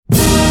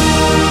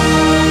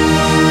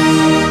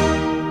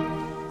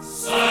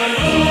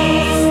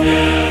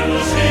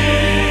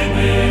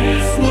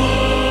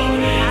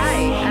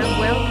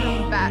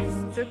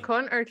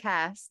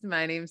contercast.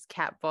 My name's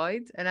Kat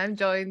Boyd, and I'm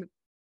joined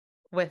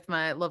with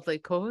my lovely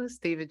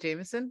co-host David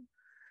Jameson.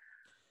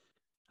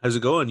 How's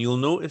it going? You'll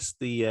notice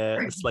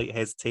the slight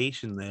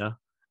hesitation there.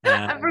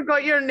 I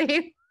forgot your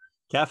name.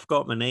 Kat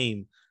forgot my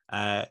name.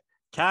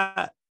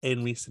 Kat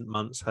in recent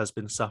months has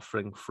been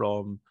suffering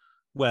from,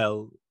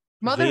 well,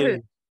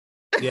 Motherhood.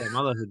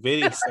 Motherhood.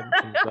 Various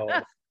symptoms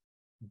of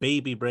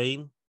baby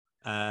brain,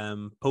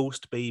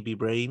 post-baby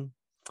brain,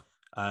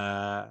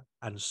 and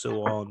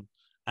so on.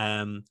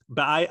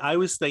 But I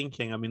was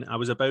thinking,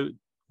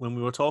 when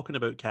we were talking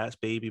about Kat's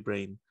baby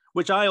brain,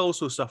 which I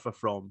also suffer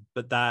from,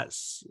 but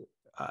that's,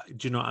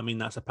 do you know what I mean?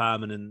 That's a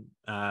permanent,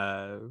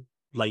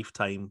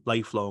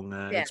 lifelong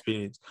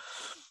experience.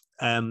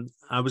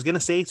 I was going to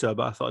say to her,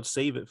 but I thought I'd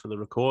save it for the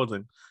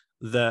recording,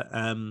 that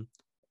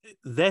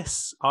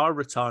our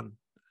return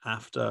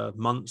after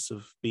months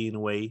of being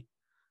away,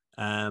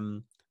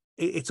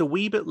 it's a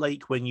wee bit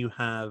like when you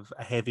have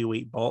a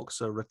heavyweight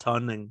boxer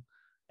returning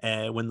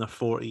when they're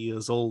 40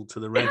 years old to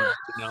the ring. You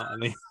know what I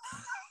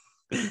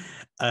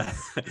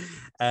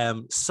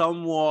mean?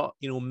 Somewhat,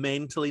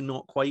 mentally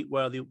not quite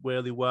where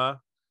they were.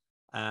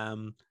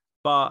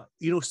 But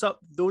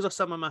those are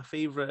some of my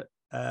favorite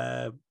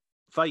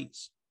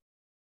fights.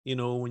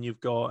 When you've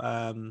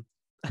got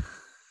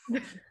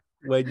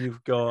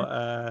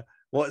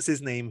what's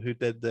his name, who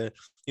did the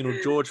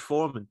George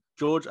Foreman.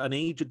 An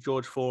aged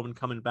George Foreman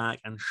coming back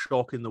and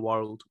shocking the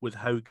world with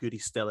how good he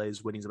still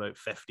is when he's about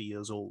 50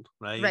 years old,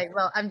 right? Right.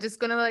 Well, I'm just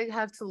gonna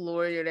have to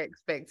lower your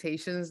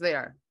expectations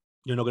there.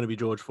 You're not going to be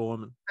George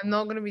Foreman. I'm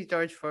not going to be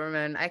George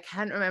Foreman. I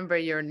can't remember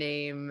your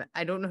name.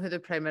 I don't know who the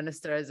Prime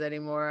Minister is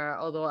anymore,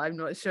 although I'm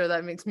not sure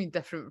that makes me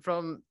different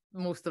from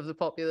most of the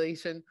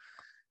population.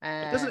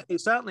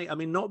 It certainly,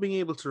 not being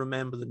able to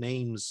remember the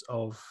names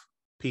of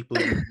people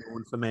you've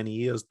known for many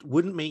years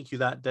wouldn't make you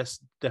that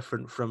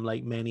different from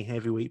like many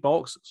heavyweight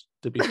boxers,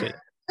 to be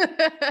fair.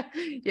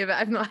 Yeah, but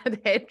I've not had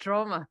head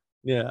trauma.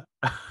 Yeah.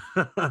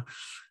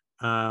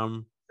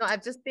 No,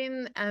 I've just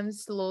been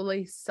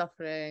slowly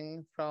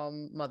suffering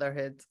from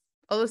motherhood.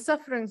 Although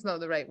suffering's not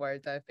the right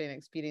word. I've been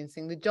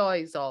experiencing the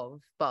joys of,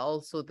 but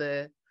also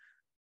the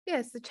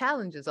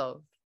challenges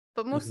of,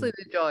 but mostly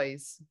the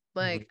joys.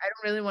 Like, I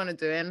don't really want to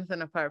do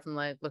anything apart from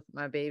like look at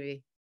my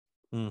baby.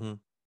 No,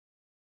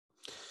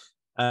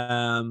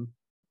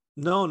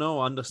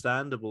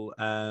 understandable.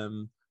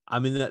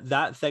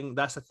 That's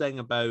the thing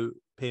about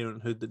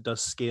parenthood that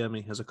does scare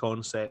me as a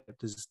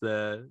concept, is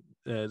the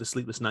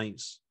sleepless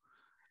nights.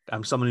 I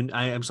am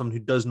someone who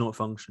does not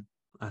function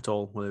at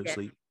all without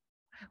sleep.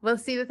 Well,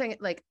 see, the thing,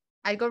 like,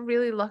 I got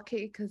really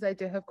lucky because I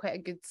do have quite a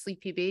good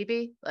sleepy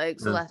baby. Like,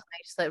 so last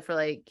night she slept for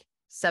like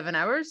 7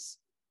 hours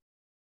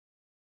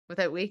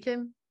without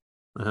waking.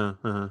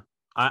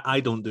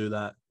 I don't do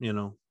that, Do you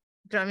know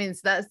what I mean?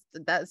 So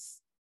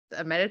that's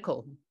a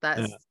miracle.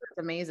 That's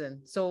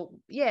amazing. So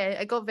yeah,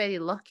 I got very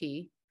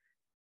lucky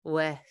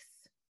with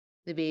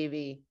the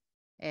baby.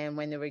 And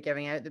when they were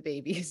giving out the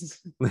babies,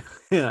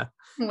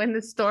 when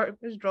the stork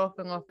was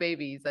dropping off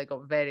babies, I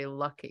got very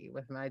lucky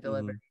with my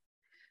delivery.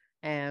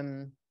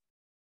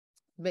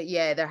 But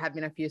yeah, there have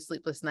been a few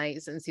sleepless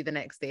nights, and see, the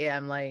next day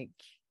I'm like,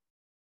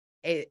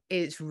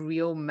 it's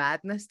real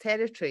madness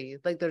territory.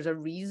 Like, there's a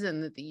reason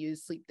that they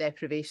use sleep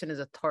deprivation as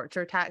a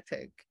torture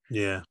tactic.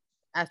 Yeah.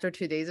 After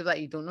 2 days of that,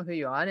 you don't know who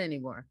you are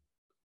anymore.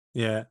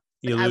 Yeah,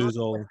 you lose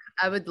all.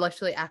 I would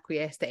literally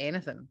acquiesce to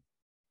anything.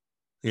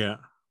 Yeah.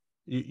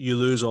 You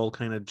lose all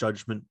kind of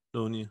judgment,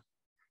 don't you?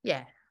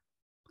 Yeah,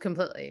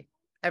 completely.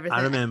 Everything.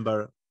 I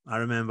remember.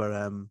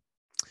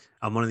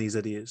 I'm one of these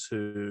idiots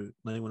who,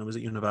 like, when I was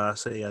at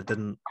university, I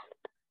didn't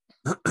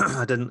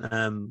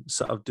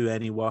sort of do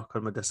any work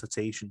on my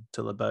dissertation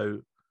till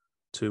about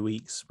 2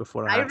 weeks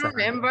before I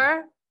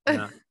remember.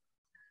 And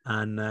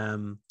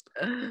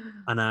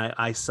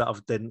I sort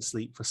of didn't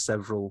sleep for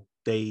several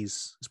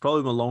days. It's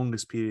probably my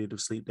longest period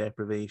of sleep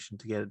deprivation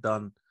to get it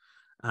done.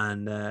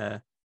 And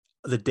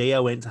the day I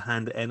went to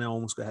hand it in, I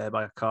almost got hit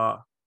by a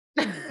car.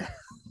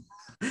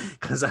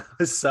 Because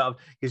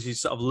you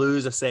sort of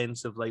lose a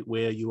sense of like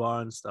where you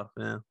are and stuff.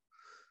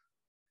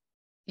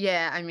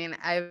 Yeah, I mean,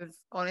 I've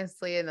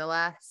honestly, in the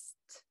last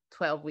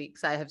 12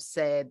 weeks, I have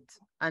said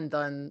and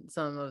done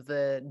some of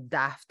the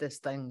daftest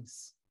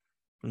things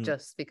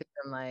just because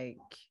I'm like,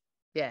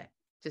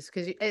 just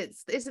because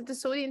it's a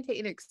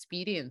disorientating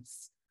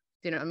experience.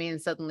 Do you know what I mean?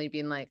 Suddenly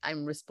being like,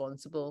 I'm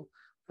responsible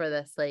for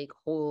this like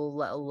whole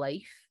little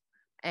life.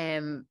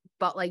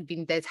 But like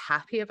being dead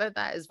happy about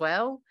that as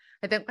well.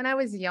 I think when I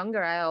was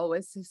younger, I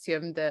always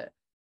assumed that,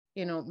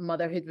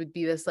 motherhood would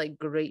be this like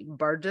great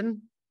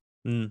burden.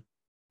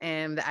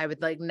 That I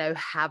would like now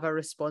have a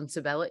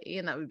responsibility,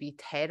 and that would be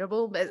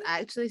terrible, but it's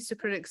actually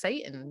super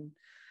exciting.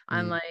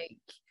 And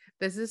like,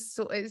 it's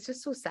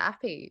just so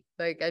sappy.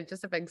 Like, I'm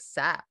just a big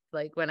sap.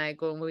 Like, when I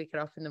go and wake her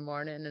up in the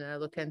morning and I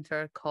look into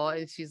her cot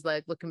and she's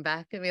like looking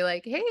back at me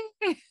like, hey.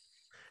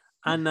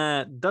 And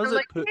does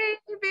it put, hey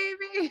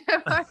baby,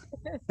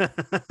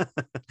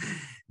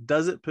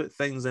 does it put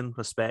things in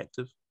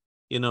perspective?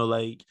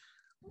 Like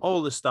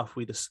all the stuff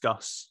we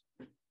discuss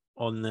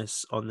on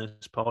this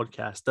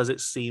podcast, does it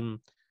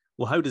seem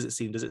well, how does it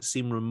seem? Does it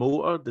seem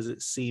remoter? Does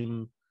it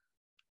seem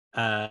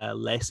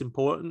less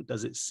important?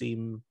 Does it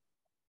seem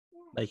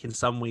like in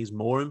some ways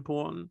more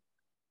important?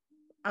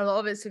 A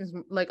lot of it seems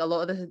like a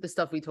lot of the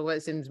stuff we talk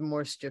about seems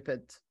more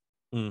stupid.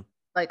 Mm.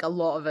 Like a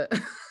lot of it.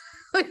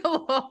 Like a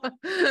lot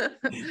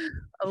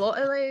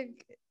of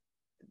like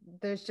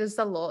there's just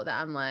a lot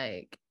that I'm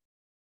like,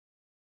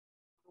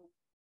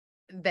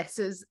 this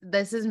is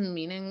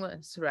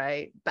meaningless,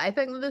 right? But I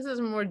think this is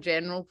a more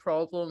general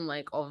problem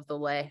like of the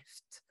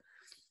left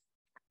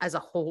as a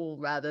whole,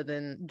 rather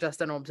than just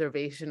an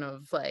observation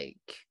of like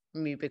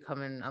me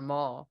becoming a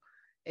ma,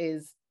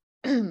 is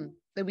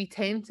that we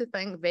tend to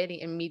think very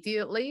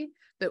immediately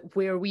that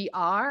where we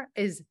are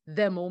is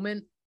the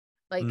moment.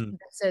 Like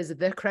this is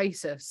the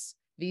crisis.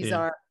 These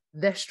are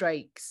the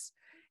strikes.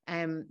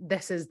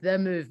 This is the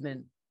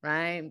movement,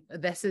 right?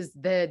 This is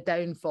the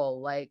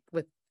downfall, like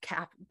with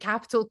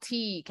capital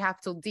T,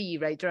 capital D,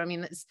 right? Do you know what I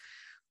mean?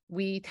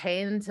 We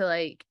tend to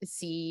like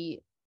see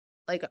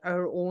like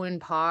our own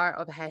part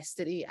of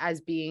history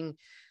as being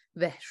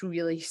this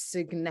really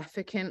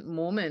significant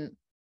moment.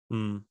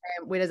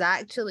 Whereas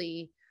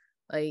actually,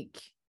 like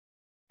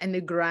in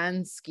the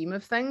grand scheme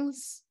of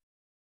things,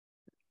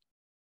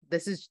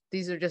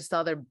 these are just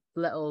other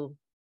little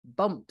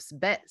bumps,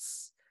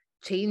 bits,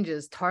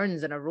 changes,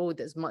 turns in a road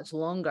that's much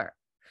longer.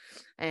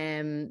 Do you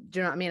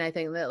know what I mean? I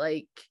think that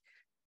like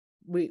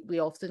we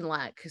often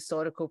lack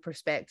historical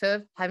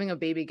perspective. Having a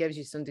baby gives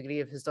you some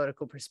degree of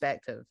historical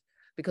perspective,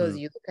 because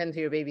you look into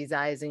your baby's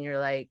eyes and you're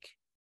like,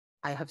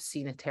 I have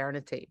seen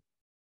eternity.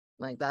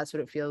 Like that's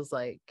what it feels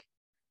like.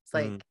 It's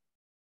like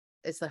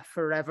it's a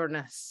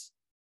foreverness,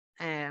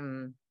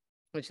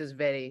 which is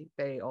very,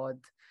 very odd.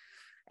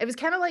 It was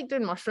kind of like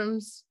doing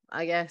mushrooms,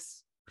 I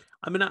guess.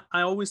 I mean,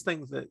 I always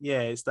think that,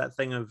 yeah, it's that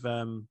thing of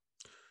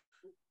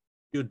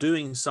you're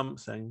doing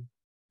something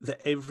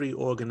that every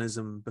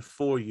organism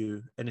before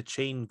you in a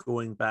chain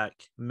going back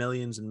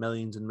millions and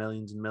millions and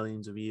millions and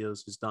millions of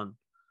years has done.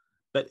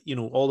 But, you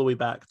know, all the way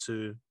back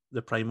to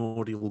the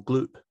primordial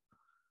gloop,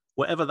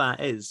 whatever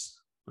that is,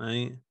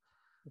 right?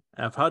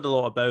 I've heard a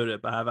lot about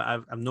it, but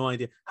I've no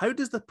idea. How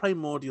does the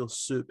primordial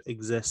soup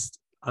exist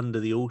under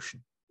the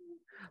ocean?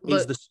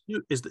 Look,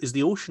 is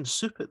the ocean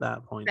soup at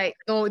that point? Right.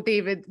 No,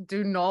 David,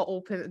 do not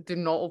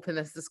open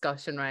this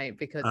discussion, right?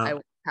 Because I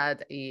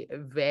had a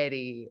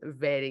very,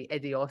 very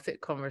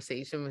idiotic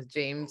conversation with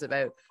James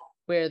about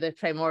where the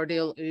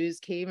primordial ooze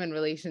came in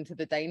relation to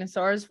the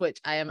dinosaurs, which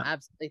I am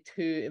absolutely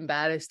too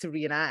embarrassed to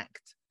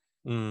reenact.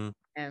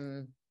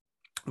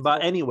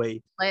 But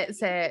anyway, let's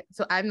say,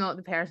 so I'm not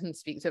the person to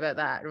speak to about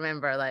that.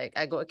 Remember, like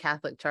I go to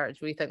Catholic church.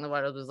 We think the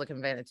world was like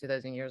invented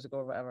 2,000 years ago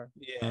or whatever.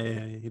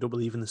 Yeah, you don't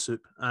believe in the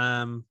soup.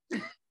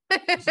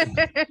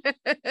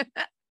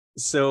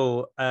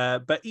 So,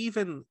 but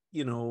even,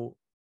 you know,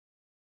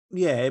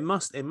 yeah, it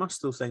must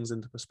throw things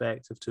into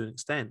perspective to an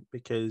extent,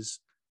 because,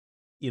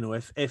 you know,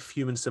 if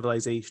human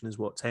civilization is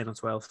what 10 or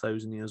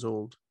 12,000 years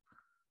old,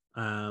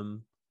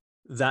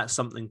 that's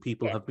something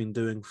people have been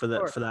doing for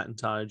that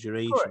entire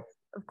duration.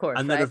 Of course,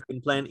 and there have been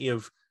plenty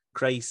of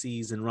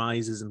crises and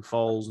rises and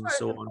falls and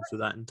so on through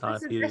that entire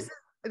period.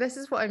 This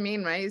is what I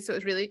mean, right? So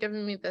it's really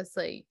giving me this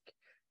like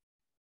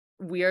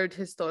weird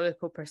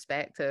historical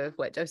perspective,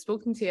 which I've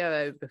spoken to you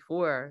about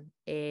before,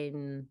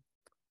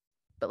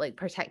 but like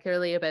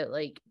particularly about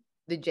like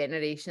the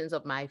generations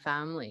of my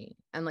family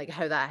and like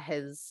how that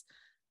has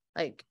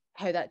like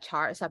how that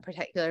charts a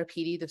particular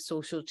period of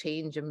social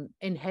change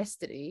in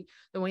history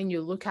that when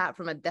you look at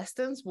from a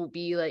distance will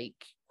be like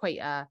quite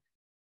a,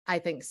 I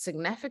think,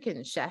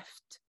 significant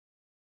shift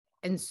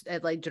in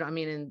like, do you know what I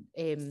mean,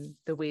 in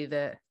the way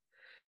that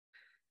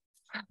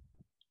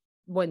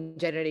one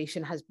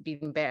generation has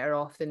been better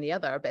off than the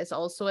other, but it's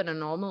also an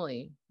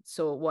anomaly.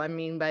 So what I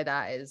mean by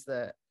that is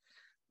that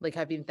like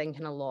I've been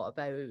thinking a lot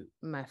about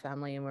my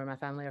family and where my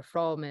family are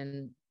from,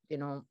 and you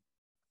know,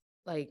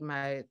 like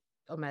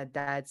on my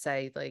dad's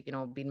side, like, you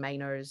know, being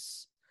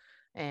miners,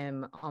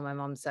 on my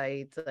mum's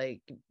side,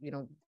 like, you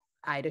know,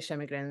 Irish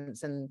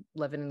immigrants and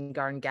living in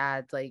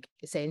Garngad, like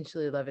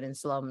essentially living in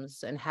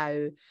slums, and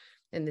how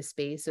in the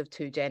space of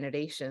 2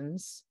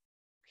 generations,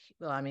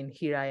 well, I mean,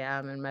 here I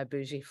am in my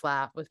bougie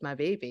flat with my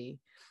baby,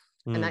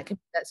 and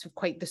that's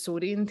quite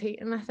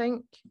disorientating, I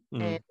think,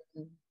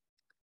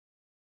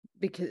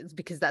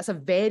 because that's a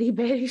very,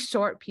 very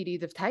short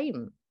period of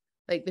time.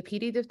 Like the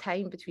period of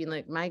time between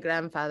like my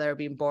grandfather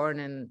being born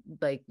in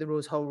like the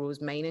Rose Hall Rose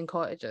mining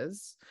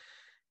cottages,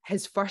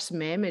 his first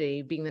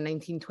memory being the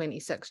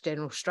 1926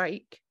 general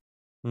strike.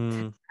 How?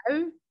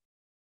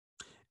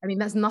 I mean,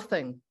 that's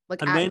nothing.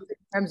 Like in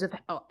terms of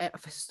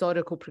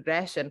historical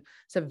progression,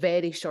 it's a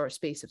very short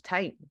space of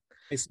time.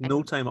 It's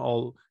no time at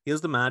all.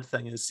 Here's the mad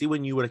thing is, see,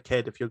 when you were a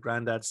kid, if your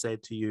granddad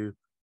said to you,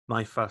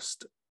 my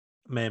first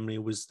memory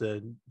was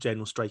the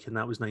general strike and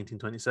that was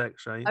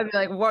 1926, right? I'd be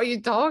like, what are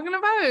you talking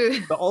about?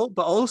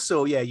 But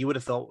also, yeah, you would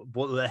have thought,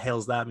 what the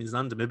hell's that means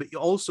under me? But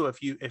also, if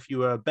you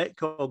were a bit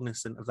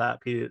cognizant of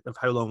that period, of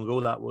how long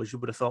ago that was, you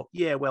would have thought,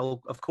 yeah,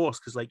 well, of course,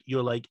 because like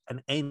you're like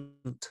an ant.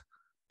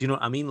 Do you know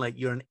what I mean? Like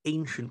you're an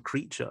ancient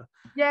creature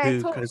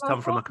who has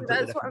come from a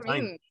completely different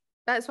time.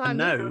 That's what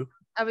And I mean. now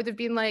I would have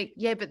been like,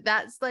 yeah, but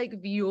that's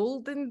like the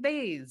olden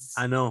days.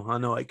 I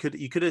know.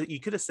 You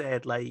could have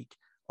said like,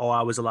 oh,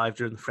 I was alive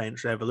during the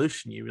French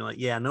Revolution. You'd be like,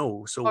 yeah, I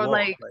know. So Or what?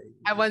 like,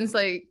 I once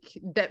like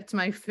dipped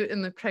my foot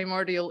in the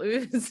primordial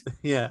ooze.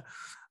 Yeah.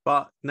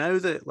 But now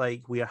that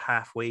like we are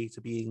halfway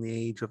to being the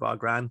age of our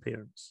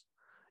grandparents,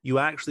 you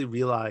actually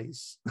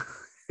realize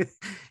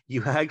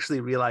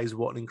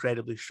what an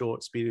incredibly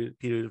short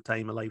period of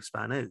time a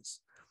lifespan is.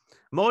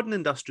 Modern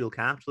industrial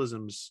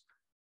capitalism's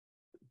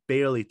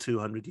barely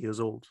 200 years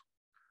old.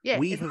 Yeah,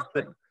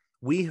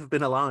 We have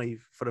been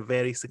alive for a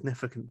very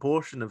significant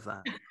portion of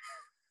that.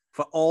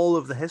 For all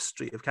of the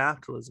history of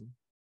capitalism,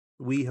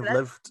 we have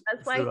lived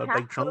through a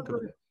big chunk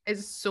of it.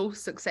 Is so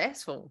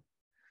successful.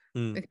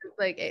 Because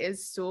like it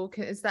is so,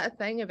 is that a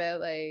thing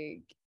about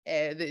like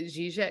that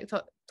Zizek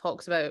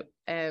talks about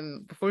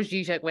before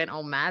Zizek went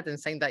all mad and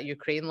signed that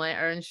Ukraine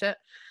letter and shit,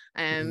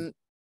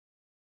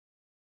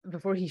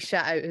 before he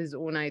shut out his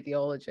own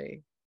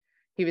ideology,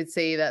 he would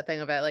say that thing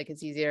about like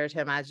it's easier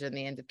to imagine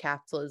the end of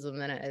capitalism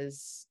than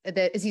it's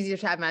easier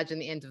to imagine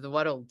the end of the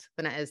world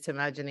than it is to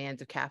imagine the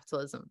end of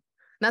capitalism.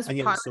 And that's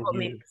part of what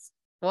makes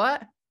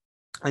what?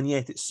 And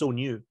yet it's so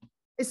new.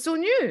 It's so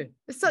new.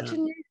 It's such a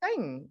new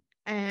thing.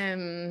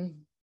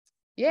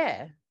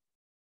 Yeah.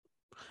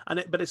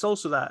 But it's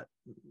also that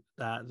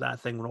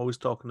thing we're always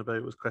talking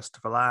about with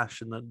Christopher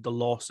Lasch and the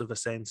loss of a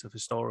sense of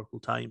historical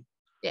time.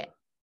 Yeah.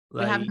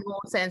 Like, we have no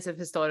sense of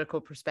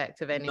historical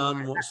perspective anymore.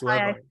 None whatsoever. That's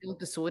why I feel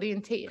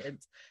disorientated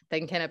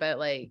thinking about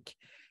like,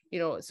 you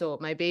know, so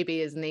my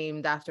baby is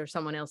named after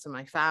someone else in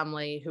my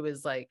family who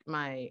is like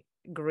my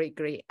great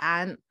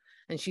aunt,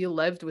 and she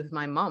lived with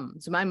my mum.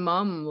 So my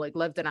mum like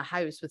lived in a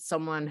house with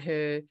someone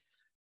who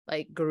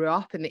like grew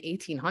up in the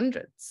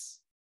 1800s.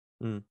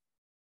 Do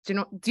you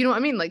know what I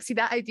mean? Like, see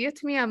that idea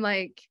to me, I'm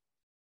like,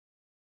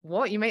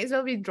 what? You might as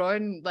well be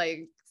drawing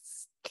like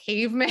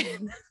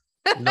cavemen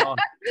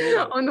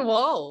on the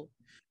wall.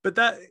 But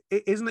that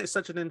isn't it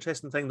such an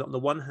interesting thing that on the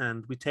one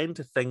hand we tend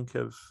to think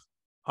of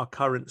our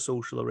current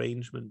social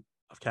arrangement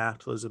of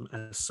capitalism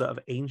as sort of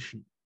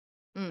ancient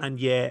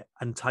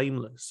and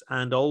timeless,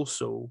 and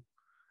also,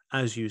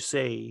 as you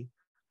say,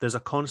 there's a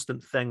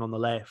constant thing on the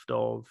left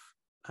of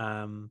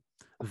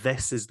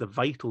this is the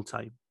vital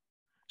time.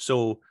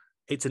 So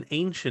it's an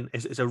ancient,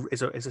 it's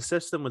a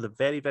system with a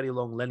very, very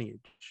long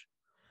lineage,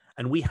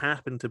 and we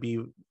happen to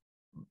be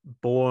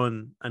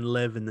born and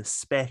live in the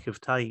speck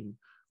of time,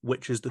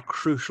 which is the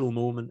crucial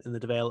moment in the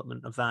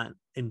development of that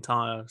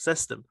entire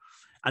system.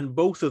 And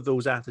both of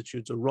those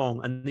attitudes are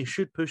wrong, and they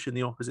should push in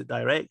the opposite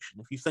direction.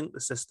 If you think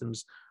the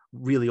system's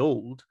really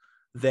old,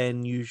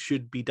 then you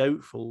should be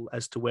doubtful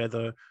as to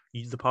whether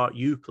the part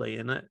you play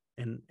in it,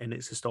 in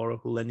its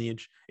historical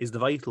lineage, is the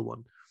vital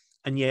one.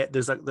 And yet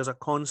there's a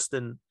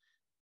constant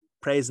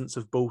presence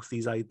of both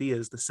these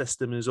ideas. The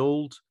system is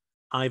old,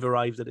 I've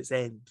arrived at its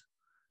end.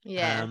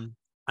 Yeah.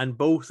 And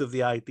both of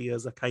the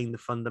ideas are kind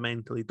of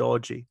fundamentally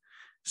dodgy.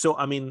 So,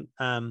 I mean,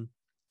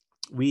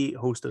 we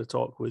hosted a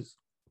talk with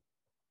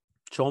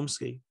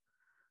Chomsky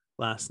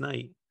last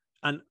night,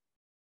 and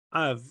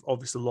I have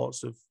obviously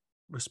lots of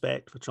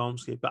respect for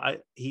Chomsky,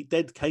 but he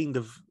did kind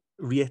of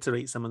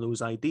reiterate some of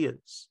those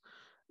ideas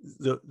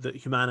that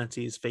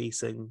humanity is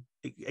facing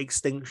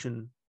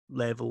extinction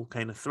level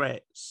kind of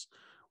threats,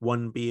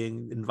 one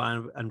being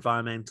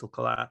environmental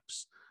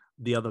collapse,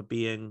 the other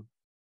being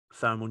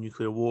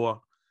thermonuclear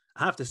war.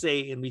 I have to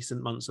say, in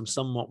recent months, I'm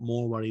somewhat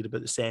more worried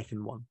about the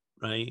second one,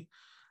 right?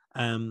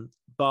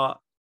 But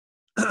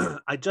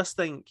I just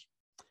think,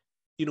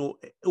 you know,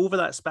 over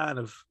that span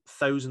of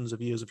thousands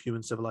of years of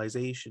human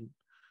civilization,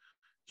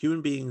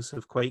 human beings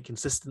have quite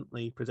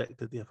consistently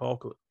predicted the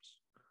apocalypse.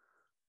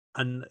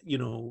 And, you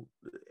know,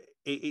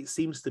 it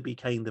seems to be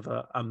kind of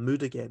a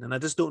mood again, and I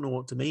just don't know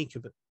what to make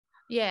of it.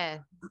 Yeah.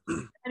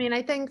 I mean,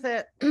 I think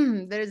that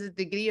there's a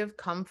degree of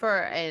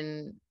comfort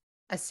in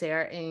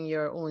asserting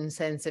your own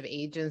sense of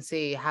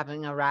agency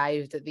having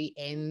arrived at the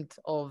end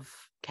of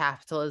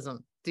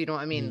capitalism. Do you know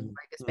what I mean?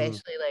 Like,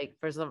 especially like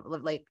for some,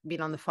 like being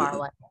on the far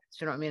left, do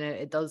you know what I mean?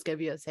 It does give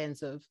you a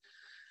sense of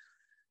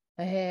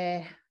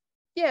a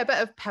bit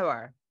of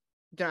power.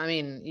 Do you know what I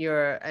mean?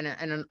 You're in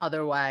an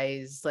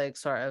otherwise like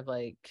sort of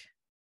like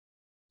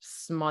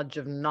smudge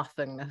of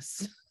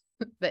nothingness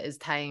that is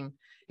time.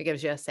 It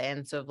gives you a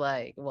sense of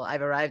like, well,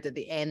 I've arrived at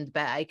the end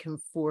bit. I can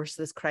force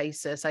this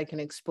crisis. I can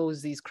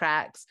expose these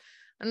cracks.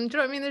 And do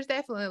you know what I mean? There's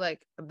definitely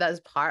like, that's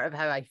part of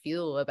how I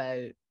feel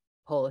about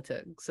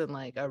politics, and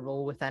like a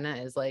role within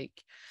it is like,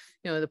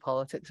 you know, the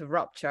politics of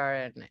rupture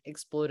and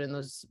exploring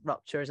those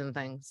ruptures and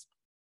things.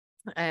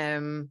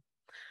 Where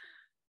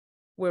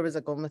was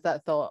I going with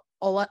that thought?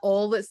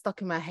 All that's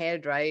stuck in my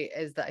head, right,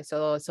 is that I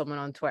saw someone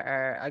on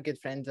Twitter, a good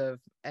friend of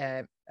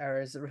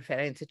ours,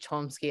 referring to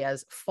Chomsky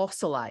as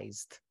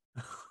fossilized.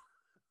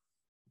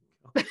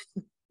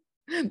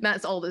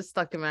 That's all that's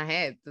stuck in my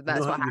head.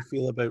 That's what you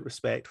feel about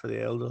respect for the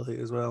elderly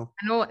as well.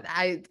 I know.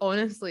 I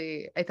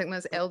honestly, I think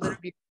that's elder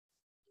abuse.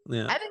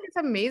 Yeah, I think it's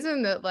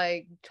amazing that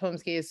like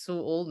Chomsky is so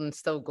old and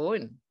still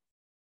going.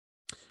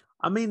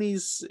 I mean,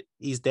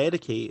 he's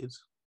dedicated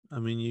I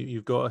mean,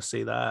 you've got to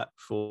say that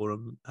for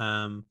him.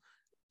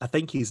 I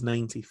think he's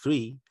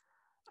 93,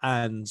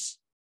 and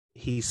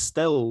he's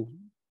still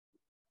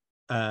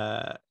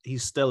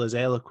as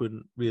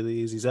eloquent,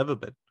 really, as he's ever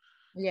been.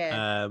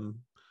 Yeah.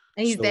 Um,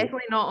 And he's so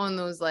definitely not on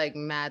those like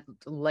mad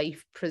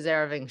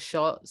life-preserving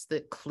shots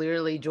that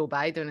clearly Joe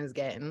Biden is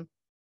getting.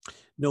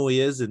 no,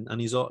 he isn't,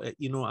 and he's all.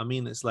 You know what I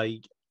mean? It's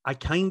like I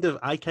kind of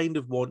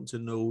want to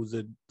know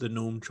the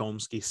Noam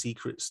Chomsky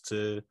secrets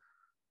to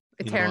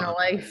Eternal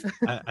life.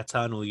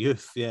 eternal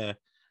youth. Yeah.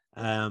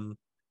 I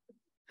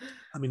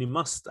mean, he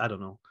must. I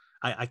don't know.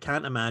 I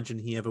can't imagine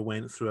he ever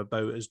went through a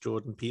bout as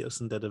Jordan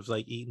Peterson did of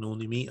like eating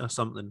only meat or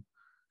something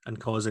and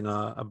causing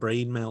a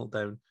brain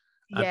meltdown.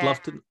 Yeah.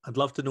 I'd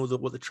love to know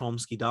what the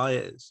Chomsky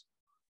diet is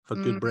for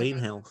good brain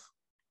health.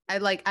 I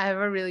have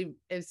a really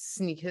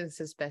sneaking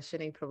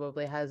suspicion he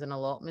probably has an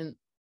allotment.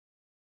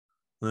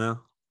 Yeah. Do you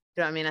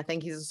know what I mean? I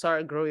think he's a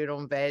sort of grow your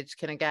own veg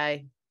kind of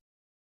guy.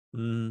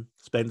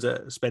 Spends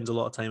a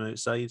lot of time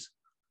outside.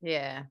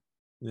 Yeah.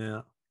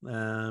 Yeah.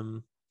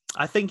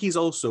 I think he's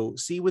also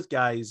with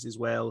guys as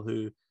well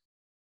who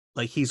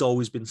like he's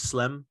always been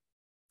slim.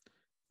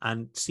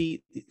 And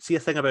see a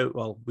thing about,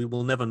 well, we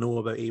will never know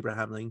about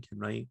Abraham Lincoln,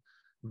 right?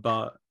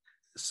 But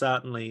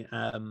certainly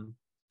Eamon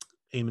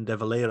de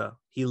Valera,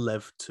 he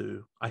lived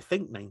to, I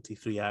think,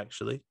 93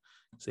 actually,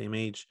 same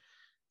age.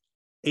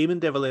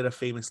 Eamon de Valera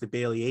famously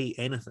barely ate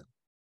anything.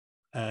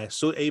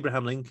 So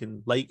Abraham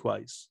Lincoln,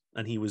 likewise,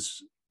 and he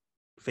was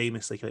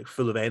famously like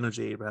full of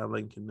energy, Abraham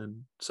Lincoln,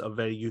 and sort of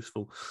very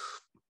youthful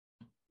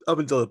up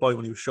until the point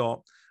when he was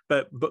shot.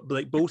 But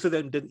like both of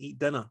them didn't eat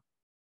dinner.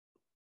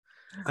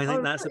 I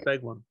think that's a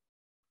big one.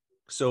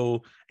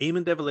 So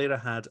Eamon de Valera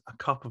had a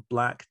cup of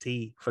black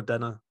tea for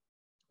dinner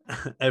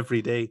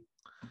every day.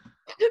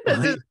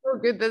 This is so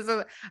good.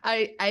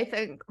 I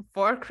think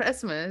for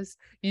Christmas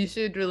you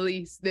should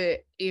release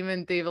the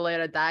Eamon de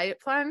Valera diet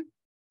plan.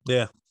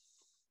 Yeah.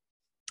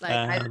 Like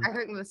I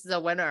think this is a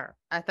winner.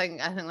 I think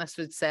this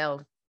would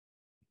sell.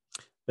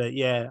 But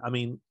yeah, I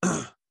mean,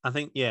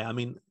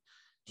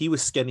 he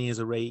was skinny as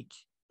a rake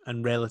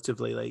and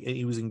relatively like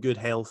he was in good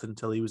health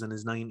until he was in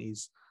his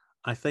 90s.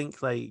 I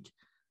think like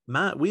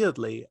Matt,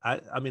 weirdly, I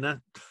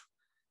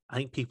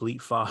think people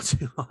eat far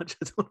too much.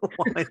 I don't know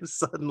why I'm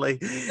suddenly.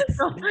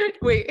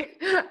 Wait,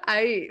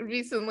 I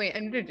recently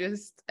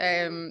introduced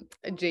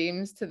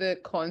James to the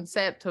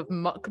concept of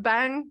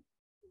mukbang.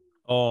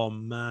 Oh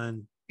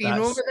man,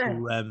 that's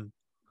grim.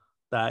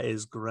 That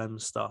is grim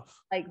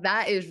stuff. Like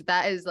that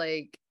is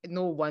like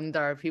no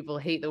wonder people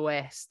hate the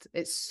West.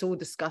 It's so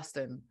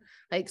disgusting.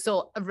 Like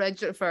so,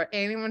 for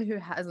anyone who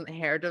hasn't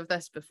heard of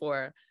this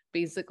before,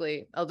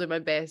 basically, I'll do my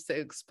best to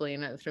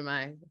explain it through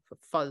my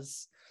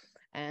fuzz.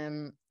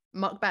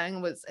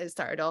 Mukbang it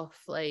started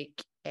off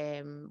like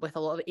with a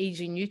lot of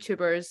Asian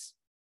YouTubers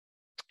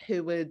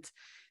who would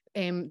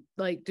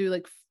like do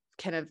like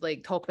kind of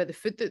like talk about the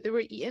food that they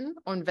were eating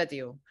on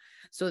video.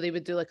 So they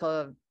would do like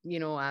a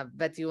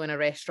video in a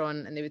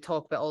restaurant and they would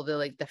talk about all the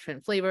like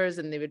different flavors,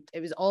 and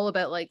it was all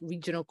about like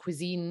regional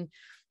cuisine.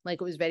 Like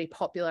it was very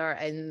popular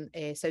in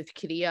South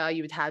Korea.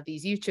 You would have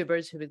these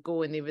YouTubers who would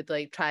go and they would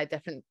like try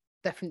different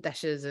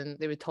dishes and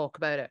they would talk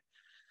about it.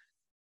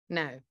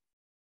 Now,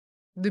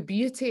 the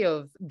beauty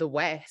of the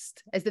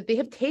West is that they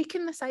have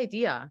taken this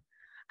idea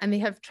and they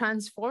have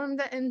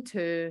transformed it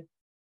into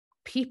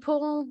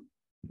people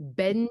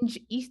binge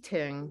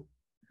eating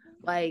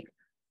like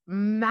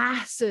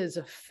masses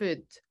of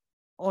food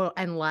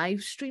and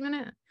live streaming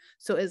it.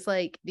 So it's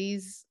like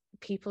these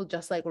people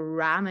just like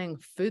ramming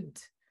food,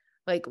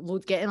 like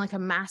getting like a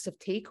massive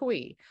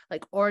takeaway,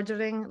 like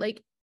ordering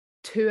like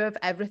 2 of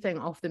everything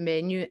off the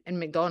menu in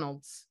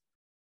McDonald's,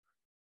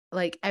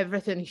 like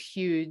everything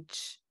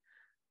huge,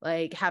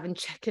 like having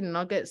chicken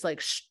nuggets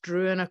like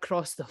strewn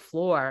across the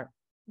floor.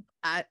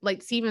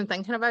 Like even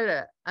thinking about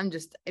it,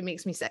 it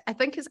makes me sick. I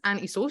think it's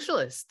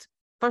anti-socialist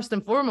first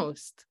and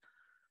foremost.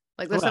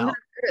 Like there's something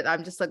about it,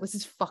 I'm just like, this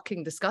is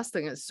fucking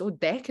disgusting. It's so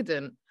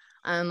decadent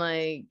and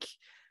like,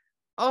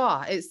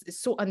 it's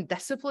so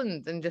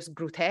undisciplined and just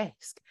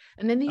grotesque.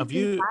 And then they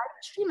live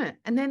stream it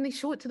and then they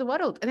show it to the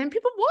world and then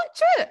people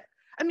watch it.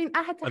 I mean,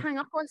 I had to hang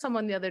up on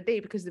someone the other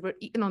day because they were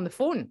eating on the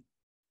phone.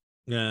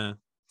 Yeah.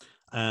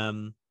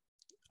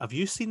 Have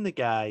you seen the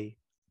guy?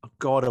 Oh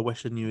God, I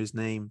wish I knew his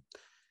name.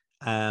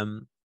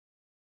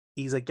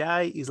 He's like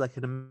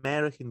an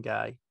American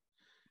guy,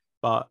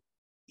 but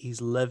he's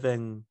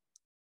living,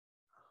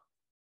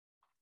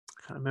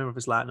 I can't remember if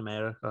it's Latin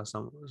America or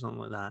something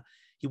like that.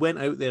 He went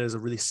out there as a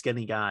really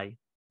skinny guy.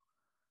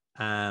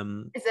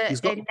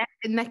 Is it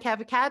Nick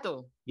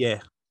Avocado? Yeah.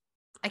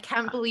 I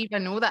can't believe I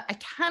know that. I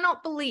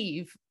cannot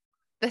believe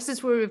this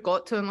is where we've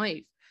got to in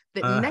life.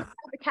 That Nick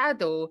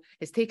Avocado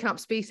is taking up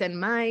space in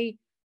my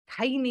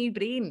tiny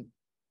brain.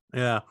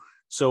 Yeah.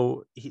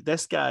 So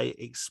this guy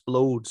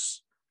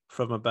explodes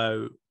from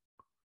about,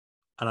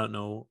 I don't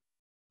know,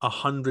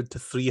 100 to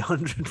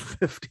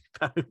 350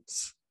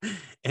 pounds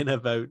in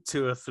about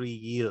 2 or 3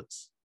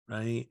 years,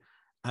 right?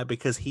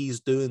 Because he's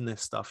doing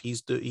this stuff.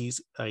 He's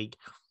like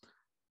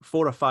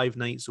 4 or 5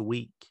 nights a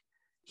week.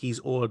 He's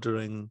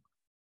ordering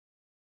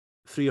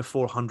 $300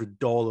 or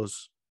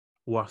 $400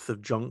 worth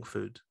of junk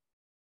food,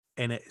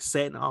 and it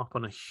setting it up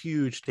on a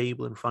huge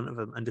table in front of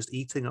him and just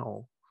eating it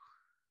all.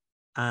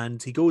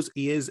 And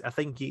I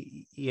think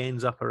he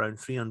ends up around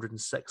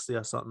 360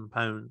 or something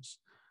pounds.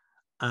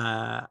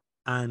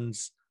 And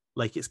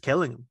like, it's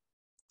killing him.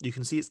 You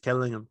can see it's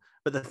killing him.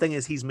 But the thing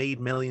is, he's made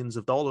millions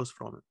of dollars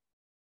from it.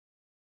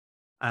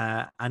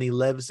 And he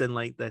lives in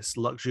like this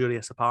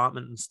luxurious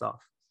apartment and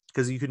stuff,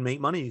 because you can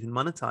make money, you can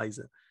monetize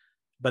it.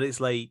 But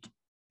it's like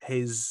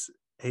his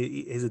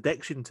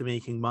addiction to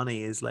making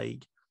money is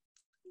like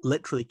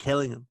literally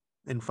killing him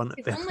in front of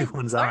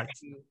everyone's eyes.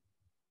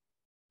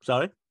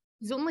 Sorry?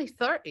 He's only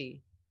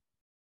 30.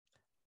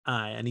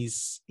 Aye, and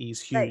he's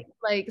huge.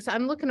 Like, so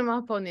I'm looking him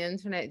up on the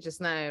internet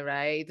just now,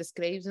 right? He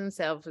describes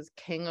himself as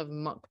king of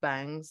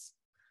mukbangs,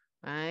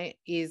 right?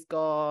 He's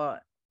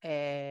got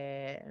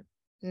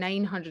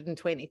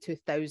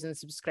 922,000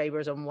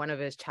 subscribers on one of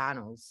his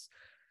channels.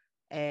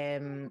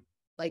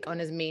 Like on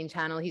his main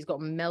channel, he's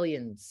got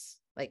millions.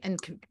 Like, and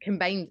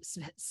combined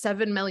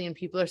 7 million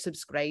people are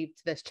subscribed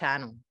to this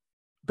channel.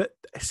 But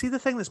see, the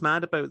thing that's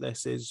mad about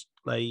this is,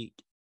 like,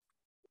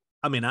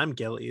 I mean, I'm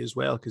guilty as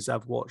well because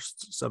I've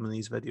watched some of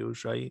these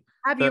videos, right?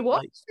 Have you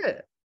watched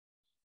it?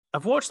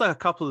 I've watched like a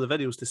couple of the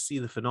videos to see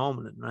the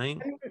phenomenon, right?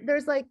 I mean,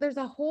 there's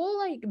a whole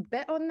like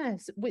bit on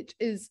this, which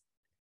is,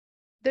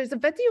 there's a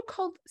video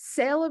called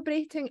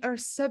 "Celebrating Our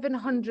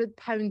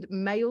 £700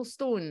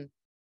 Milestone,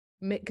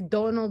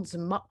 McDonald's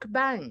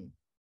Mukbang."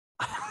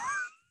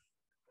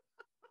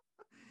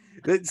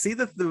 See,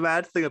 the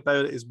mad thing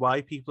about it is why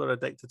people are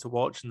addicted to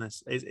watching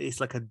this. It's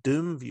like a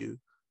doom view.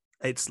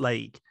 It's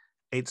like,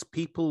 it's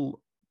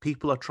people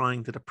are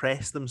trying to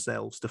depress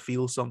themselves to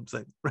feel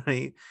something,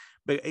 right?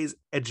 But it's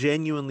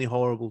genuinely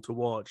horrible to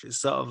watch.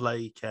 It's sort of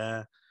like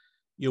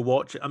you're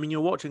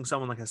watching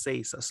someone, like I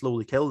say, sort of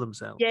slowly kill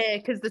themselves. Yeah,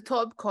 because the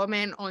top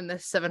comment on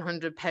this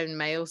 £700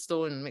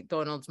 milestone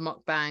McDonald's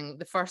mukbang,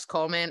 the first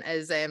comment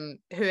is,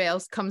 who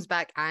else comes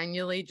back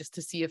annually just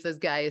to see if this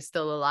guy is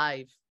still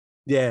alive?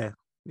 Yeah.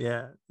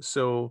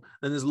 So,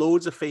 and there's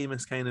loads of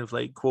famous kind of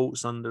like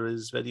quotes under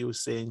his videos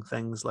saying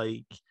things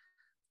like,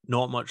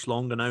 "Not much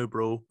longer now,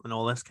 bro," and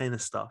all this kind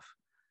of stuff.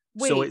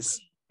 Wait, so is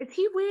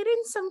he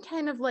wearing some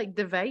kind of like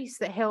device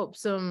that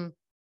helps him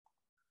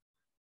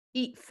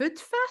eat food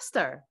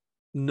faster?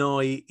 No,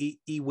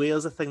 he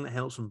wears a thing that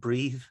helps him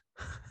breathe.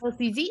 Whilst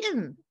he's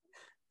eating.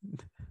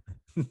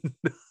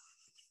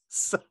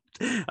 So,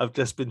 I've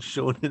just been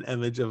shown an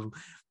image of him.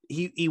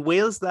 He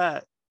wears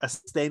that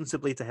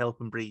ostensibly to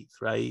help him breathe,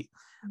 right?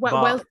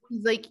 Whilst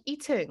he's like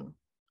eating.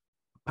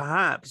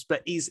 Perhaps,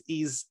 but he's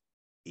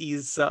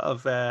sort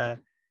of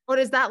or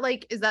is that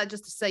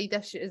just a side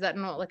dish? Is that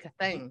not like a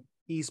thing?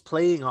 He's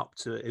playing up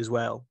to it as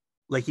well.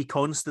 Like, he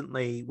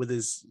constantly, with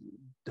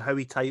how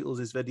he titles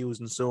his videos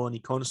and so on, he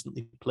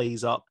constantly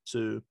plays up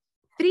to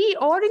 3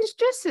 orange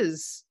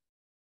juices.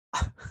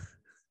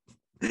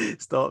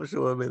 Stop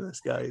showing me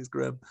this guy is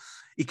grim.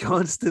 He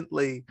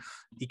constantly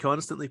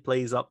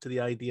plays up to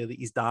the idea that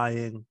he's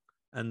dying,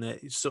 and that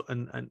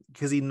and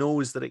because he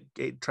knows that it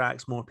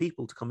attracts more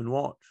people to come and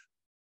watch,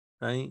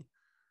 right?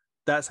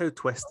 That's how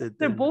twisted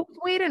they're both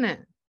wearing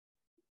it.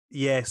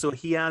 Yeah, so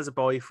he has a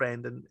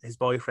boyfriend, and his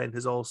boyfriend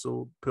has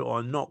also put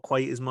on not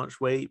quite as much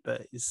weight,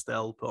 but he's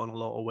still put on a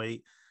lot of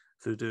weight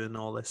through doing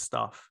all this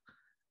stuff.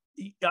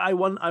 I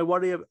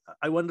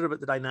wonder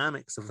about the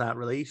dynamics of that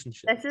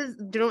relationship. Do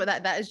you know what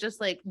that is? Just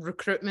like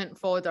recruitment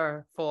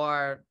fodder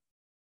for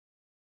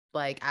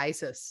like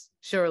ISIS,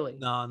 surely.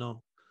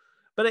 No,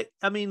 but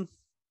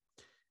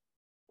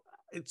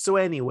so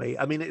anyway,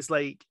 I mean, it's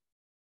like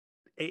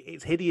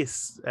it's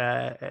hideous.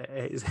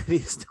 It's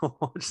hideous to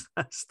watch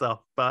that stuff,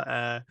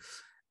 but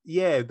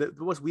yeah,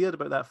 what's weird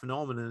about that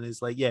phenomenon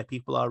is, like, yeah,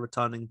 people are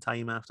returning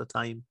time after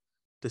time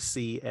to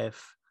see how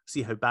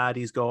bad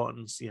he's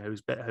gotten, see how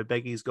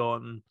big he's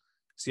gotten,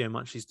 see how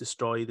much he's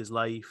destroyed his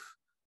life.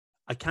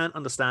 I can't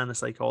understand the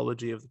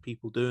psychology of the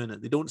people doing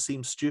it. They don't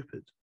seem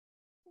stupid.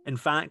 In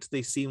fact,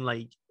 they seem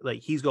like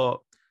he's got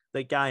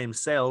that guy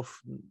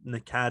himself,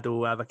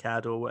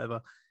 Avocado,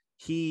 whatever.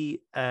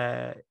 He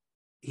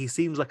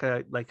seems like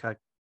a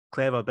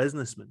clever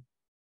businessman.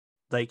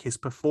 Like, his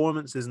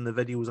performances in the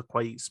videos are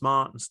quite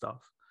smart and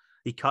stuff.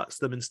 He cuts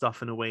them and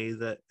stuff in a way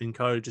that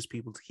encourages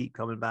people to keep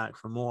coming back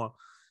for more.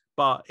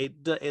 But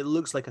it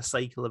looks like a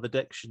cycle of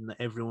addiction that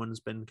everyone's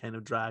been kind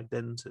of dragged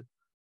into.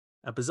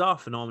 A bizarre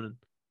phenomenon.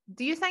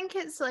 Do you think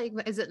it's like,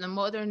 is it the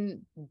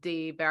modern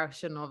day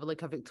version of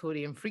like a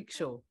Victorian freak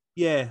show?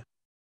 Yeah,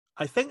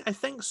 I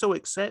think so.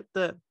 Except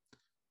that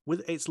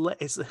it's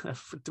a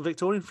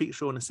Victorian freak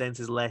show in a sense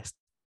is less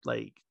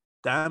like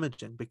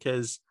damaging,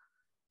 because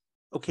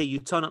okay, you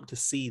turn up to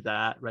see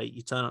that, right?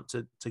 You turn up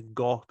to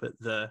gawp at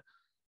the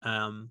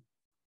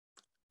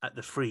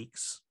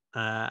freaks.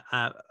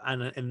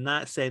 And in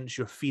that sense,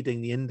 you're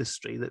feeding the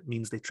industry. That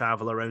means they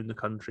travel around the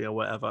country or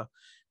whatever.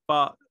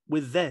 But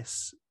with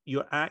this,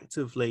 you're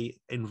actively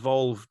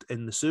involved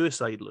in the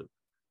suicide loop.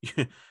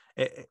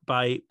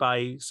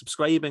 By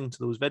subscribing to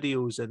those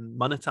videos and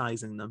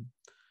monetizing them,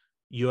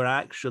 you're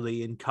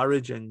actually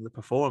encouraging the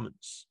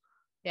performance.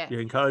 Yeah.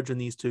 You're encouraging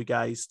these two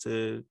guys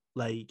to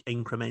like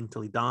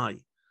incrementally die.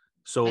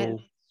 So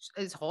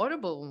it's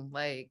horrible.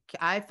 Like,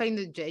 I find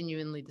it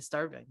genuinely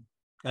disturbing.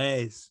 it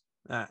is.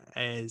 It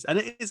is. And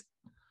it is.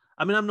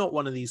 I mean, I'm not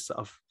one of these sort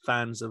of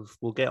fans of,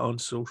 we'll get on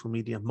social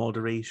media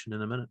moderation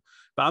in a minute,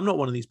 but I'm not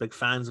one of these big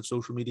fans of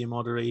social media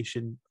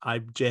moderation. I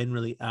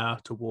generally err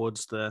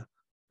towards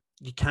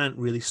you can't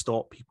really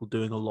stop people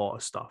doing a lot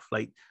of stuff.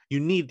 Like you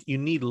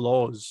need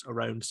laws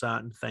around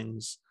certain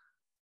things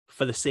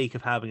for the sake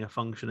of having a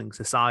functioning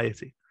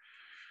society.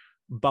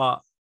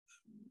 But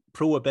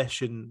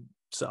prohibition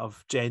sort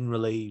of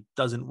generally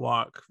doesn't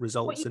work,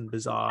 results in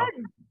bizarre.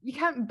 You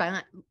can't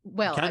ban.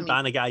 Well, you can't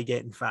ban a guy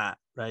getting fat,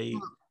 right?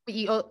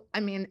 But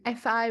I mean,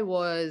 if I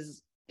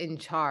was in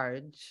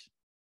charge,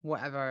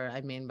 whatever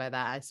I mean by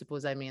that, I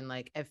suppose I mean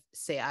like if,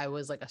 say, I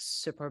was like a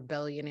super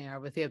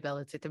billionaire with the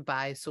ability to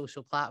buy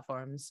social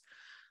platforms,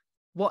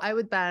 what I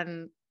would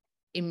ban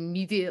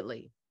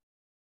immediately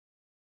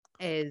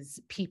is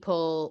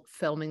people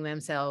filming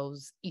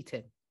themselves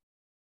eating.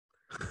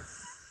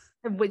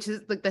 Which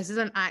is like, this is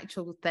an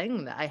actual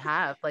thing that I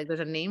have. Like, there's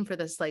a name for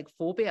this, like,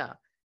 phobia.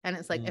 And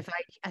it's like,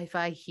 if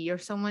I hear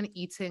someone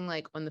eating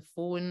like on the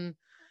phone,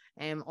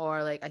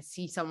 or like I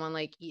see someone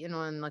like eating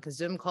on like a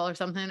Zoom call or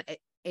something,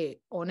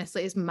 it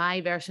honestly is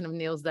my version of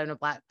nails down a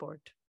blackboard.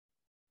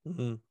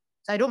 Mm-hmm.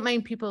 So I don't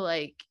mind people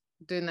like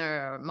doing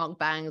their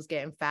mukbangs,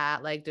 getting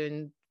fat, like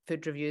doing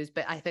food reviews,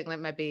 but I think that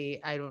maybe,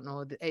 I don't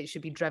know, it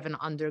should be driven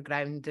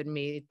underground and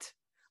made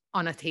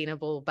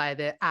unattainable by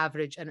the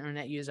average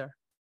internet user.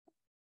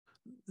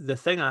 The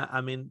thing,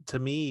 I mean, to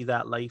me,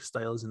 that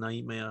lifestyle is a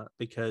nightmare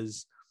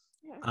because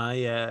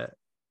I'm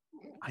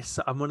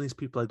one of these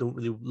people, I don't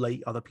really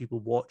like other people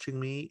watching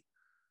me eat.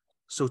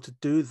 So to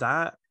do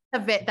that,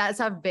 that's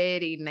a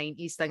very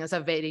 90s thing. It's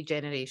a very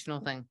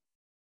generational thing.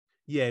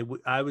 Yeah,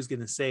 I was going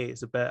to say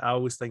it's a bit. I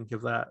always think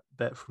of that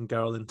bit from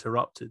Girl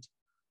Interrupted,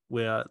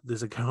 where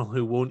there's a girl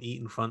who won't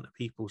eat in front of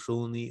people.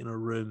 She'll only eat in a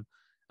room,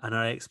 and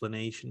her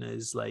explanation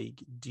is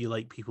like, "Do you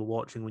like people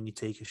watching when you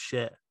take a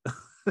shit?"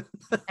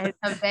 It's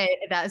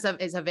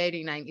a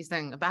very 90s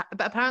thing, but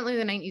apparently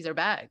the 90s are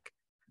back.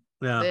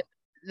 Yeah,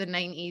 the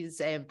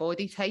 90s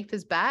body type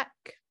is back.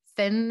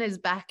 Thin is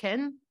back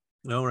in.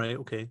 All right,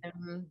 okay.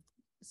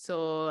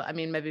 So I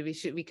mean, maybe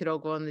we could all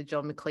go on the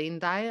John McClane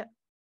diet.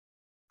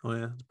 Oh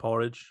yeah,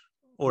 porridge,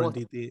 or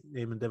indeed the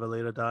Eamon de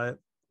Valera diet,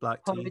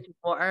 black porridge, tea,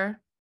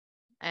 water,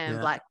 and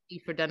black tea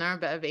for dinner.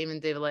 Bit of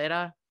Eamon de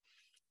Valera.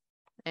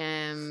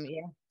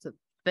 Yeah. So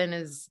thin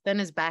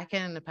is back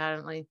in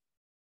apparently.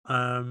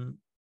 Well,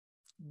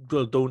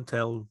 don't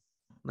tell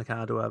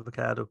Nakado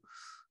Avocado.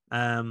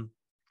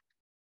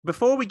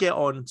 Before we get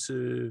on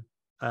to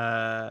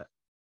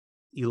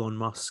Elon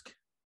Musk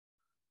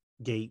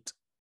gate,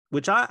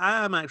 which I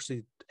am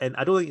actually, and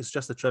I don't think it's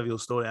just a trivial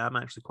story. I'm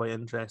actually quite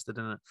interested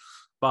in it.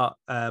 But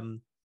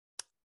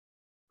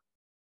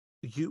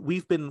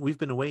we've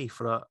been away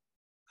for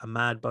a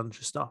mad bunch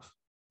of stuff,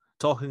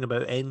 talking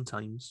about end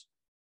times.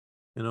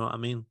 You know what I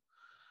mean?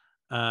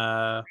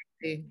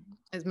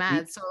 It's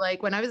mad. So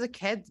like when I was a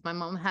kid, my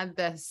mom had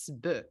this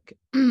book.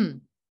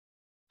 It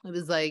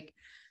was like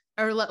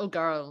Our Little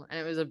Girl, and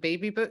it was a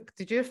baby book.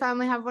 Did your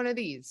family have one of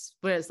these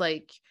where it's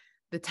like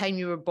the time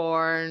you were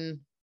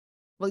born?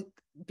 Well,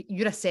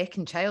 you're a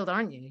second child,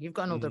 aren't you? You've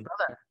got an older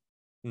brother.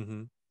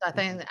 Mm-hmm. So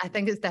I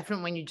think it's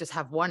different when you just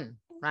have one,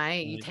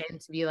 right? You tend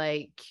to be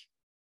like,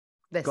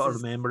 this. Got to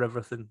remember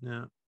everything.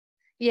 Yeah.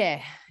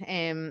 Yeah.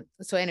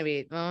 So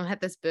anyway, my mom had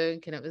this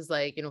book and it was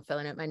like, you know,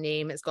 filling out my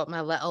name. It's got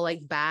my little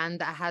like band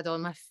that I had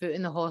on my foot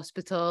in the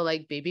hospital,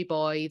 like baby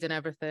Boyd and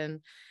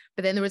everything.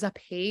 But then there was a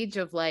page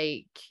of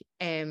like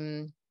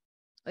current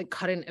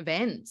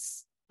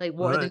events. Like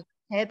what are the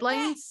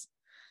headlines?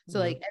 So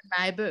like in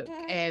my book,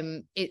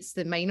 it's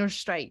the miners'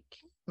 strike.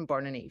 I'm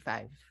born in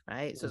 85,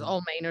 right? So it's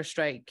all miners'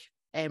 strike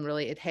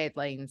related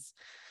headlines.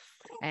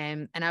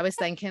 And I was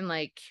thinking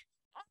like,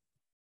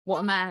 what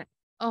am I?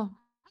 Oh,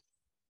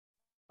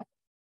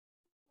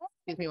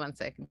 give me 1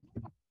 second.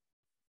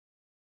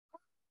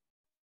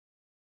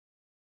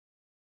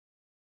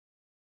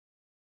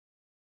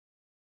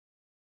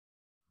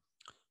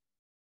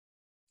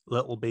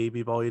 Little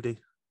baby Boydie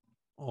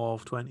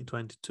of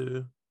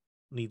 2022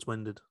 needs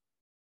winded.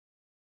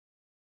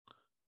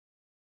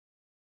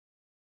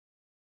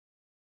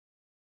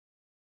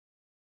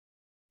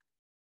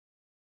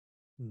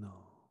 No.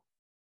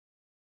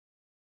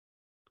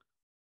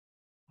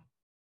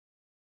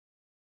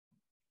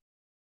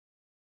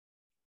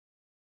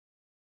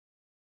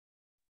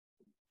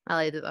 I'll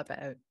edit that bit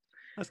out.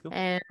 That's cool.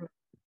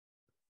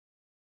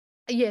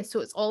 Yeah, so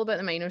it's all about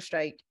the miners'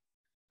 strike.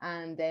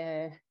 And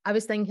I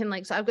was thinking,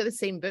 like, so I've got the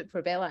same book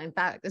for Bella. In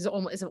fact, it's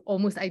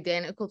almost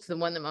identical to the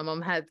one that my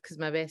mum had because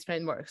my best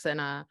friend works in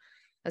a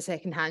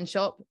second-hand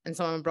shop and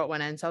someone brought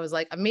one in. So I was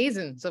like,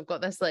 amazing. So I've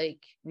got this like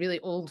really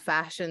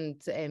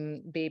old-fashioned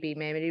baby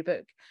memory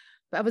book.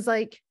 But I was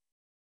like,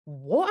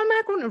 what am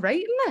I going to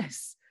write in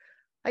this?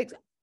 Like,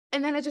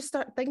 and then I just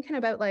start thinking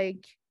about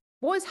like,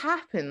 what has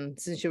happened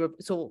since you were,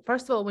 so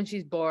first of all, when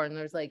she's born,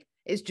 there's like,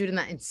 it's during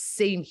that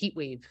insane heat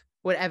wave.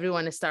 where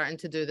everyone is starting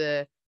to do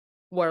the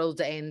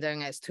world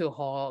ending, it's too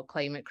hot,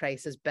 climate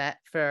crisis bit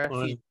for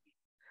a few.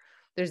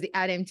 There's the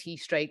RMT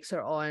strikes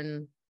are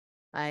on,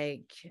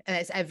 like, and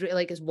it's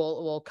it's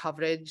wall-to-wall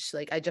coverage.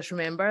 Like, I just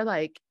remember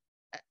like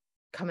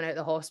coming out of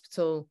the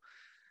hospital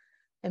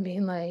and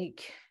being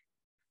like,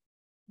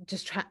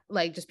 just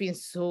being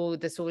so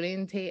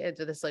disorientated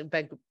with this like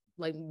big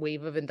like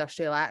wave of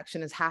industrial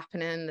action is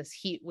happening, this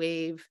heat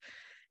wave.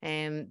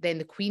 Then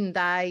the Queen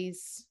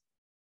dies,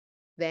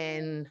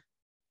 then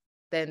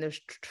there's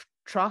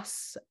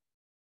Truss,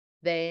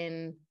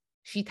 then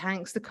she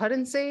tanks the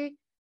currency,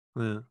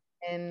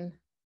 and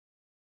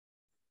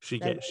she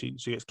gets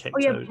kicked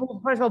out.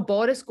 Well, first of all,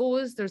 Boris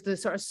goes. There's the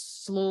sort of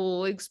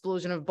slow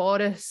explosion of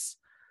Boris.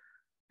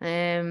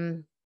 Yeah.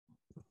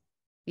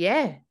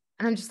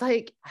 And I'm just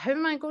like, how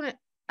am I going to,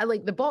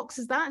 the box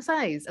is that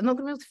size. I'm not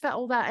going to be able to fit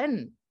all that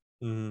in.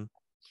 Mm-hmm.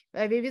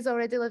 My baby's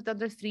already lived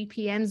under 3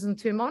 PMs and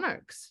 2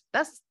 monarchs.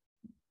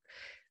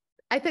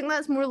 I think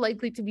that's more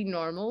likely to be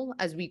normal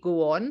as we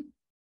go on.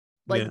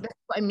 That's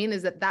what I mean,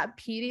 is that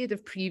period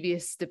of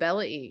previous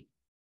stability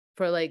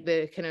for like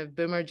the kind of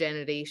boomer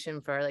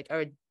generation, for like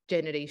our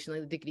generation,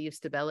 like the degree of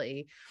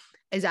stability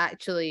is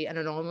actually an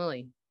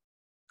anomaly.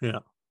 Yeah.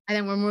 And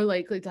then we're more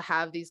likely to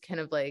have these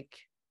kind of like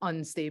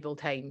unstable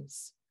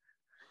times.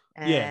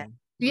 What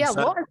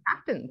has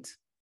happened?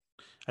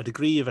 A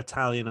degree of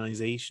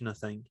Italianization, I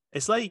think.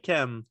 It's like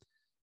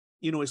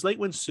it's like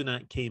when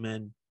Sunak came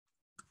in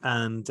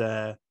and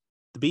the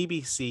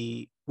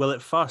BBC, well,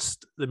 at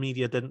first the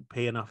media didn't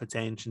pay enough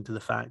attention to the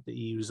fact that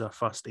he was our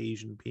first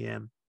Asian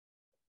PM.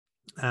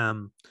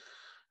 And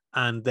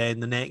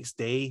then the next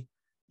day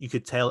you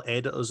could tell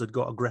editors had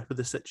got a grip of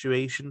the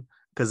situation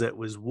because it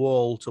was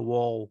wall to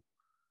wall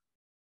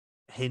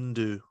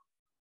Hindu.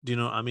 Do you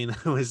know what I mean?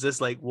 It was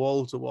just like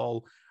wall to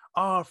wall,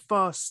 our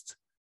first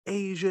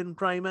Asian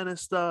prime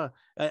minister.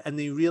 And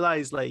they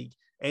realized like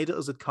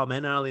editors had come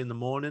in early in the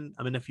morning.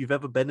 I mean, if you've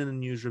ever been in a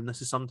newsroom,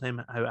 this is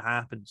sometimes how it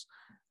happens.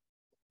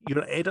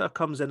 Your editor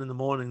comes in the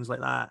mornings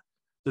like that.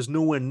 There's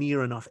nowhere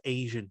near enough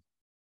Asian,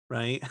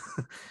 right?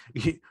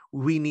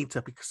 We need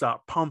to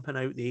start pumping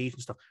out the Asian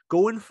stuff.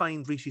 Go and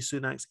find Rishi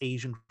Sunak's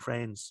Asian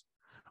friends.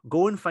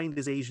 Go and find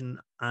his Asian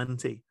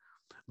auntie.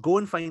 Go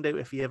and find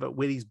out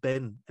where he's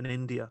been in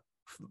India.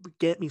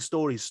 Get me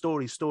stories,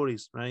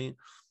 right?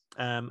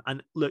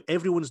 And look,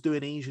 everyone's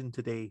doing Asian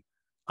today.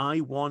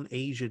 I want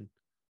Asian.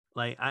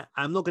 Like,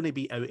 I'm not going to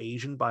be out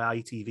Asian by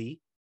ITV.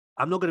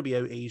 I'm not going to be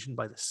out Asian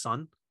by The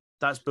Sun.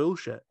 That's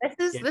bullshit.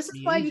 This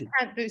is why Asian. You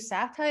can't do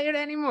satire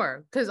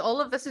anymore, because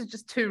all of this is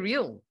just too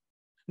real.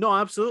 No,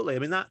 absolutely. I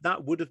mean,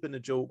 that would have been a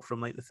joke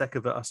from like The Thick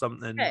of It or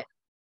something,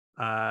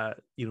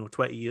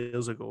 20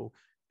 years ago.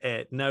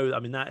 Now, I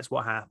mean, that is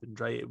what happened,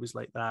 right? It was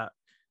like that.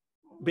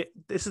 But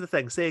this is the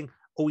thing, saying,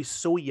 oh, he's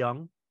so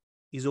young.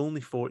 He's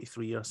only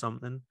 43 or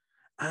something.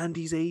 And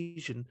he's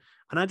Asian.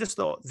 And I just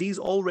thought, these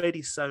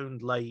already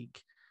sound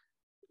like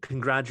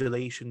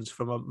congratulations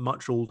from a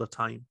much older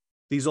time.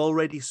 These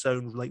already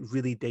sound like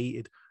really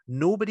dated.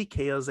 Nobody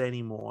cares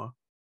anymore,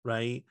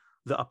 right?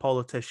 That a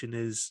politician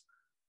is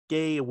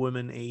gay, a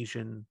woman,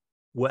 Asian,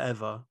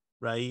 whatever,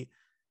 right?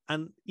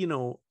 And,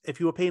 if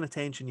you were paying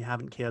attention, you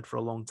haven't cared for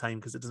a long time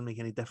because it doesn't make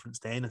any difference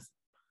to anything.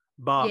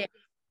 But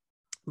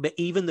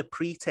even the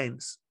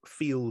pretense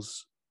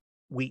feels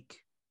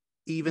weak.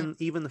 Even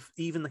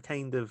the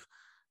kind of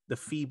the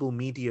feeble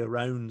media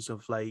rounds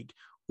of like,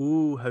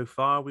 ooh, how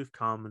far we've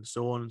come and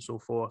so on and so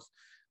forth.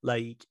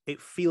 Like,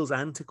 it feels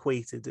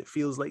antiquated. It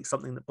feels like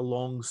something that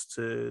belongs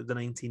to the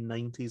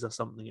 1990s or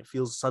something. It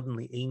feels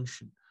suddenly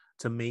ancient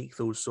to make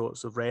those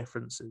sorts of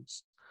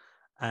references.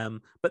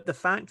 But the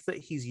fact that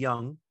he's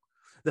young,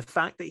 the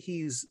fact that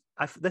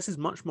this is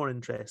much more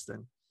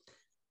interesting.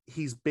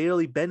 He's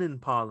barely been in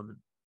Parliament,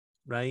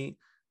 right?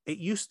 It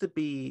used to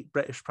be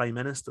British prime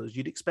ministers.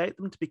 You'd expect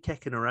them to be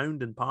kicking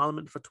around in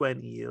Parliament for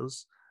 20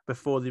 years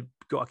before they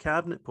got a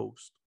cabinet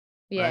post,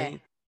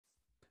 right?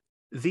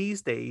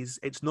 These days,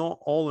 it's not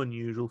all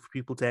unusual for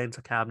people to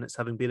enter cabinets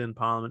having been in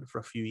Parliament for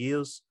a few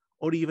years,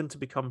 or even to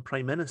become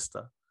prime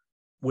minister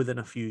within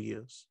a few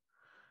years.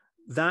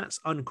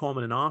 That's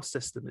uncommon in our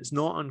system. It's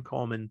not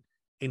uncommon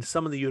in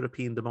some of the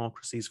European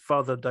democracies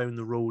further down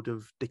the road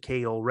of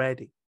decay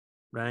already,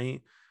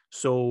 right?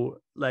 So,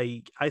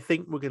 like, I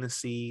think we're going to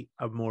see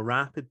a more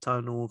rapid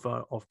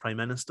turnover of prime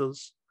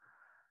ministers.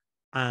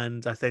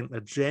 And I think they're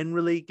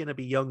generally going to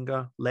be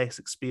younger, less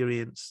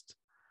experienced,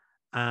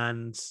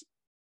 and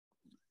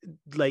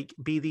like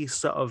be these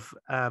sort of,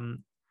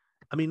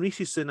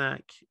 Rishi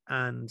Sunak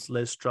and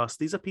Liz Truss,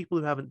 these are people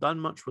who haven't done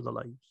much with their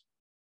lives.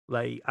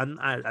 Like, and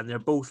they're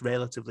both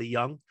relatively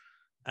young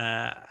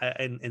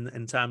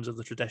in terms of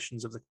the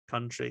traditions of the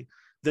country.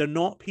 They're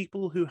not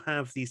people who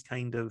have these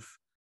kind of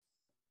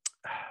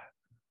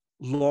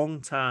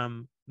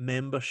long-term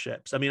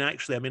memberships. I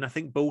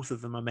think both of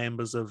them are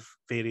members of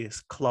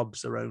various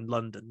clubs around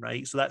London,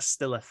 right? So that's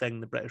still a thing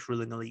the British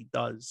ruling elite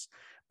does.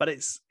 But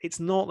it's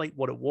not like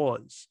what it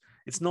was.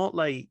 It's not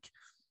like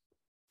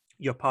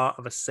you're part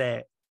of a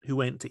set who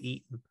went to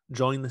Eton,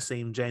 joined the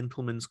same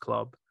gentleman's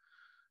club,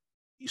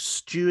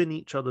 stew in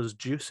each other's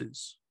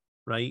juices,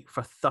 right,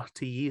 for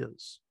 30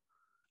 years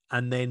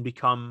and then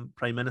become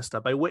prime minister,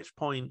 by which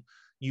point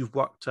you've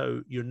worked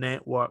out your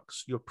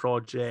networks, your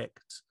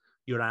project,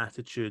 your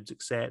attitudes,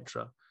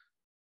 etc.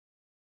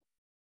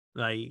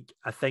 Like,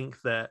 I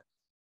think that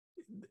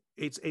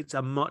it's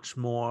a much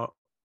more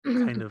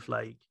kind of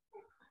like,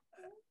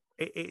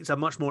 it's a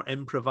much more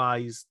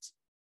improvised,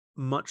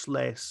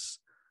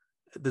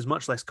 there's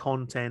much less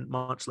content,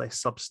 much less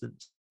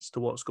substance to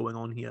what's going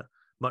on here,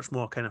 much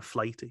more kind of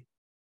flighty.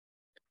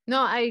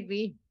 No, I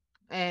agree.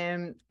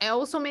 It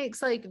also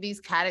makes like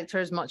these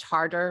characters much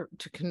harder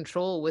to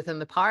control within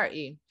the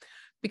party,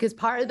 because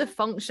part of the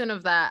function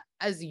of that,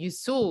 as you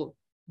so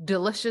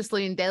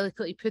deliciously and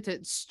delicately put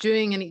it,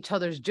 stewing in each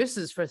other's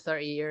juices for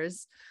 30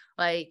 years,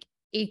 like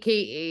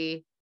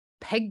aka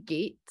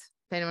Piggate,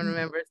 if anyone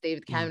remembers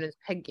David Cameron's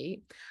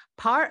Piggate,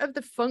 part of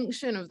the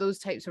function of those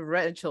types of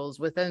rituals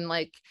within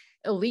like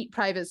elite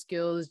private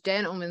schools,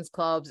 gentlemen's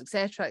clubs,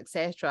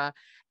 etc.,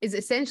 is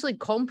essentially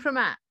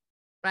compromise,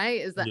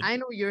 right? Is that I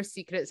know your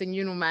secrets and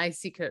you know my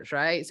secrets,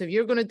 right? So if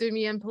you're going to do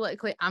me in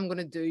politically, I'm going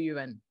to do you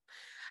in.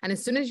 And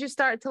as soon as you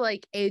start to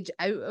like edge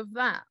out of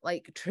that,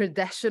 like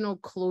traditional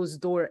closed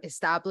door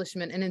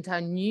establishment and into a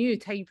new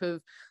type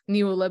of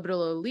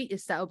neoliberal elite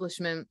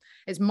establishment,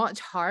 it's much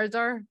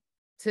harder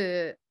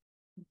to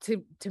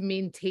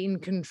maintain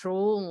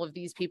control of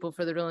these people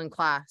for the ruling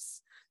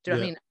class. Do you know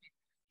what I mean?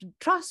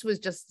 Truss was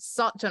just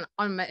such an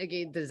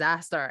unmitigated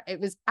disaster. It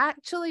was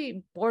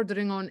actually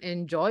bordering on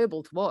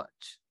enjoyable to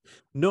watch.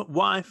 No,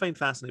 what I find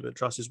fascinating about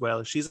Truss as well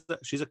is she's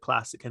a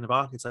classic kind of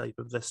archetype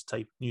of this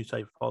new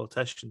type of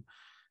politician.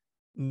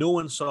 No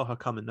one saw her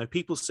coming. Now,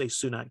 people say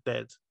Sunak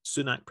did.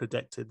 Sunak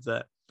predicted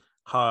that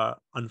her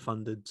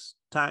unfunded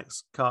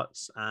tax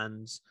cuts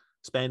and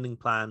spending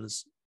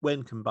plans,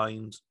 when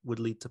combined, would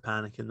lead to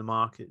panic in the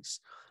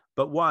markets.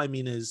 But what I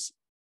mean is,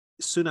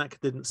 Sunak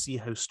didn't see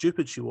how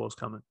stupid she was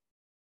coming.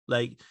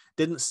 Like,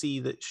 didn't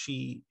see that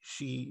she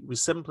was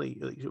simply,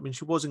 I mean,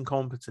 she was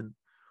incompetent,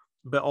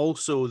 but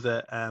also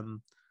that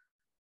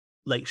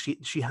like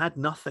she had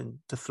nothing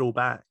to throw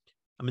back.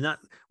 I mean, that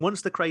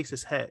once the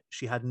crisis hit,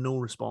 she had no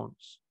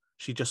response.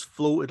 She just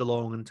floated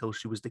along until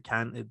she was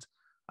decanted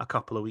a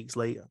couple of weeks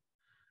later.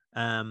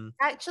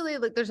 Actually,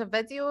 look, there's a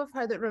video of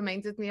her that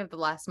reminded me of the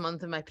last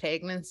month of my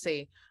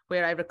pregnancy,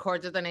 where I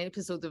recorded an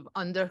episode of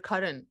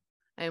Undercurrent,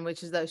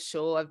 which is that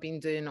show I've been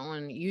doing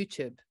on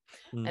YouTube,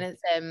 and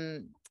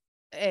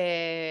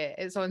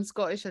it's on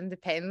Scottish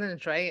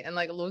Independence, right? And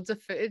like loads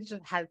of footage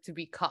had to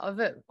be cut of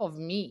it, of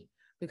me,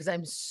 because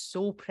I'm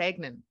so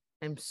pregnant,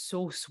 I'm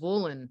so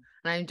swollen,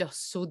 and I'm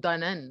just so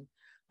done in.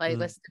 Like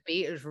this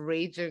debate is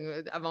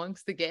raging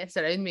amongst the guests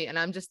around me, and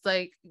I'm just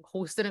like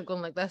hosting it,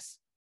 going like this.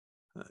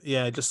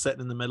 Yeah, just sitting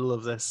in the middle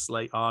of this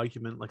like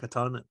argument, like a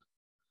turnip,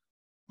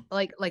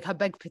 like a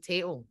big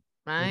potato,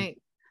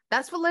 right?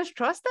 That's what Liz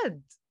Truss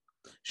did.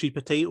 She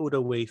potatoed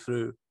her way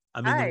through.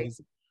 I mean,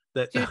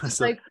 she was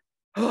just like,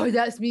 oh,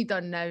 that's me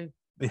done now.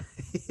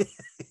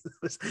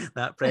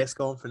 That press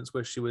conference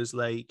where she was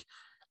like,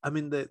 I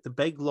mean, the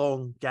big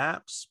long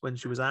gaps when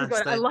she was asked.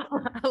 God, I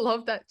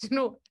love that. Do you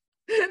know,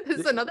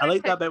 there's another. I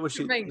like that bit where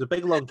the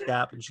big long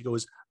gap and she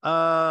goes,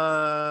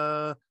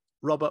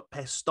 Robert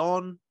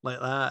Peston,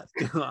 like that.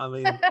 You know what I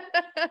mean?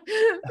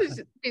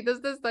 She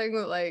does this thing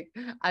that like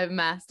I've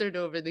mastered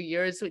over the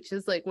years, which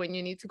is like when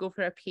you need to go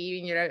for a pee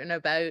and you're out and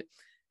about,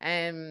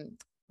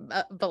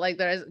 but like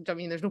there's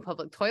no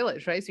public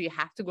toilets, right? So you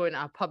have to go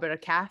into a pub or a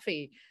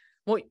cafe.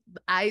 What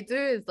I do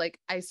is like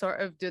I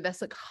sort of do this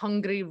like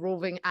hungry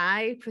roving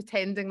eye,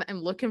 pretending that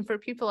I'm looking for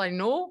people I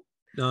know.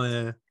 Oh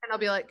yeah. And I'll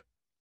be like,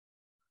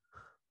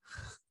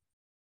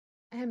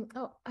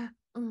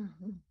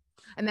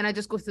 and then I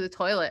just go to the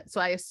toilet.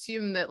 So I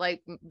assume that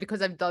like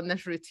because I've done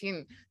this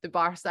routine, the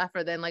bar staff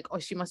are then like, oh,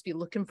 she must be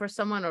looking for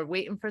someone or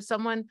waiting for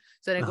someone.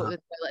 So then I go to the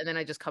toilet and then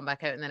I just come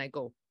back out and then I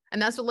go.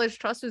 And that's what Liz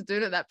Truss was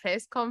doing at that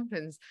press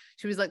conference.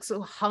 She was like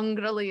so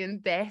hungrily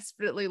and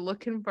desperately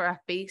looking for a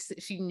face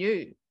that she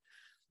knew.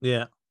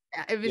 Yeah.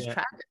 It was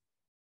tragic.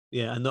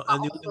 Yeah. And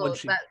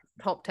also, that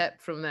top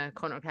tip from the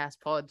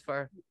contercast pod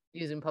for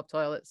using pub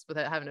toilets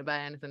without having to buy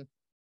anything.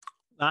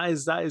 That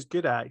is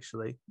good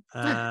actually.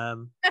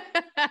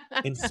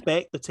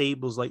 Inspect the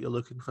tables like you're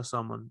looking for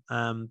someone.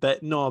 And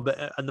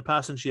the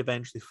person she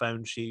eventually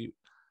found, she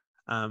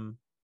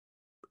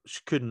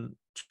couldn't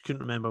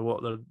remember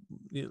what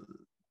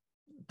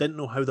didn't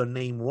know how their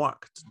name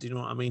worked. Do you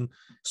know what I mean?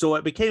 So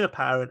it became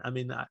apparent. I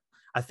mean,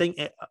 I think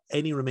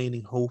any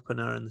remaining hope in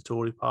her in the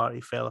Tory party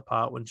fell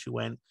apart when she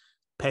went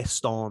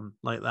Peston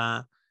like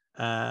that.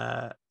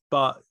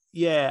 But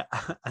yeah,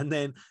 and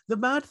then the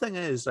mad thing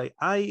is, like,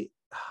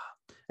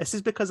 this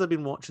is because I've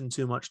been watching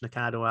too much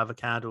Nikado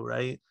Avocado,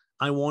 right?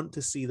 I want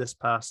to see this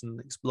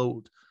person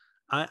explode.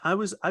 I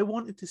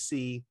wanted to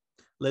see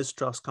Liz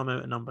Truss come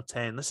out at number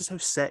 10. This is how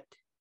sick,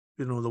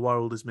 the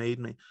world has made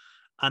me.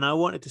 And I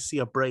wanted to see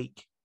her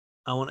break.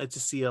 I wanted to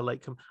see her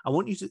like, I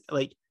want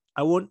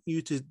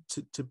you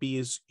to be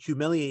as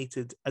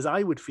humiliated as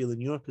I would feel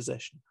in your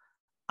position.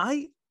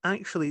 I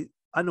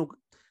know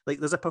Like,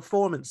 there's a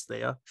performance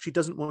there. She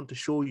doesn't want to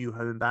show you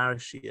how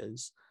embarrassed she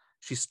is.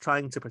 She's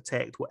trying to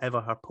protect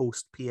whatever her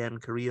post PM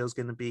career is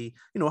going to be.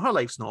 You know, her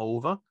life's not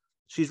over.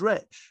 She's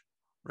rich,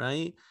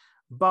 right?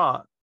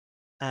 But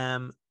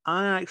I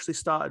actually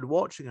started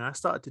watching her. I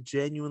started to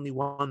genuinely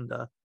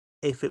wonder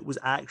if it was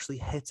actually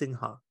hitting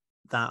her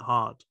that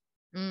hard.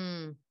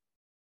 I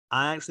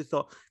actually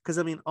thought, because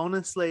I mean,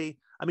 honestly,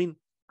 I mean,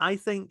 I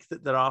think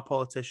that there are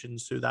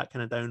politicians who that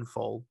kind of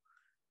downfall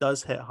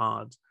does hit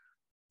hard.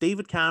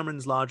 David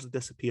Cameron's largely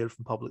disappeared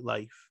from public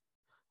life,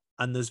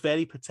 and there's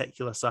very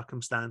particular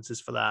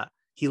circumstances for that.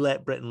 He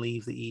let Britain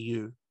leave the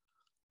EU,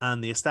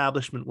 and the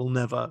establishment will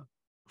never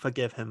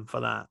forgive him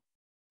for that.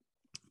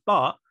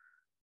 But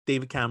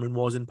David Cameron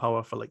was in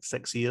power for like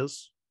 6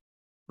 years,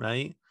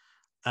 right?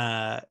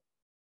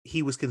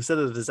 He was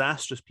considered a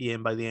disastrous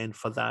PM by the end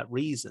for that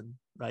reason,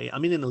 right? I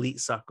mean, in elite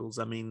circles,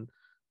 I mean,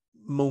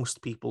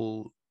 most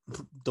people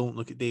don't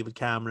look at David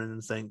Cameron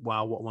and think,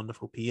 wow, what a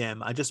wonderful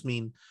PM. I just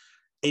mean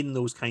in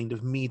those kind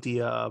of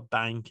media,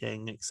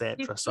 banking,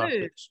 etc.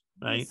 circuits,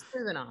 right? He's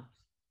smooth enough.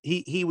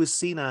 He was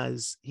seen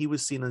as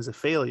a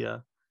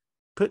failure,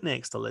 put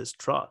next to Liz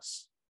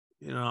Truss.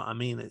 You know what I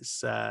mean?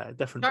 It's a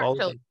different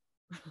ballgame.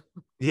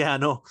 Yeah, I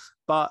know.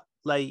 But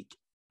like,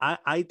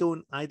 I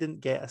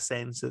didn't get a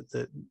sense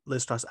that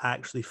Liz Truss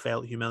actually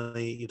felt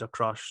humiliated or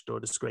crushed or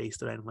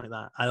disgraced or anything like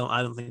that. I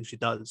don't think she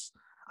does.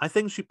 I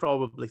think she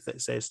probably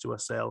says to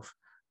herself,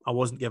 I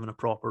wasn't given a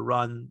proper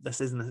run. This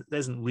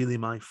isn't really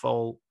my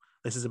fault.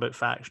 This is about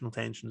factional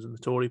tensions in the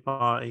Tory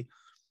party.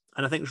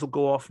 And I think she'll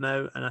go off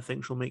now, and I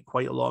think she'll make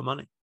quite a lot of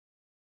money,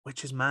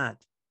 which is mad.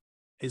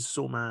 Is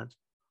so mad.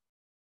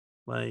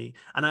 Like,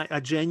 and I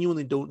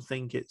genuinely don't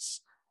think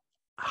it's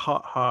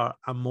hurt her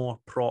a more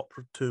prop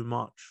too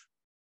much.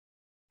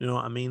 You know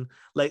what I mean?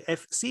 Like,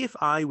 if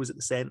I was at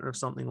the center of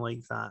something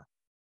like that,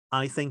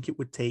 I think it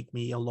would take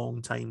me a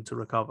long time to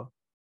recover.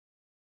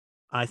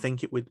 I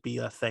think it would be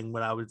a thing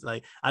where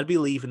I'd be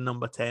leaving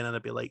number 10 and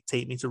I'd be like,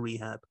 take me to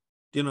rehab.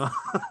 Do you know?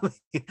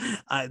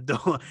 I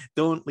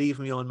don't leave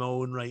me on my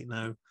own right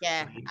now.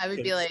 Yeah, I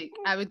would be like,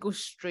 I would go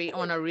straight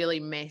on a really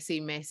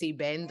messy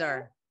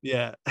bender.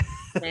 Yeah.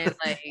 And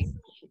like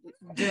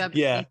do a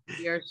yeah.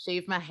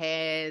 shave my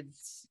head.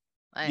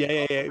 Like,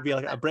 yeah. It'd be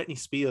like a Britney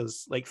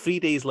Spears. Like 3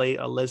 days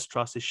later, Liz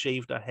Truss has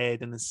shaved her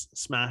head and is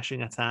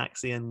smashing a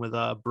taxi in with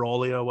a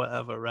brolly or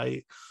whatever,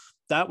 right?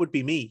 That would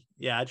be me.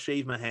 Yeah, I'd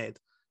shave my head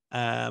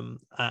and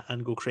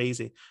go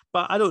crazy.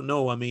 But I don't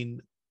know. I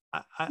mean,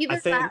 I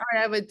think that, or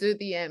I would do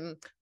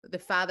the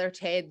Father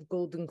Ted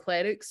Golden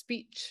Cleric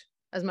speech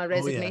as my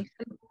resignation.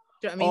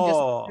 Do you know what I mean?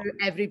 Just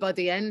throw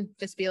everybody in.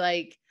 Just be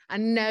like,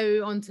 and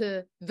now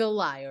onto the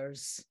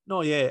liars.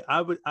 No, yeah,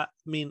 I would. I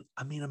mean,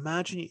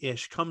 imagine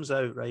she comes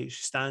out, right?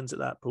 She stands at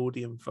that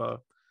podium for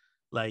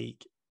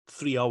like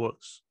 3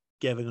 hours,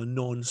 giving a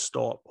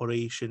non-stop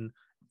oration,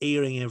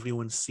 airing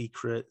everyone's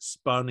secrets,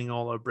 burning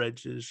all her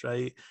bridges,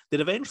 right?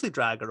 They'd eventually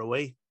drag her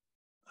away,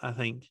 I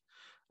think.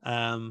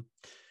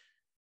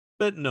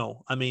 But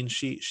no, I mean,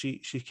 she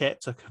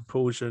kept her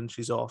composure, and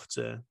she's off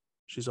to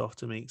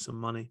make some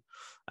money.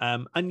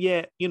 And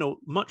yet, you know,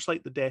 much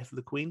like the death of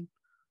the Queen,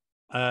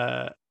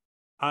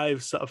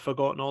 I've sort of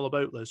forgotten all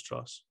about Liz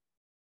Truss.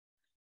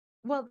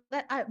 Well,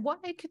 what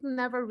I could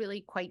never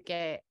really quite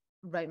get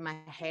my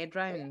head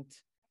round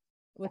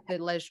with the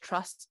Liz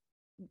Truss.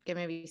 Give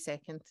me a wee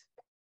second.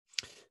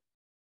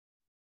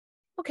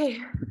 Okay,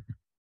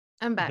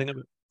 I'm back.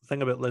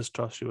 Thing about Liz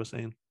Truss, you were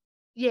saying.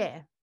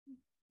 Yeah,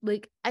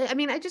 like I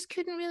mean, I just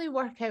couldn't really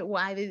work out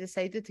why they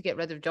decided to get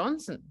rid of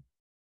Johnson.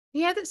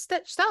 He had it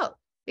stitched up.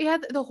 He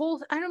had the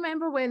whole. I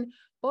remember when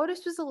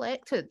Boris was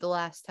elected the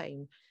last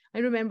time. I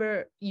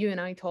remember you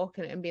and I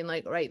talking and being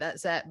like, right,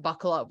 that's it.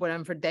 Buckle up. We're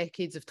in for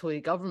decades of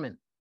Tory government.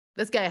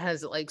 This guy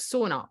has it like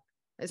sewn up.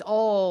 It's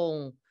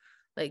all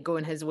like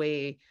going his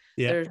way.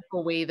 Yeah. There's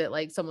no way that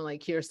like someone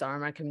like Keir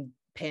Starmer can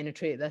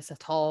penetrate this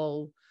at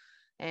all.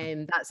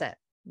 And that's it.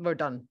 We're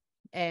done.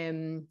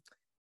 And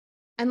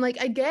like,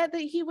 I get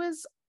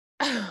that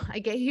I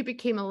get he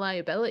became a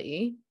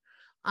liability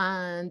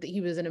and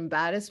he was an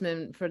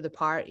embarrassment for the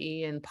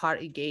party and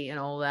Partygate and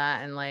all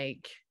that. And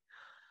like,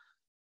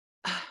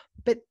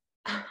 but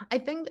I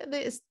think that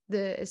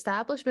the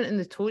establishment in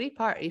the Tory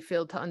party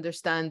failed to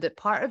understand that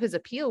part of his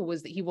appeal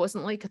was that he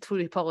wasn't like a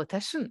Tory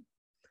politician.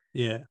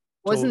 Yeah.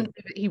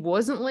 He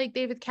wasn't like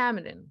David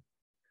Cameron.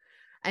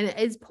 And it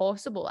is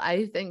possible,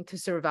 I think, to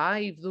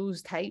survive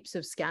those types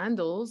of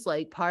scandals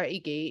like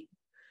Partygate.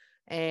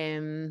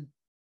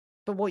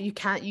 But what you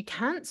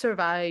can't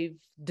survive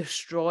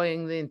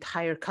destroying the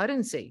entire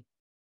currency.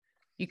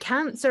 You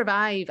can't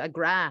survive a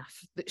graph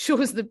that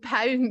shows the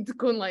pound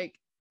going like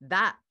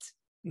that.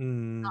 You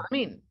know what I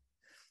mean?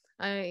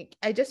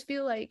 I just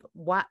feel like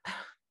what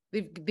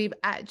they've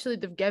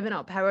given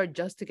up power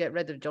just to get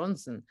rid of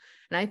Johnson.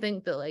 And I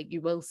think that like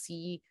you will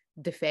see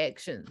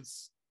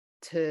defections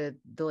to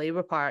the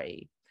Labour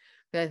Party.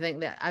 But I think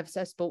that I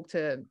spoke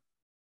to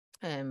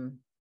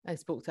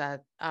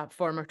a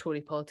former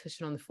Tory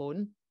politician on the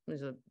phone. It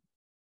was a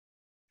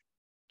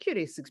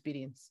curious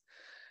experience.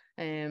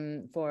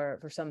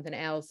 for something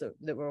else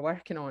that we're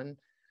working on.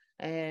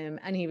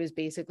 And he was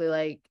basically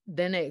like,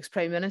 the next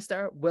prime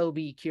minister will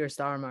be Keir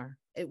Starmer.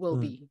 It will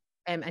be.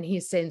 And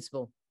he's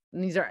sensible.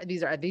 And these are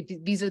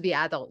the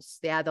adults.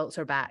 The adults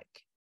are back.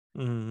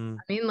 Mm-hmm.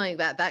 I mean, like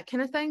that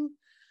kind of thing.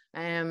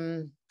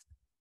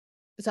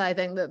 So I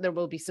think that there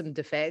will be some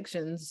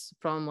defections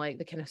from like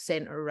the kind of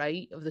centre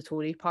right of the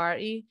Tory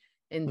party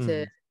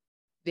into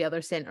the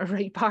other centre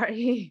right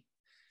party.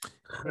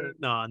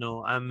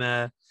 No,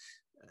 I'm.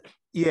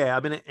 Yeah, I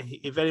mean,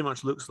 it very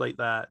much looks like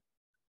that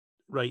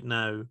right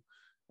now.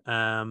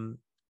 I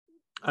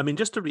mean,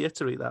 just to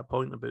reiterate that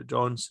point about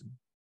Johnson,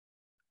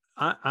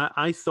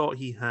 I thought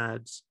he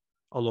had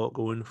a lot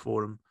going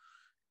for him.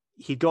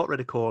 He got rid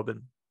of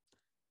Corbyn.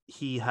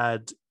 He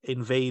had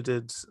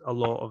invaded a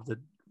lot of the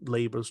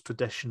Labour's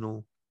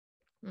traditional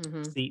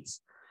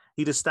seats.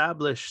 He'd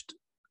established,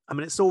 I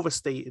mean, it's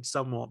overstated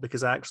somewhat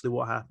because actually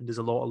what happened is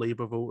a lot of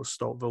Labour voters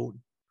stopped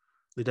voting.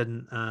 They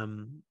didn't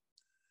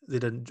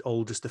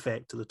all just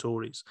defect to the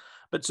Tories.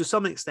 But to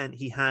some extent,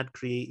 he had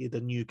created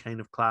a new kind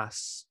of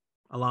class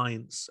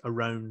alliance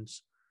around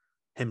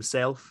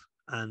himself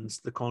and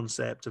the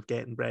concept of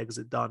getting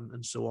Brexit done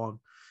and so on.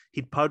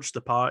 He'd purged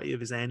the party of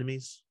his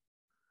enemies.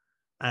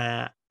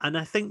 And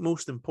I think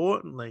most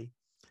importantly,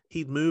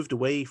 he'd moved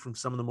away from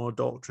some of the more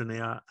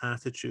doctrinaire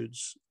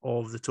attitudes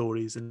of the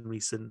Tories in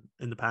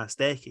the past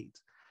decade.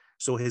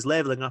 So his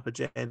levelling up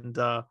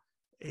agenda,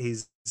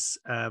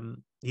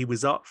 he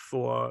was up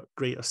for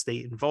greater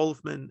state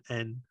involvement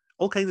and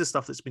all kinds of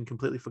stuff that's been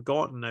completely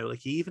forgotten now. Like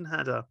he even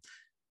had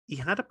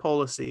a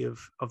policy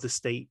of the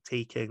state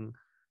taking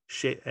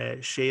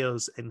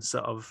shares in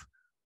sort of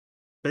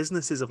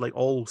businesses of like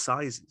all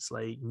sizes,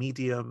 like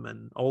medium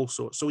and all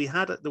sorts. So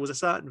there was a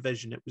certain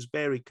vision. It was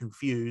very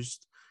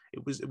confused.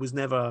 It was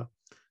never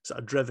sort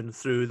of driven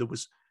through. There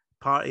was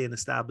party and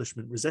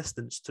establishment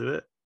resistance to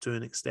it to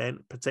an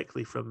extent,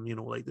 particularly from,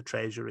 like the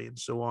Treasury and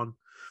so on.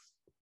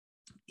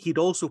 He'd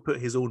also put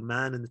his own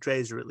man in the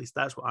Treasury, at least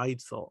that's what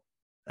I'd thought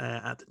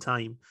at the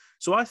time.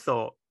 So I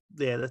thought,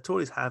 yeah, the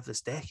Tories have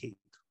this decade,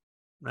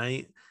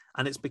 right?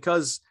 And it's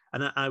because,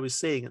 and I was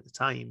saying at the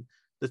time,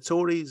 the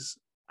Tories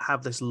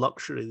have this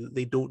luxury that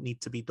they don't need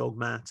to be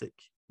dogmatic.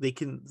 They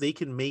can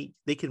make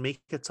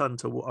a turn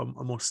to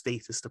a more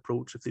statist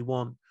approach if they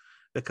want,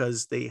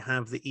 because they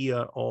have the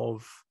ear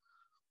of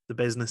the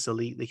business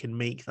elite. They can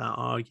make that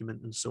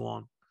argument and so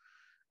on.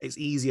 It's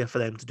easier for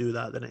them to do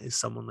that than it is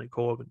someone like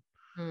Corbyn.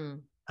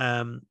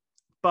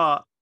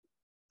 But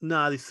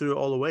they threw it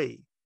all away.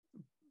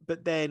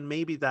 But then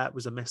maybe that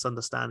was a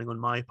misunderstanding on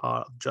my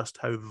part of just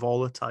how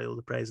volatile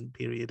the present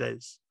period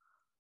is,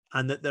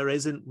 and that there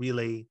isn't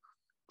really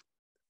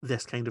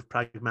this kind of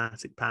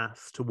pragmatic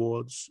path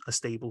towards a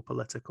stable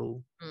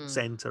political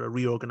centre, a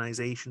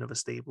reorganisation of a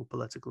stable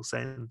political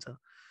centre.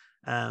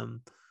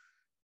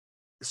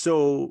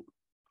 So,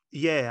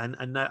 yeah,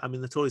 and now, I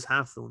mean, the Tories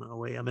have thrown it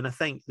away. I mean, I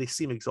think they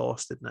seem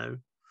exhausted now.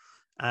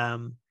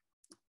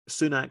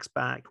 Sunak's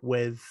back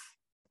with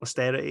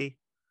austerity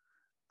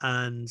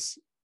and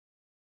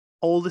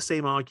all the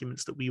same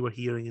arguments that we were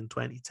hearing in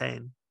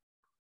 2010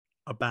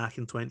 are back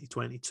in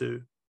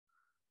 2022.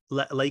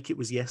 Like it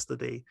was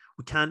yesterday.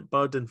 We can't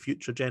burden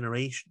future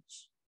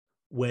generations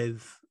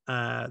with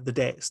the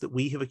debts that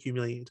we have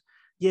accumulated.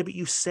 Yeah, but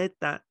you said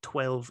that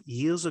 12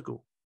 years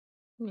ago.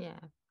 Yeah.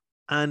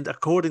 And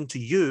according to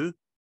you,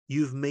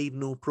 you've made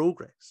no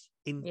progress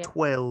in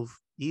 12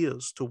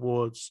 years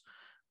towards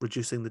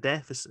reducing the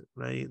deficit,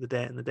 right? The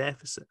debt and the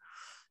deficit.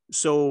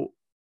 So,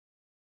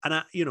 and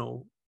I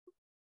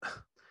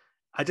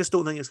just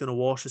don't think it's going to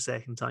wash a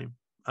second time.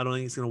 I don't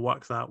think it's going to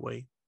work that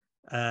way.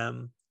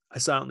 I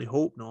certainly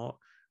hope not.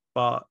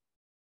 But,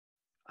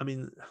 I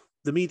mean,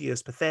 the media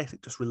is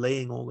pathetic, just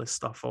relaying all this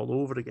stuff all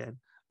over again.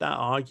 That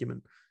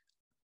argument.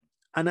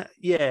 And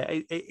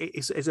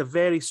it's a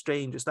very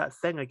strange, it's that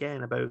thing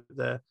again about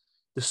the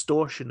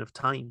distortion of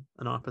time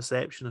and our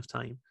perception of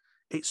time.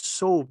 It's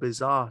so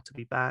bizarre to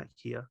be back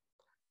here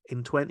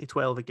in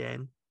 2012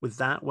 again, with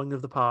that wing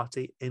of the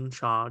party in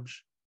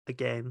charge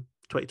again,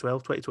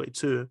 2012,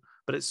 2022.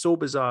 But it's so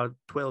bizarre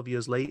 12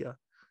 years later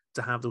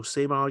to have those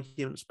same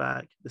arguments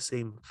back, the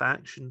same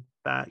faction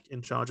back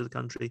in charge of the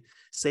country,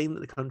 saying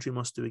that the country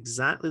must do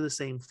exactly the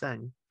same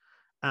thing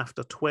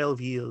after 12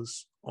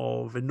 years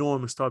of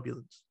enormous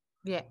turbulence.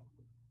 Yeah.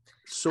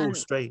 So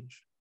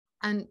strange.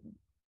 And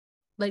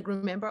like,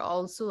 remember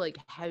also like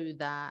how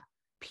that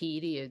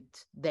period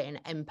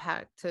then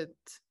impacted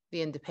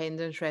the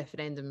independence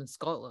referendum in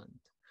Scotland.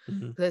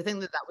 Because I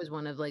think that was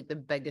one of like the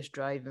biggest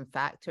driving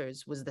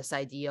factors, was this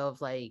idea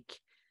of like,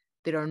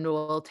 there are no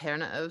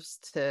alternatives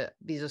to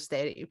these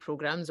austerity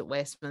programs at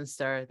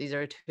Westminster. These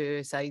are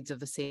two sides of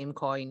the same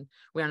coin.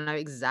 We are now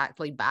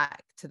exactly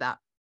back to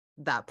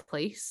that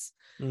place.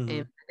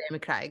 The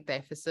democratic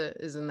deficit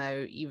is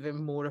now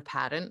even more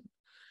apparent.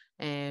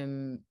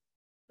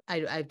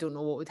 I don't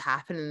know what would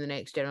happen in the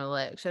next general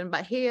election,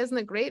 but hey, isn't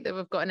it great that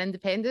we've got an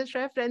independence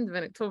referendum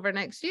in October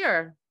next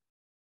year?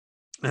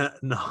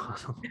 No,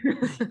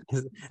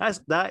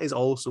 that is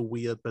also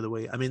weird, by the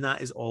way. I mean,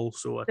 that is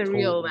also a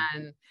Surreal, total...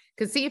 man.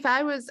 Because see, if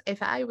I was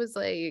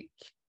like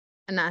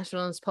a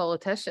nationalist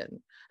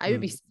politician, I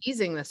would be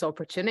seizing this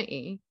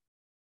opportunity,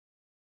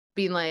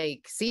 being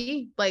like,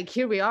 see, like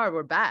here we are,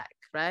 we're back,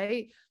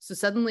 right? So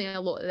suddenly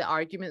a lot of the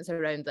arguments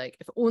around like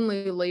if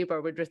only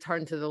Labour would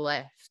return to the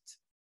left,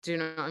 do you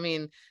know what I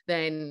mean?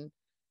 Then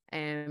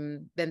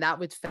that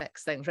would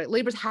fix things, right?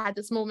 Labour's had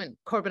this moment,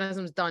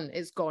 Corbynism's done,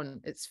 it's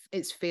gone,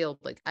 it's failed.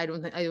 Like I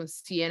don't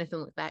see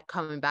anything like that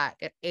coming back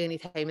at any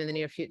time in the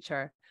near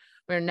future.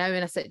 We're now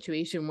in a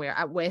situation where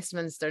at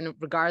Westminster,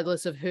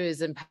 regardless of who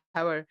is in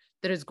power,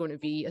 there is going to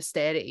be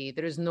austerity.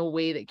 There is no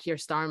way that Keir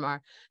Starmer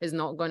is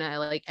not going to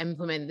like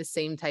implement the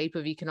same type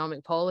of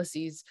economic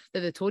policies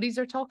that the Tories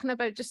are talking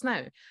about just now.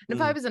 And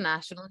if I was a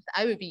nationalist,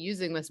 I would be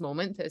using this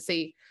moment to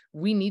say,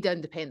 we need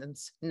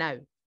independence now.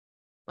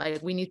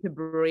 Like we need to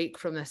break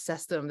from the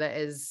system that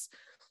is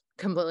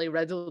completely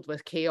riddled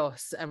with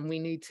chaos, and we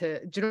need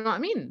to, do you know what I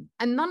mean?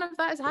 And none of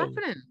that is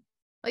happening.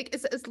 Like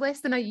it's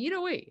less than a year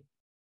away.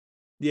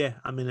 Yeah,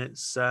 I mean,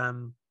 it's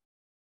not,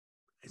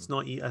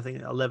 I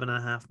think, 11 and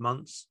a half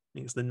months. I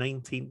think it's the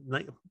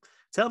 19th.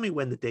 Tell me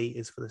when the date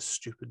is for this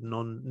stupid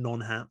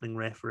non-happening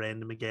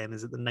referendum again.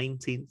 Is it the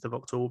 19th of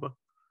October?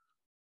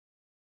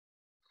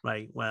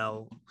 Right,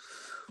 well,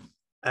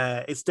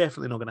 it's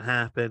definitely not going to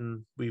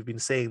happen. We've been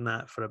saying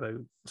that for about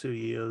 2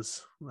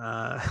 years.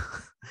 I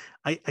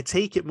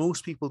take it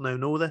most people now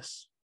know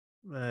this.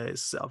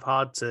 It's sort of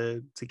hard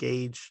to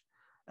gauge.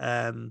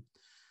 But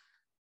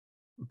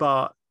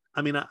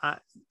I mean,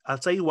 I'll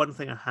tell you one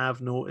thing I have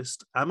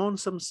noticed. I'm on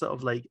some sort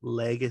of like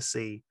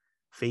legacy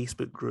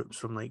Facebook groups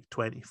from like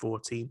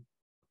 2014.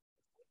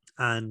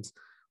 And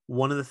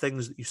one of the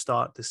things that you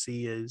start to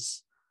see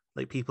is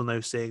like people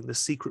now saying the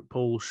secret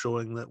polls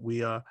showing that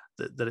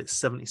that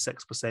it's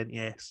 76%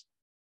 yes,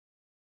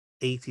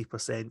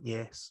 80%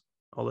 yes,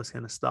 all this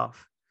kind of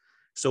stuff.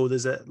 So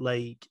there's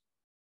like,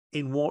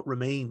 in what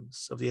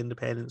remains of the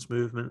independence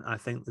movement, I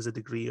think there's a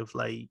degree of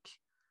like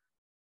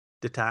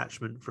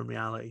detachment from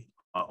reality.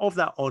 Of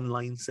that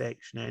online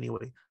section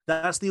anyway.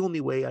 That's the only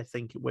way I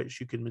think at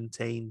which you can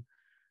maintain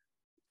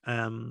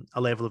a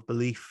level of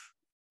belief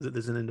that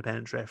there's an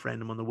independence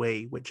referendum on the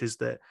way, which is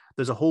that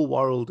there's a whole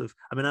world of,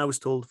 I mean, I was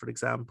told, for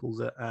example,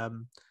 that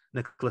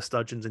Nicola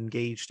Sturgeon's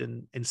engaged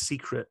in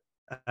secret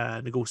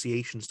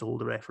negotiations to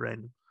hold a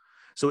referendum.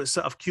 So it's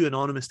sort of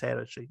QAnonymous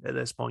territory at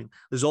this point.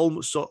 There's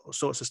almost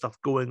sorts of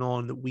stuff going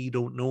on that we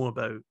don't know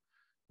about,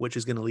 which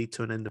is going to lead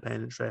to an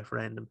independence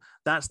referendum.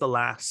 That's the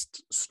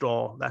last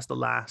straw. That's the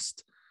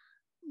last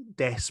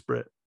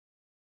desperate,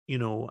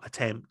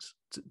 attempt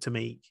to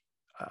make,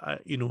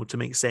 to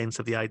make sense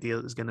of the idea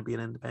that there's going to be an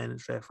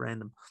independence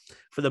referendum.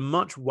 For the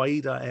much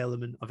wider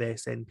element of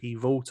SNP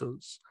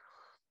voters,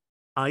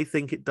 I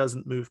think it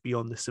doesn't move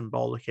beyond the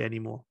symbolic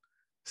anymore.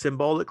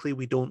 Symbolically,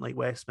 we don't like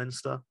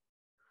Westminster.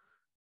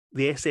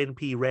 The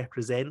SNP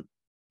represent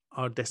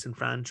our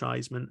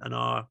disenfranchisement and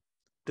our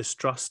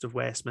distrust of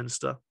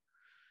Westminster.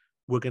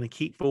 We're going to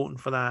keep voting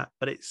for that,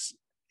 but it's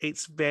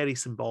very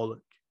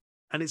symbolic,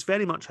 and it's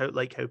very much how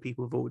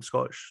people voted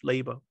Scottish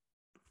Labour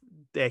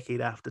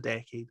decade after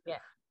decade,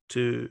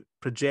 to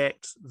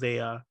project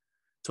to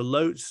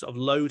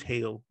loud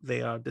hail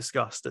their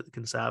disgust at the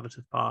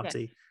Conservative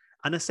Party.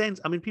 And in a sense,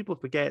 I mean, people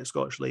forget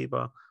Scottish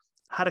Labour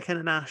had a kind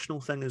of national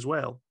thing as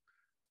well.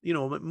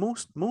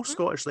 Most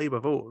Scottish Labour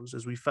voters,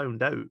 as we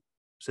found out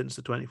since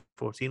the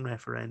 2014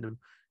 referendum,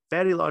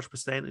 very large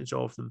percentage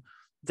of them,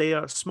 they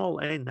are small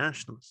N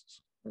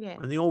nationalists,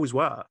 and they always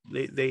were.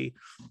 They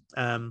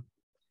are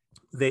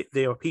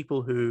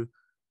people who,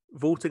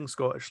 voting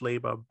Scottish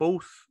Labour,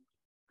 both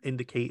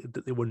indicated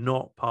that they were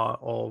not part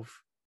of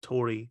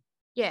Tory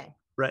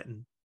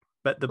Britain,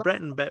 but the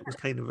Britain bit was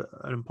kind of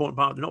an important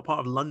part. They're not part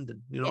of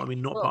London, what I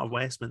mean, not part of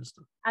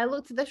Westminster. I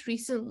looked at this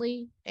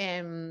recently,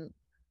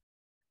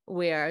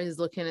 where I was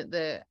looking at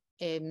the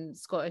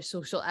Scottish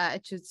Social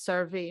Attitude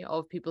Survey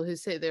of people who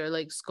say they're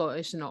like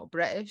Scottish, not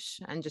British,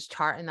 and just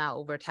charting that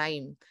over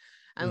time.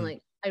 And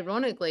like,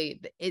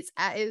 ironically, it's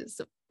at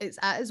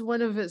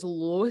one of its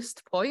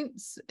lowest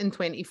points in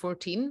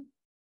 2014.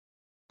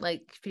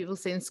 Like people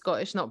saying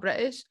Scottish, not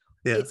British.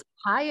 It's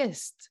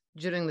highest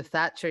during the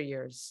Thatcher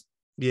years.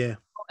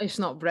 Scottish,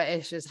 not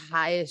British is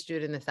highest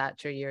during the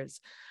Thatcher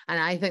years.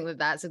 And I think that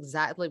that's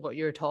exactly what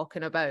you're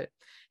talking about,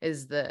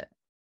 is that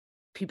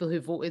people who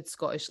voted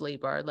Scottish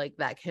Labour, like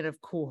that kind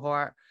of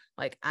cohort,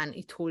 like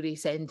anti-Tory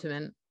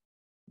sentiment,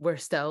 were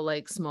still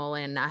like small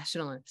N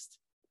nationalists.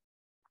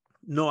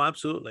 No,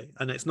 absolutely.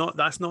 And that's not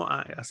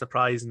a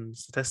surprising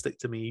statistic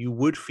to me. You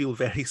would feel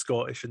very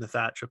Scottish in the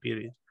Thatcher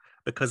period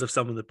because of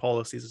some of the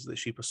policies that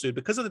she pursued,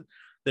 because of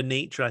the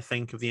nature, I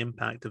think, of the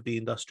impact of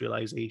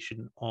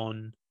deindustrialization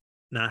on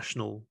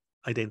national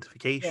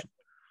identification.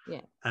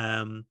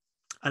 And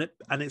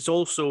it's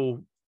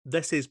also,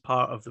 this is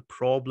part of the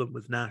problem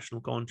with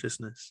national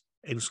consciousness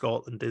in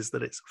Scotland, is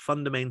that it's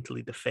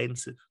fundamentally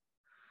defensive.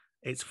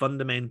 It's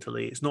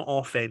not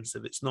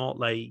offensive. It's not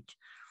like,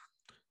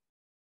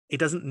 it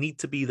doesn't need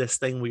to be this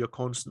thing where you're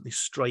constantly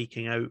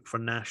striking out for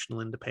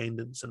national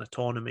independence and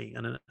autonomy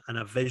and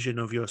a vision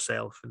of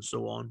yourself and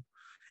so on.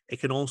 It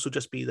can also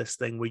just be this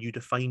thing where you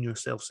define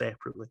yourself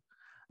separately.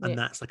 And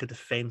that's like a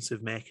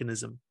defensive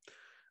mechanism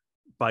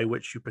by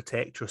which you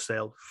protect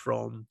yourself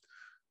from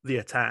the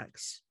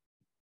attacks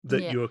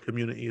that your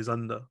community is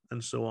under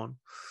and so on.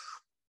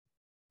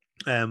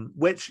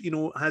 Which, you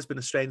know, has been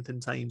a strength in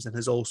times and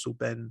has also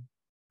been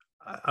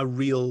a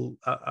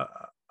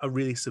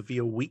really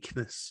severe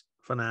weakness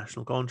for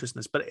national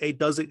consciousness. But it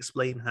does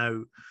explain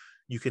how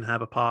you can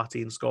have a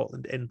party in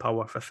Scotland in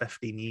power for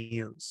 15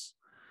 years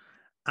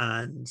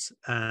and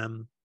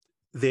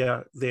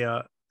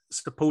their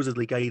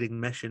supposedly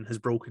guiding mission has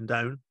broken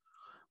down,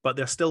 but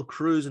they're still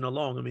cruising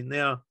along. I mean,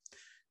 their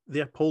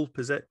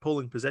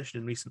polling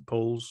position in recent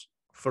polls,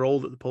 for all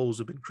that the polls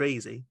have been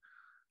crazy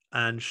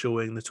and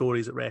showing the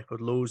Tories at record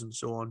lows and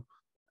so on,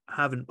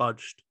 haven't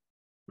budged,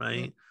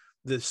 right?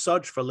 The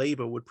surge for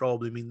Labour would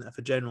probably mean that if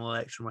a general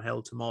election were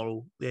held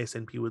tomorrow, the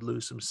SNP would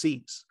lose some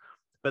seats.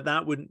 But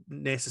that wouldn't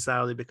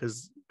necessarily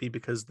be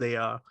because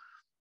their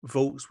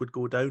votes would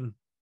go down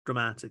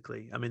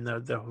dramatically. I mean,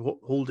 they're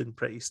holding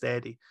pretty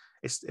steady.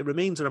 It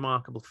remains a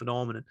remarkable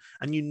phenomenon.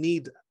 And you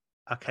need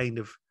a kind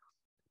of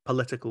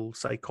political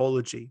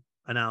psychology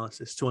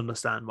analysis to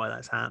understand why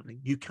that's happening.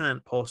 You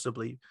can't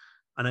possibly,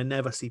 and I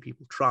never see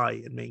people try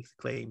and make the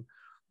claim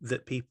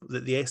that the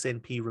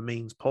SNP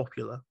remains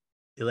popular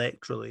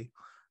electorally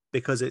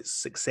because it's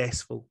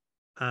successful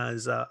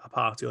as a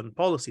party on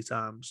policy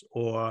terms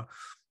or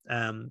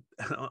on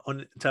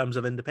terms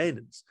of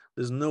independence.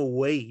 There's no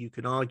way you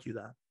can argue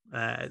that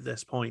at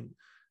this point.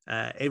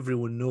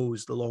 Everyone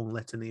knows the long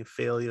litany of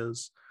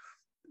failures.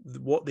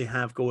 What they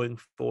have going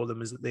for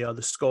them is that they are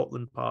the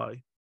Scotland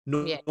Party,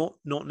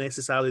 not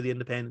necessarily the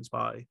Independence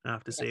Party, I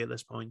have to say at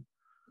this point.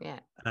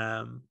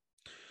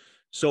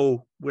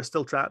 So we're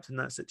still trapped in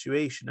that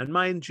situation. And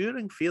my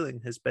enduring feeling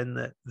has been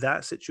that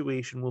that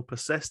situation will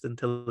persist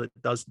until it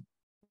doesn't,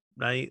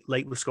 right?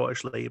 Like with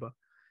Scottish Labour.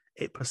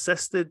 It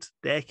persisted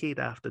decade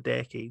after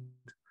decade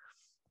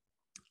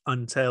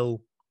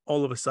until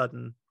all of a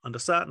sudden, under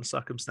certain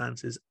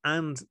circumstances,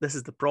 and this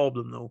is the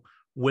problem though,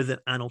 with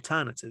an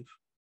alternative,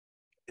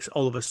 it's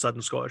all of a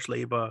sudden Scottish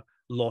Labour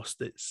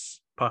lost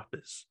its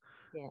purpose.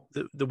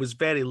 There was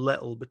very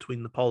little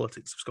between the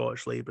politics of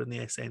Scottish Labour and the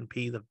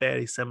SNP. They're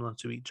very similar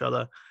to each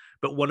other,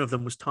 but one of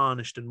them was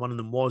tarnished and one of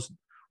them wasn't.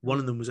 One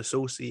of them was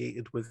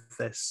associated with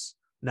this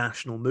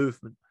national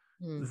movement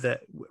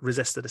that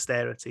resisted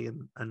austerity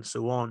and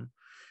so on.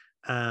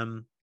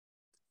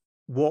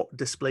 What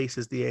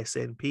displaces the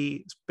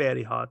SNP? It's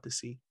very hard to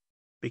see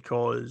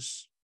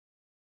because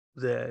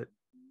the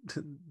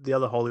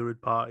other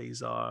Holyrood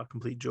parties are a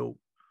complete joke.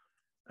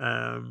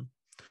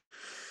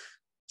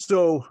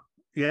 So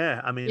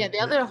yeah, I mean, the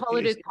other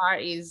Holyrood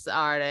parties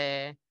are.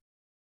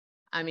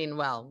 I mean,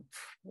 well,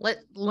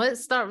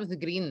 let's start with the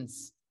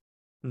Greens.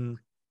 Have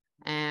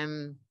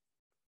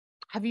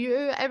you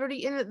ever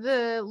eaten at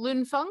the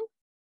Loon Fung?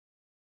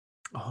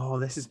 Oh,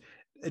 this is.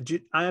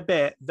 I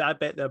bet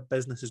their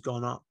business has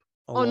gone up.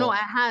 No, it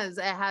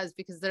has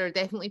because there are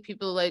definitely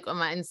people like on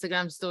my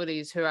Instagram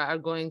stories who are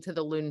going to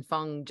the Loon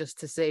Fung just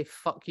to say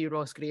 "fuck you,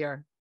 Ross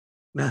Greer."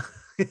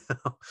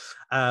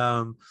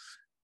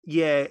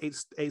 Yeah,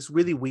 it's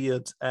really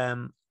weird.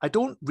 I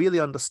don't really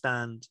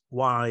understand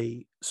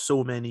why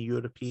so many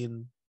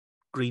European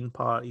Green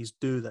parties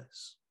do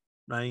this,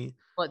 right?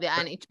 What, the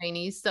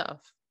anti-Chinese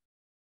stuff?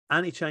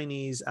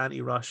 Anti-Chinese,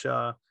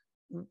 anti-Russia.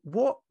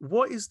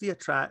 What is the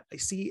attract?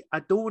 See,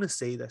 I don't want to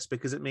say this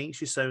because it makes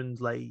you sound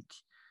like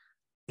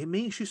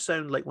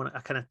one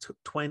a kind of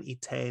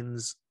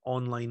 2010s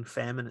online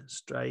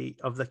feminist, right?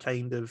 Of the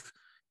kind of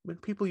when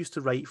people used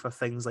to write for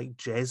things like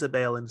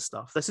Jezebel and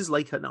stuff. This is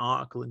like an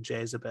article in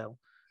Jezebel,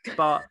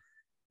 but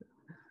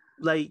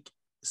like,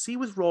 see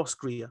with Ross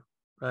Greer,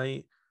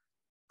 right,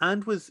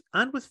 and with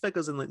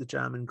figures in like the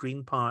Jam and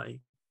Green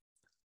Party,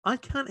 I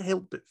can't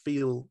help but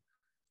feel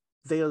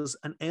there's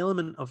an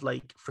element of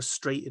like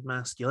frustrated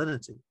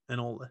masculinity in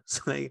all this.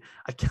 Like,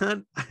 I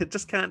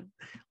just can't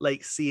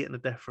like see it in a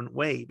different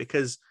way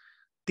because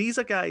these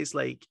are guys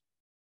like,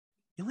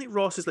 you know, like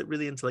Ross is like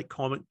really into like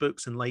comic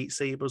books and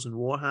lightsabers and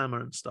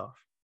Warhammer and stuff,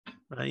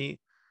 right?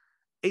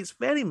 It's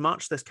very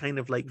much this kind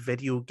of like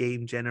video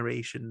game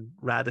generation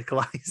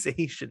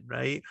radicalization,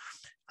 right?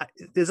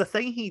 There's a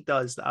thing he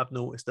does that I've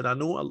noticed, and I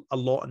know a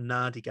lot of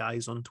nerdy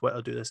guys on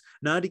Twitter do this,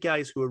 nerdy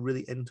guys who are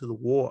really into the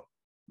war,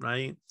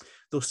 right?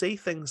 They'll say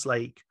things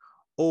like,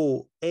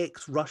 oh,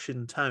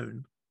 ex-Russian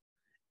town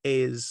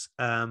is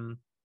a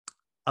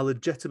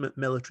legitimate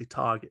military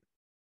target,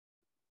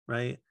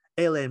 right?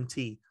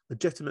 LMT,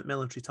 legitimate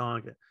military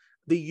target.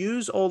 They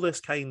use all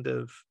this kind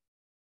of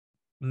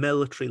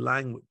military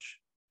language,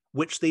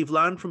 which they've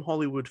learned from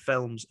Hollywood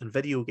films and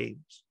video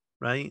games,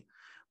 right?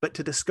 But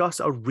to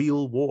discuss a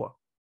real war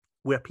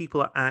where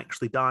people are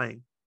actually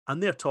dying.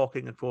 And they're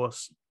talking, of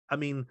course, I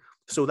mean,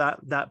 so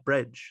that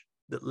bridge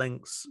that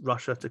links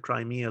Russia to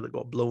Crimea that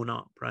got blown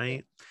up,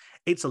 right?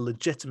 It's a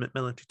legitimate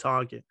military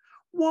target.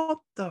 What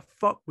the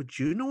fuck would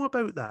you know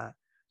about that?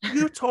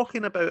 you're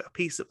talking about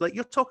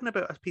you're talking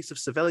about a piece of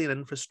civilian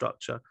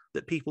infrastructure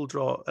that people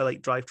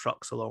drive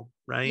trucks along,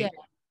 right? Yeah.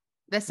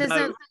 This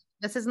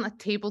isn't a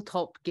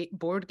tabletop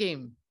board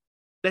game.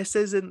 This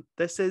isn't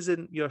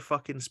your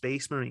fucking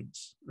Space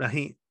Marines,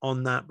 right?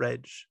 On that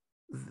bridge.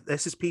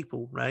 This is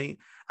people, right?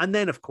 And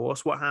then, of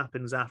course, what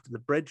happens after the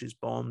bridge is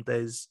bombed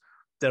is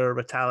there are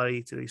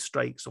retaliatory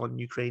strikes on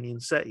Ukrainian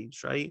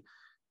cities, right?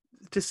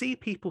 To see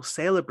people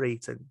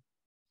celebrating.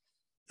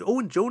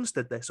 Owen Jones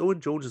did this. Owen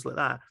Jones is like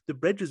that. The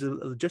bridge is a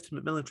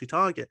legitimate military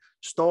target.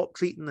 Stop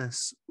treating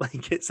this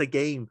like it's a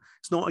game.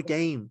 It's not a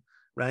game,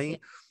 right? Yeah.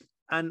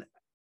 And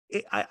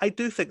I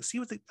do think,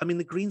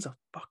 the Greens are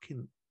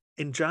fucking,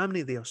 in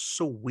Germany, they are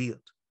so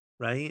weird,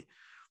 right?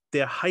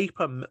 They're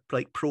hyper,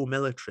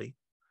 pro-military.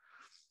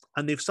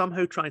 And they've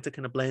somehow tried to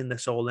kind of blend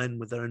this all in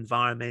with their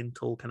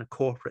environmental, kind of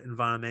corporate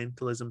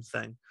environmentalism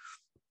thing.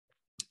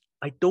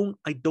 I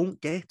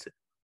don't get it.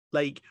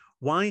 Like,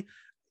 why?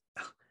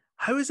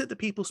 How is it that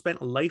people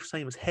spent a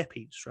lifetime as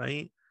hippies,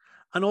 right?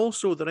 And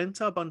also they're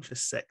into a bunch of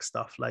sick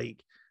stuff,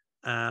 like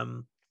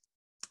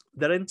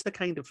they're into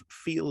kind of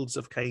fields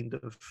of kind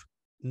of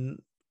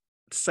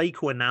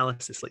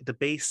psychoanalysis, like the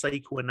base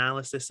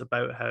psychoanalysis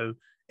about how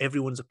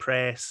everyone's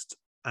oppressed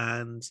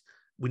and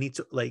we need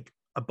to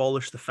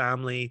abolish the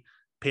family,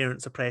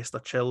 parents oppress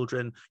their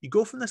children. You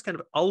go from this kind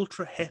of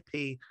ultra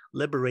hippie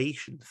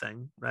liberation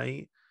thing,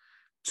 right,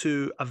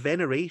 to a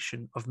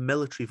veneration of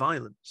military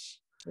violence.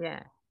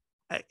 Yeah.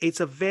 It's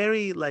a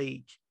very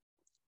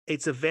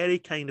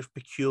kind of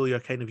peculiar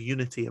kind of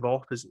unity of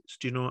opposites.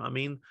 Do you know what I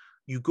mean?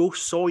 You go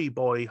soy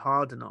boy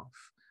hard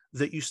enough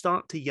that you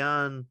start to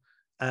yarn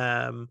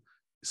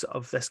sort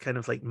of this kind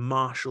of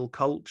martial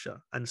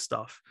culture and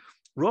stuff.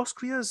 Ross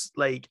Greer's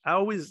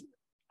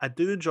I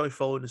do enjoy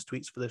following his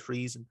tweets for this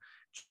reason.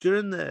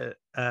 During the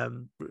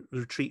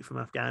retreat from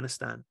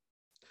Afghanistan,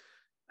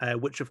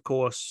 which of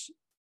course,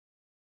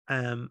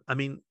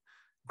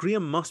 Greer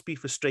must be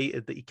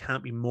frustrated that he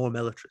can't be more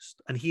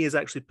militarist. And he is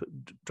actually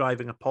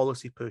driving a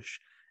policy push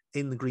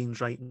in the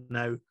Greens right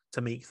now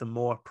to make them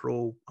more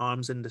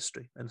pro-arms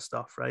industry and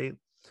stuff, right?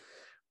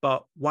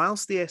 But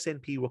whilst the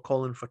SNP were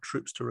calling for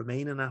troops to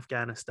remain in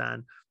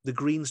Afghanistan, the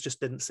Greens just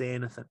didn't say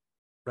anything,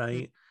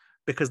 right?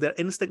 Because their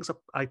instincts,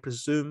 I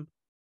presume,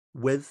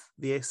 with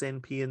the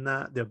SNP in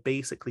that, they're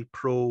basically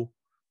pro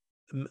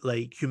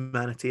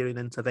humanitarian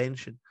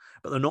intervention,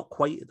 but they're not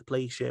quite at the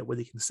place yet where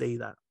they can say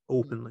that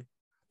openly.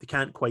 They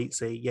can't quite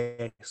say,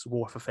 yes,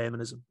 war for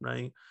feminism,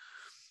 right?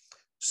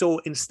 So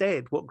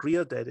instead, what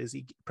Greer did is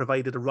he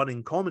provided a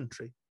running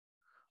commentary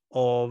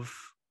of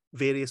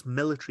various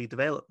military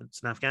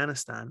developments in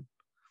Afghanistan,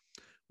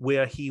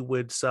 where he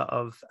would sort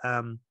of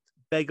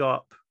big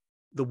up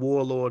the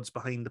warlords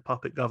behind the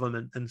puppet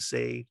government and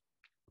say,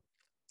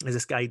 there's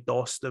this guy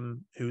Dostum,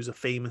 who's a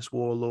famous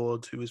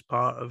warlord who was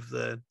part of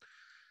the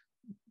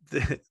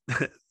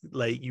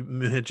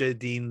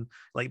Mujahideen,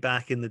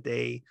 back in the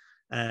day,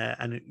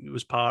 and it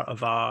was part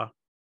of our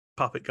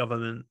puppet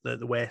government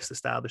that the West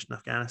established in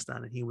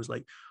Afghanistan. And he was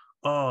like,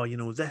 oh,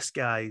 this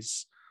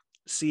guy's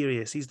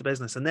serious, he's the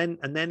business. And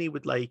then he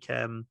would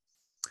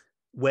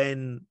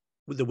when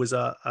there was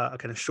a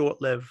kind of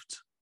short-lived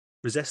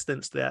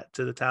resistance to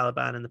the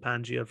Taliban in the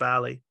Panjshir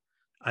Valley,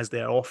 as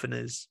there often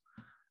is,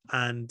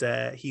 and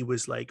he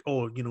was like,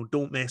 oh,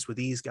 don't mess with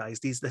these guys,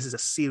 this is a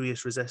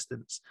serious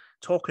resistance,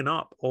 talking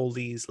up all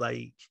these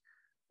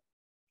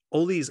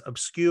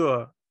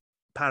obscure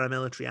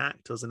paramilitary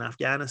actors in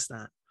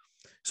Afghanistan.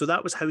 So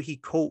that was how he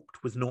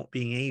coped with not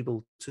being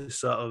able to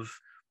sort of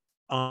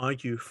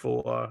argue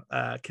for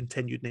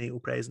continued NATO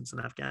presence in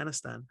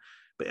Afghanistan.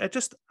 But I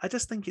just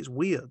think it's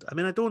weird. I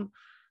mean,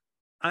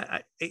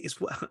 it's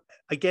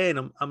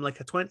again, I'm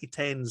like a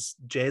 2010s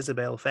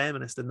Jezebel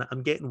feminist in that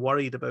I'm getting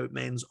worried about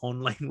men's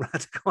online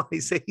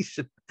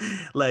radicalization.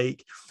 I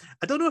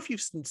don't know if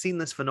you've seen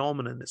this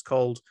phenomenon. It's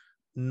called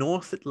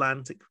North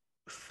Atlantic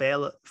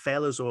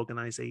Fellas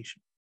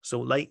Organization. So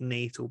like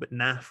NATO, but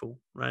NAFO,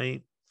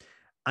 right?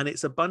 And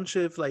it's a bunch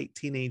of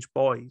teenage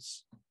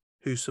boys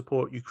who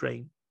support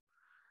Ukraine,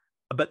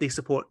 but they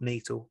support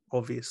NATO,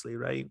 obviously,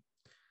 right?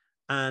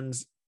 And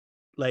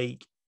they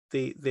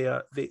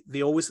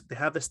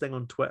have this thing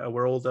on Twitter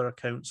where all their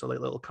accounts are like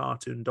little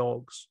cartoon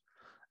dogs,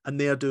 and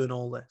they're doing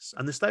all this,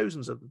 and there's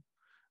thousands of them.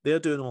 They're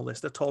doing all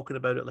this. They're talking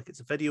about it like it's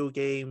a video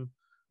game.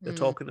 They're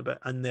talking about,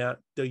 and they're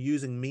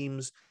using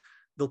memes.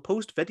 They'll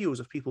post videos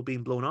of people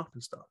being blown up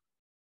and stuff,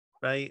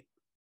 right?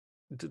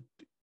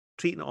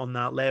 Treating it on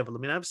that level. I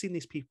mean, I've seen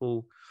these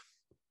people.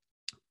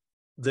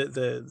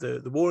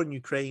 The war in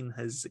Ukraine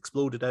has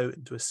exploded out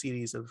into a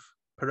series of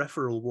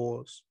peripheral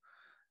wars.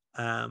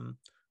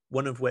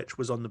 One of which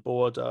was on the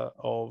border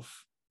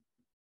of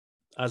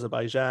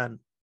Azerbaijan.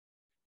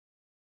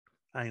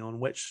 Hang on,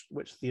 which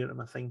theatre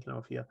am I thinking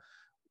of here?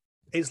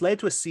 It's led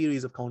to a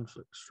series of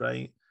conflicts,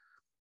 right?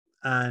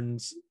 And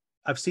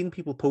I've seen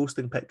people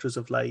posting pictures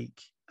of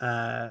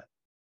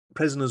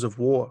prisoners of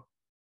war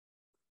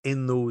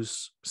in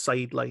those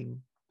sideline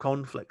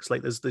conflicts.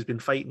 There's been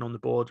fighting on the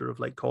border of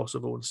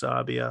Kosovo and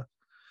Serbia.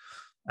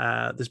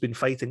 There's been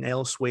fighting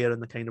elsewhere in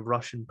the kind of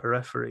Russian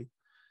periphery.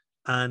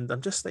 And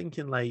I'm just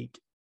thinking, like,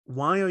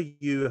 why are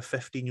you a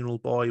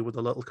 15-year-old boy with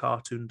a little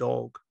cartoon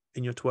dog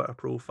in your Twitter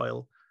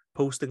profile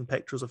posting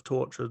pictures of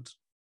tortured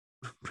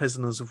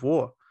prisoners of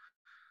war?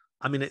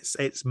 I mean, it's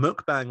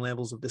mukbang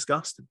levels of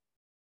disgusting.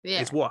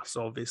 Yeah. It's worse,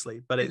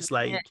 obviously, but it's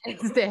like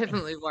it's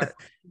definitely worse.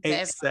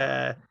 it's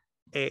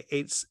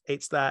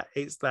it's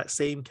that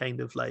same kind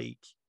of like,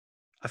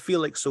 I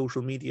feel like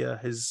social media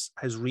has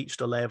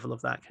reached a level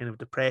of that kind of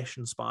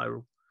depression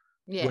spiral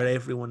where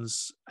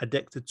everyone's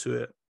addicted to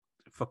it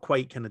for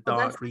quite kind of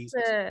dark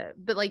reasons.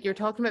 But like you're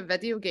talking about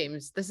video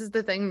games. This is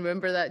the thing.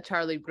 Remember that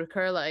Charlie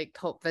Brooker like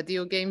top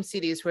video game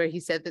series where he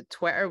said that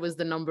Twitter was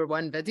the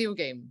 #1 video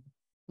game?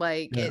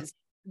 Like it's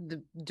do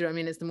you know what I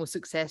mean? It's the most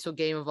successful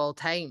game of all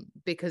time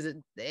because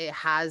it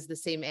has the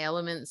same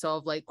elements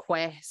of like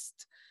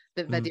quest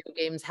that video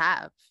games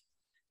have.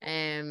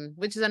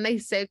 Which is a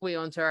nice segue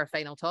onto our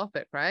final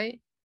topic, right?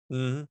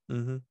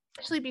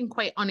 Actually been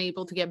quite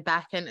unable to get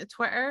back into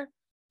Twitter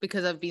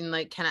because I've been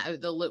like kind of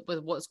out the loop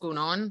with what's going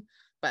on,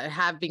 but I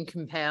have been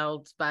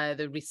compelled by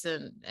the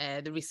recent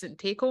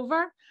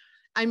takeover.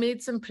 I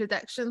made some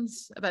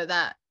predictions about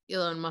that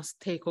Elon Musk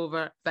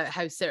takeover, about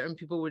how certain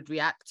people would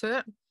react to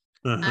it.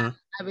 And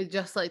I would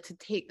just like to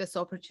take this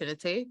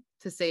opportunity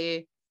to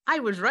say I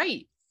was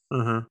right.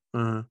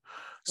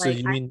 So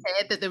you mean I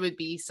said that there would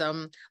be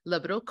some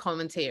liberal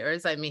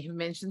commentators, I may have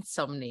mentioned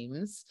some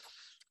names,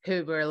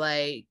 who were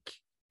like,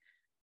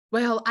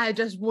 well, I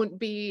just won't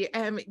be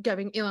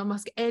giving Elon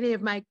Musk any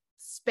of my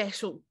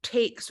special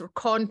takes or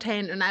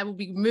content, and I will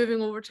be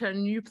moving over to a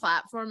new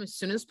platform as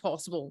soon as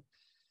possible.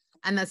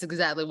 And that's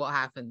exactly what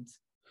happened.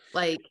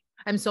 Like,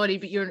 I'm sorry,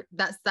 but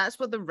that's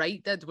what the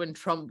right did when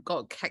Trump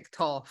got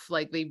kicked off.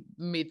 Like, they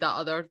made that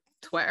other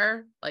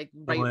Twitter, like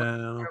or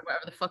whatever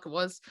the fuck it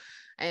was,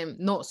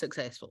 not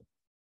successful.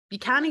 You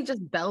can't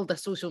just build a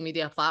social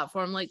media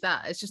platform like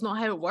that. It's just not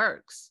how it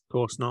works. Of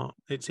course not.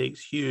 It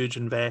takes huge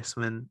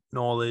investment,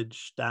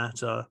 knowledge,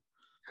 data.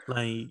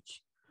 Like,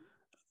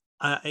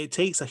 it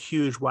takes a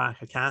huge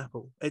whack of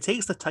capital. It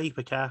takes the type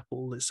of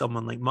capital that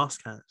someone like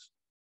Musk has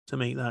to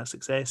make that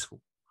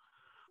successful.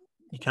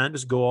 You can't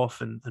just go off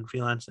and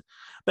freelance it.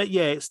 But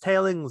yeah, it's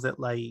telling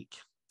that, like,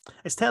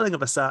 it's telling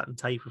of a certain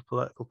type of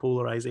political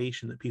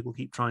polarization that people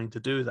keep trying to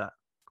do that.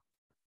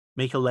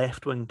 Make a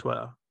left-wing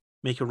Twitter,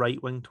 make a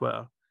right-wing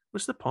Twitter.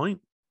 What's the point?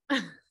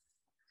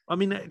 I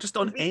mean, just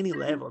on any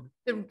level.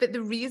 But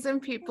the reason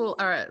people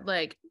are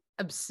like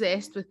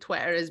obsessed with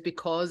Twitter is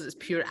because it's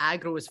pure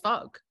aggro as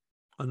fuck.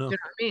 I know. Do you know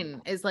what I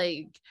mean? It's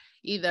like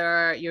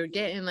either you're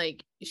getting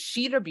like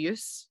sheer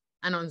abuse,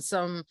 and on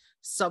some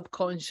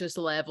subconscious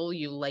level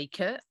you like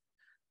it.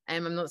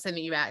 I'm not saying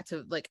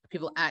that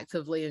people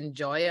actively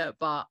enjoy it,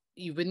 but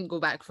you wouldn't go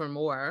back for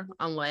more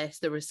unless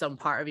there was some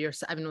part of your,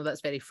 I know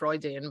that's very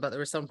Freudian, but there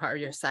was some part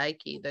of your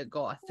psyche that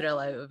got a thrill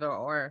out of it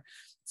or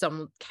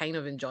some kind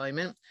of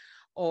enjoyment.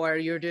 Or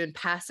you're doing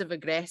passive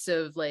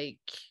aggressive, like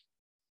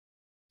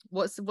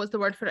what's the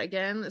word for it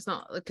again? It's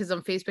not, because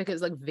on Facebook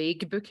it's like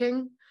vague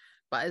booking,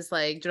 but it's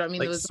like, do you know what I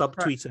mean? Like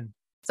subtweeting.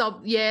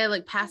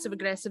 Like passive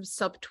aggressive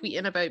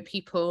subtweeting about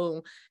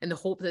people in the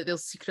hope that they'll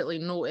secretly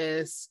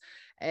notice.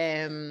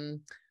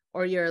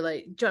 Or you're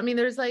like, do you know what I mean?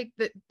 There's like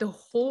the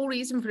whole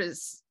reason for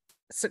its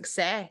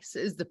success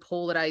is the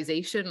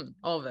polarization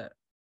of it.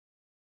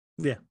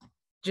 Yeah.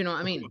 Do you know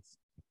what I mean?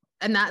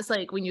 And that's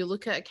like when you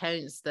look at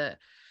accounts that,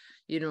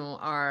 you know,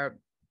 are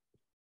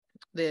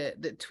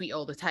that tweet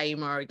all the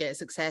time or get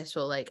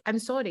successful, like, I'm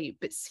sorry,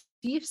 but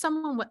see if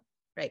someone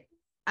right,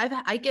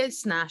 I get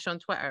snash on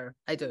Twitter,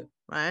 I do,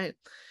 right?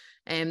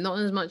 Not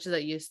as much as I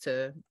used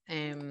to,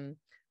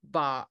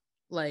 but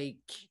like,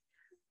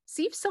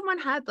 see if someone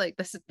had like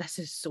this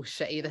is so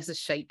shitty, this is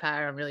shite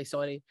power, I'm really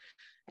sorry.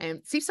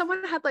 See if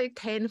someone had like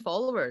 10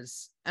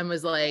 followers and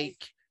was like,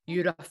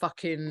 you're a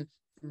fucking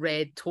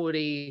red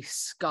Tory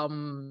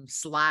scum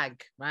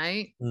slag,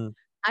 right?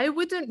 I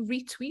wouldn't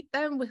retweet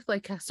them with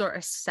like a sort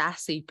of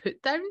sassy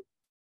put down.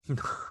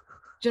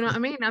 Do you know what I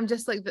mean? I'm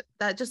just like,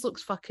 that just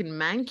looks fucking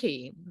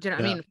manky. Do you know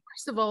what I mean?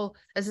 First of all,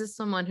 this is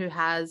someone who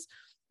has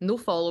no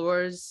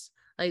followers.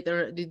 Like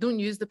they don't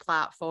use the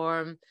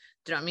platform.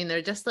 Do you know what I mean?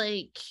 They're just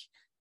like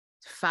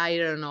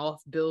firing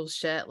off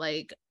bullshit.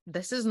 Like,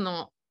 this is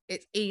not,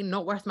 it's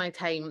not worth my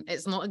time.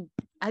 It's not, do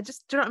you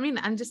know what I mean?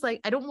 I'm just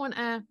like, I don't want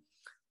to,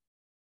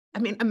 I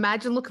mean,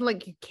 imagine looking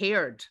like you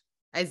cared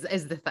is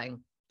the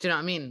thing. Do you know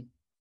what I mean?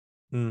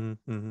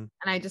 And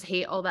I just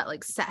hate all that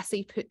like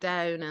sassy put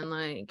down and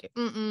like,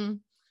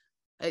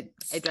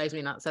 it drives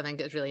me nuts. I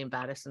think it's really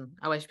embarrassing.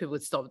 I wish people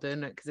would stop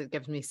doing it because it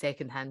gives me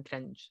secondhand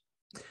cringe.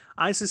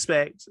 I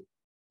suspect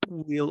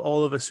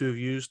all of us who have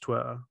used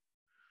Twitter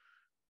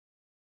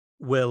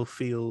will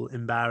feel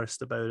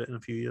embarrassed about it in a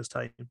few years'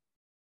 time.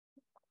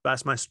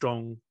 That's my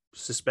strong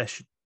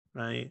suspicion,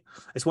 right?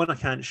 It's one I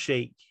can't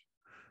shake.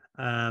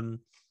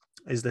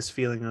 Is this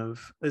feeling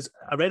of...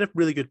 I read a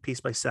really good piece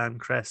by Sam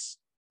Chris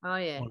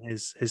on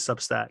his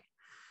Substack,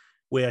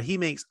 where he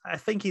makes... I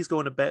think he's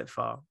going a bit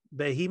far,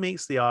 but he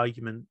makes the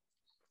argument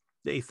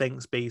that he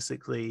thinks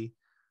basically...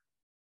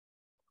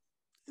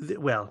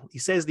 Well, he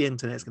says the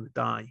internet's going to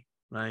die,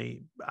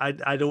 right?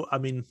 I don't. I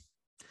mean,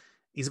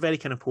 he's a very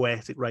kind of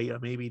poetic writer.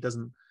 Maybe he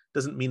doesn't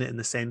mean it in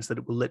the sense that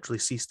it will literally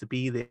cease to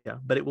be there,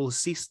 but it will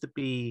cease to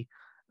be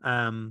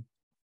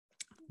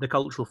the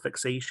cultural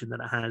fixation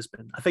that it has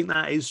been. I think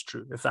that is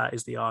true, if that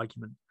is the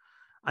argument.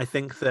 I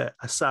think that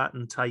a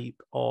certain type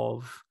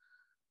of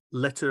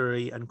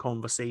literary and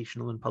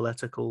conversational and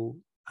political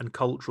and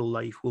cultural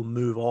life will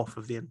move off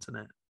of the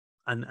internet.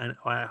 And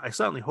I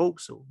certainly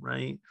hope so,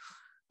 right?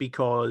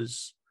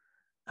 Because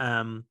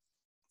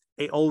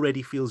it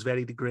already feels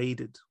very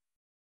degraded.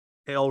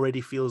 It already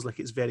feels like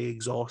it's very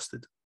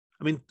exhausted.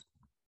 I mean,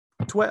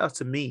 Twitter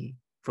to me,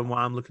 from what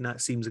I'm looking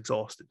at, seems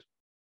exhausted.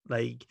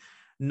 Like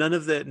none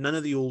of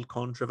the old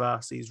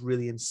controversies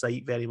really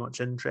incite very much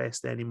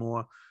interest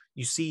anymore.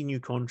 You see new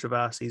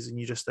controversies and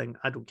you just think,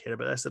 I don't care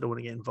about this. I don't want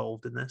to get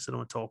involved in this. I don't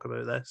want to talk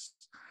about this.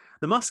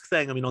 The Musk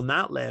thing, I mean, on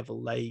that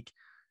level, like,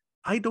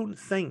 I don't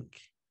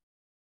think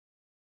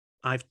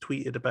I've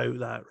tweeted about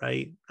that,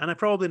 right? And I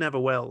probably never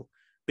will,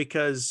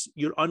 because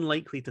you're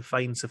unlikely to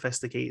find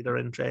sophisticated or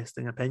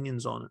interesting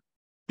opinions on it.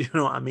 Do you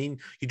know what I mean?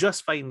 You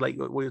just find, like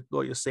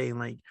what you're saying,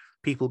 like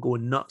people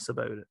going nuts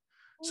about it.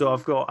 So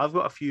I've got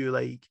a few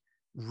like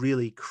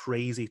really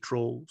crazy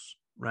trolls,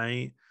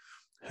 right?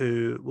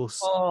 Who will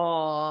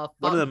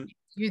one of them.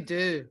 You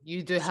do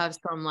have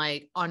some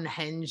like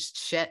unhinged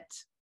shit.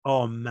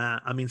 Oh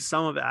man, I mean,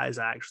 some of it has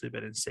actually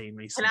been insane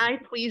recently. Can I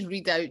please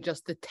read out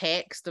just the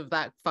text of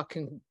that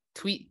fucking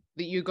tweet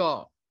that you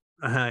got?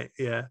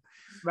 Yeah.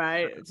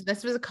 Right. So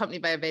this was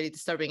accompanied by a very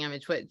disturbing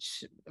image,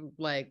 which,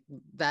 like,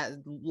 that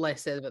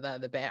less said about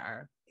that, the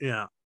better.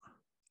 Yeah.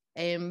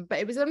 But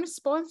it was in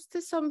response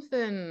to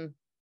something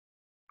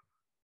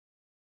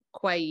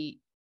quite,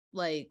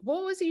 like,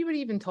 what was it you were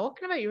even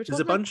talking about? There's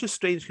a bunch of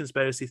strange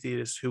conspiracy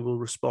theorists who will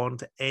respond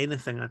to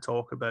anything I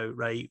talk about,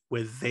 right,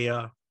 with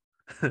their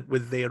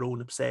with their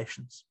own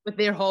obsessions, with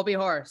their hobby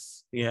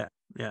horse. Yeah.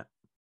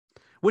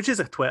 Which is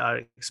a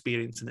Twitter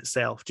experience in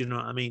itself. Do you know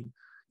what I mean?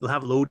 You'll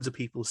have loads of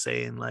people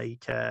saying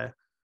like,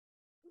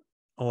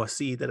 "Oh, I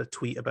see you did a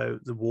tweet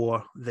about the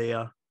war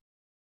there,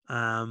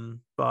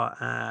 but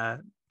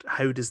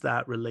how does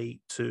that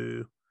relate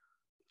to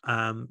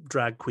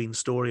drag queen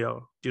story?"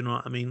 Or do you know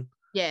what I mean?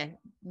 Yeah,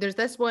 there's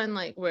this one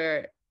like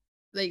where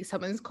like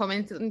someone's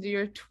commented under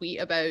your tweet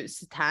about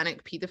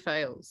satanic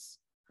pedophiles.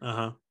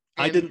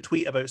 I didn't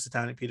tweet about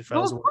satanic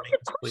pedophiles. No, of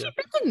course you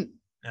didn't.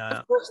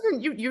 Of course you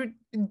didn't. You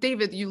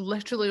David, you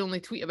literally only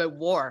tweet about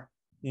war,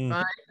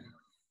 right?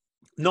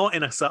 Not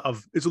in a sort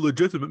of it's a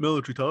legitimate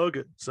military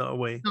target sort of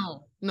way.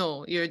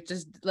 No, you're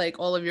just like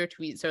all of your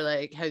tweets are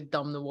like how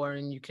dumb the war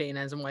in Ukraine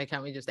is and why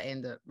can't we just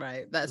end it,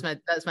 right? That's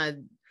my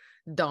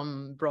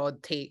dumb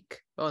broad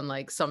take on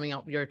like summing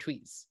up your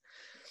tweets.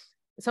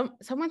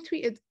 Someone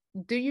tweeted,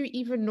 "Do you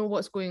even know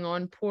what's going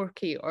on,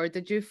 Porky, or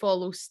did you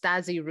follow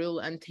Stasi rule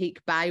and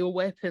take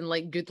bioweapon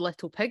like good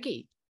little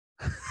piggy?"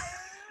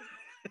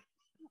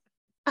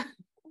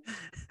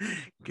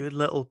 Good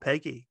little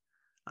piggy.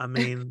 I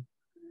mean,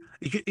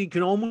 you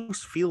can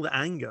almost feel the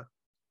anger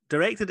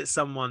directed at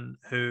someone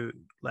who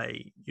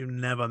like you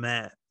never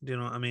met. Do you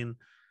know what I mean?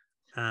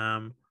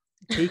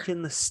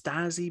 Taking the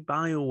Stasi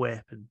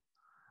bioweapon,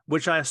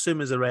 which I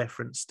assume is a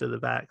reference to the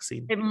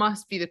vaccine. It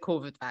must be the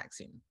COVID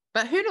vaccine,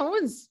 but who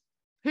knows?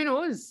 Who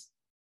knows?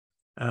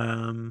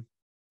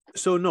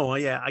 So no,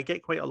 yeah, I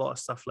get quite a lot of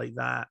stuff like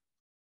that.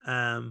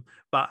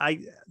 But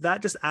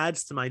that just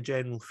adds to my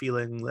general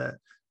feeling that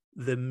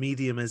the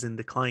medium is in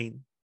decline.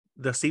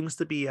 There seems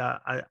to be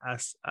a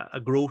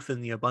growth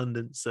in the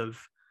abundance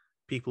of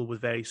people with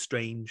very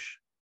strange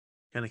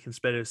kind of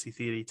conspiracy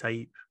theory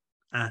type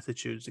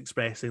attitudes,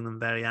 expressing them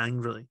very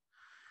angrily.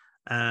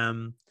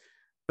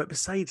 But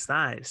besides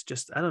that, it's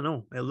just, I don't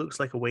know, it looks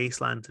like a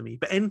wasteland to me.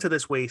 But into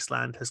this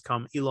wasteland has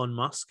come Elon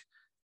Musk.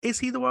 Is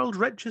he the world's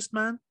richest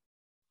man?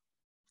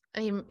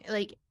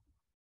 Like,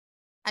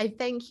 I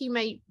think he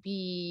might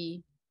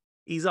be.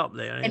 He's up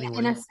there anyway.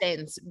 In a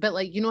sense, but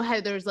like, you know how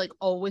there's like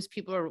always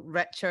people are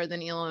richer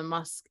than Elon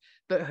Musk,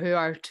 but who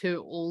are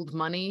too old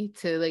money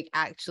to like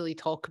actually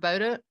talk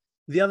about it.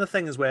 The other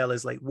thing as well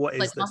is like, what is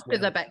like this? Musk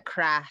is a bit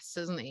crass,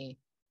 isn't he?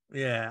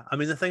 Yeah, I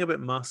mean the thing about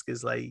Musk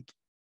is like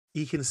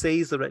he can say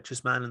he's the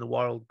richest man in the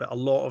world, but a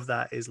lot of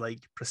that is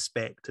like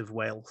prospective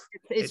wealth.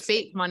 It's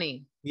fake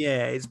money.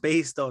 Yeah, it's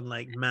based on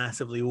like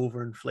massively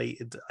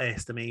overinflated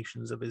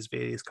estimations of his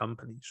various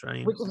companies,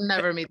 right? Which have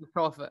never made a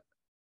profit.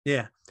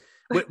 Yeah.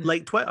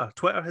 Like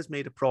Twitter has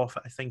made a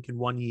profit, I think, in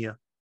 1 year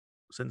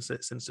since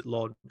it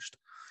launched.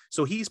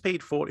 So he's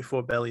paid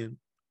 $44 billion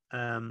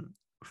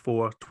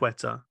for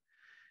Twitter,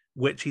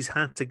 which he's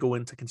had to go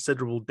into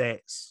considerable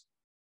debts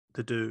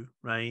to do,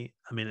 right?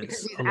 I mean,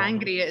 because he's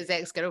angry at his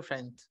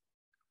ex-girlfriend.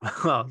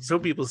 Well,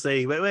 some people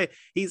say, wait,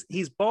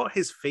 he's bought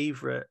his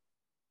favorite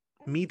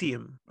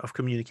medium of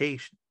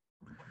communication,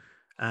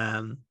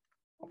 and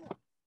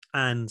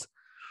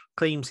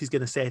claims he's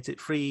going to set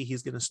it free.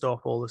 He's going to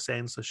stop all the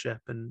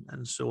censorship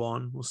and so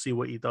on. We'll see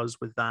what he does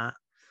with that.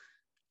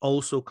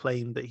 Also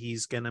claimed that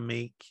he's going to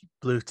make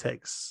blue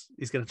ticks.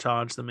 He's going to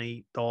charge them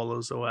 $8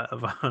 or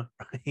whatever,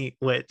 right?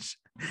 Which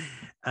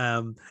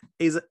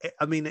is,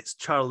 I mean, it's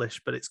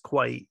churlish, but it's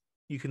quite,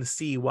 you can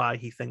see why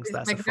he thinks It's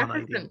that's a fun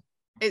idea.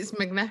 It's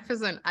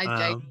magnificent.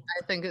 I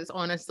think it's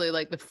honestly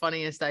like the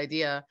funniest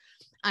idea.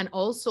 And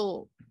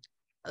also,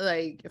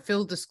 like,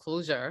 full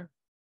disclosure,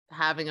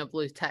 having a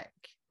blue tick,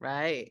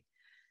 right?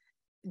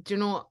 Do you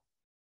know,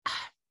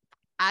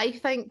 I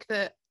think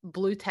that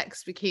blue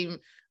ticks became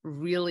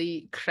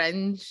really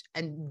cringe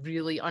and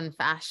really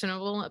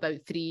unfashionable about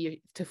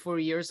 3 to 4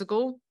 years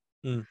ago.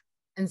 Mm.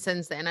 And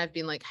since then, I've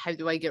been like, how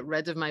do I get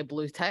rid of my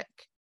blue tick?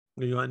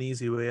 You want an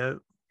easy way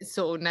out?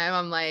 So now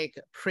I'm like,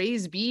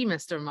 praise be,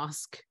 Mr.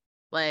 Musk.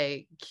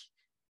 Like,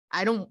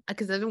 I don't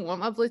want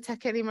my blue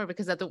tick anymore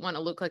because I don't want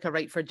to look like a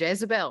right for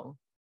Jezebel.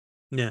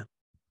 Yeah.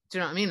 Do you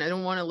know what I mean? I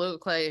don't want to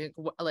look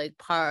like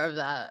part of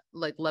that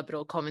like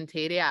liberal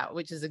commentariat,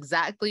 which is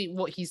exactly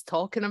what he's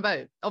talking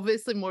about.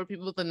 Obviously, more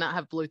people than that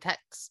have blue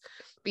ticks,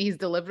 but he's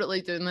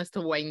deliberately doing this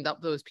to wind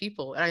up those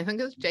people, and I think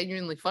it's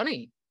genuinely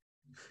funny.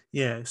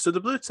 Yeah. So the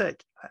blue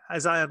tick,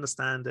 as I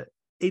understand it,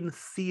 in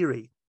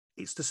theory,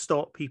 it's to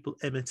stop people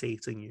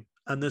imitating you,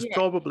 and there's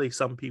probably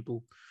some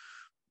people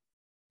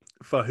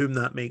for whom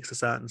that makes a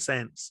certain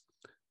sense,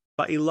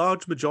 but a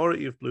large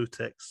majority of blue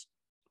ticks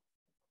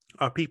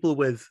are people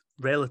with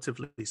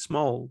relatively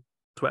small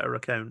Twitter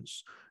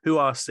accounts who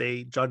are,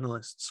 say,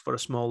 journalists for a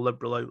small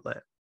liberal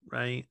outlet,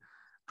 right?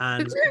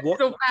 And what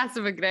so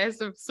passive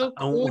aggressive, so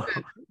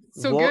coded,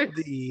 so what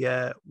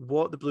good.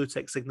 What the blue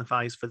tick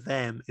signifies for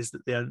them is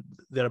that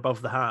they're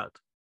above the herd.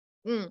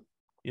 Mm.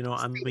 You know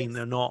what I mean?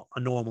 They're not a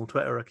normal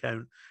Twitter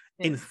account.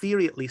 Yeah. In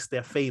theory, at least,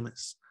 they're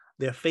famous.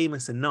 They're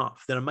famous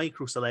enough. They're a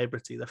micro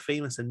celebrity. They're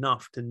famous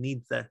enough to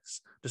need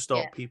this to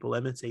stop people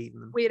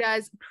imitating them.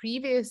 Whereas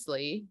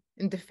previously,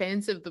 in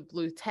defense of the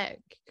blue tick,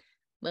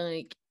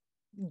 like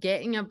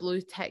getting a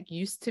blue tick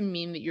used to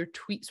mean that your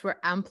tweets were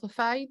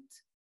amplified.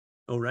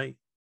 Oh, right.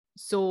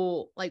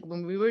 So, like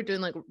when we were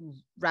doing like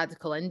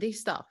radical indie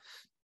stuff,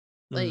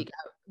 like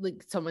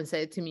someone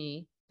said to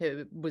me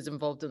who was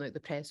involved in like the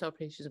press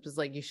operations, was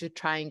like, you should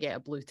try and get a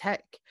blue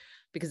tick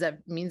because that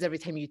means every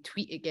time you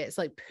tweet, it gets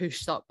like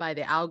pushed up by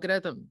the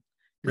algorithm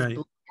because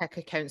blue tick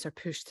accounts are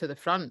pushed to the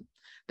front.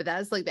 But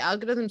that's like the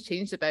algorithm's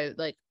changed about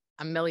like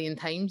a million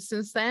times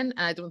since then,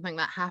 and I don't think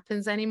that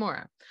happens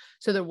anymore.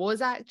 So there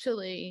was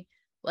actually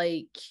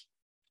like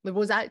a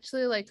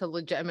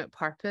legitimate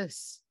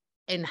purpose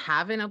in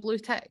having a blue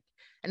tick.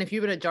 And if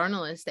you were a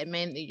journalist, it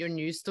meant that your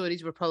news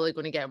stories were probably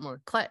going to get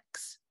more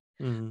clicks.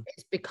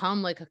 It's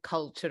become like a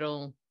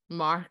cultural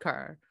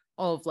marker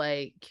of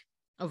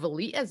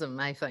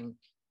elitism, I think.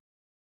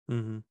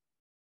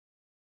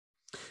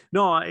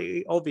 No,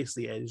 it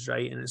obviously is,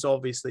 right? And it's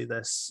obviously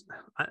this,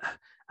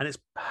 and it's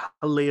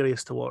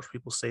hilarious to watch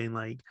people saying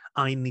like,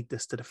 I need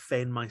this to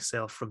defend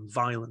myself from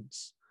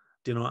violence.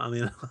 Do you know what I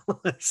mean?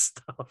 All this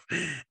stuff.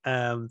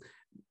 And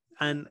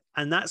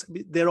that's,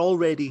 they're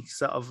already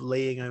sort of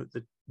laying out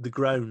the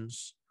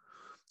grounds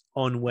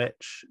on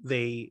which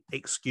they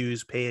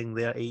excuse paying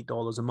their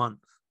 $8 a month,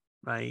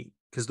 right?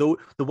 Because the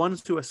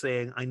ones who are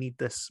saying, I need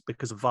this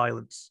because of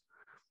violence,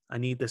 I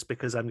need this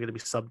because I'm going to be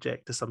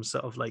subject to some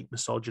sort of like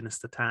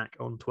misogynist attack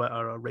on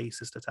Twitter or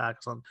racist attack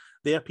or something,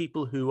 they're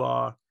people who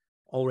are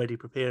already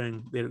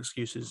preparing their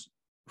excuses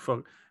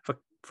for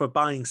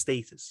buying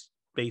status,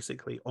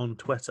 basically, on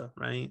Twitter,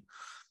 right?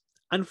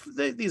 And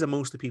these are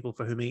mostly people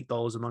for whom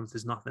 $8 a month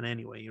is nothing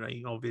anyway,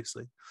 right?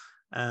 Obviously.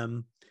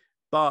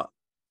 But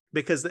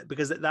because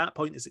at that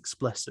point it's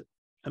explicit.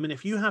 I mean,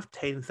 if you have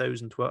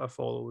 10,000 Twitter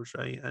followers,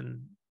 right,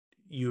 and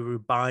you're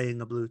buying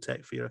a blue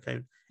tick for your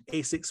account,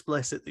 it's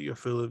explicit that you're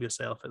full of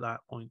yourself at that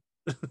point.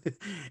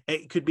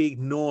 It could be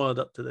ignored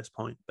up to this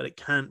point, but it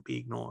can't be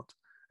ignored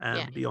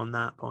beyond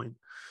that point.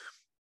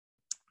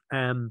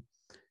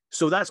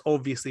 So that's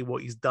obviously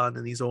what he's done,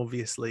 and he's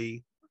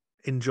obviously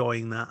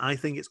enjoying that. I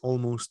think it's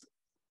almost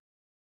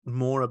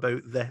more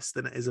about this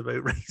than it is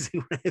about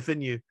raising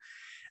revenue.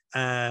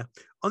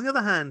 On the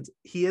other hand,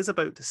 he is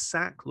about to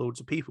sack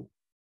loads of people.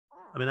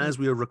 I mean, as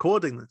we are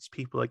recording this,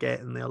 people are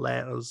getting their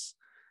letters.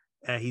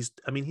 He's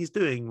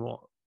doing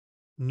what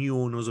new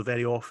owners will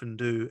very often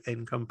do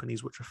in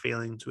companies which are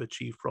failing to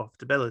achieve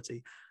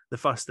profitability. The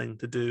first thing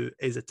to do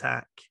is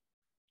attack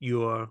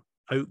your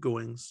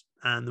outgoings,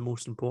 and the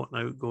most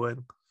important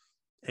outgoing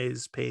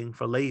is paying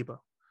for labor.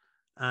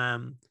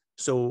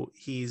 So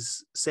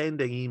he's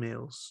sending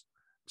emails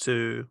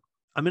to,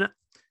 I mean,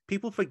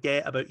 people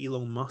forget about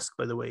Elon Musk,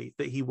 by the way,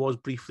 that he was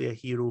briefly a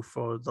hero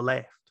for the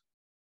left,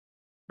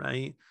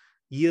 right?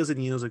 Years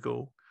and years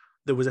ago,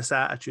 there was this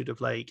attitude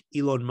of like,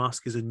 Elon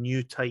Musk is a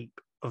new type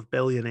of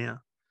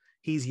billionaire.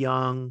 He's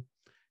young,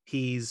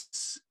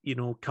 he's,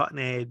 cutting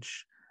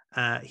edge,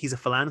 he's a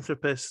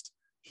philanthropist,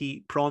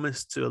 he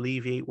promised to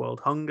alleviate world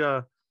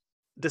hunger.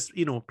 This,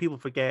 people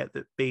forget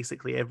that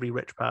basically every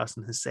rich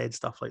person has said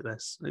stuff like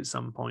this at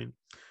some point.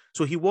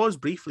 So he was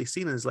briefly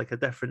seen as like a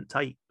different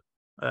type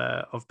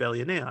of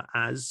billionaire,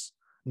 as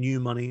new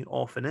money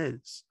often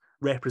is,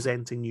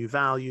 representing new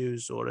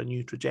values or a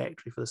new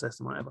trajectory for the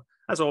system, whatever.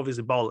 That's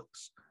obviously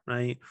bollocks,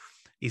 right?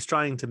 He's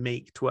trying to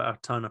make Twitter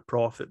turn a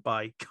profit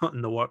by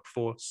cutting the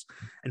workforce.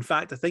 In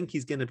fact, I think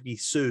he's going to be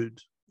sued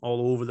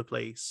all over the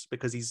place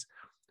because his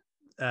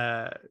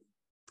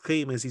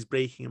claim is he's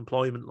breaking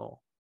employment law,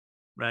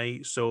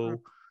 right?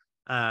 So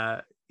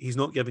he's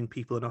not giving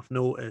people enough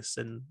notice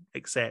and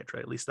etc.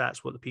 At least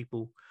that's what the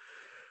people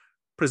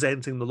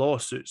presenting the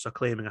lawsuits are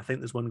claiming. I think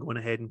there's one going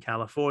ahead in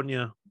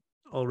California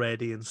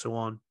already and so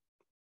on.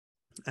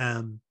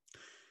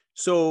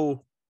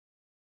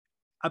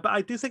 But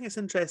I do think it's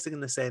interesting in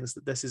the sense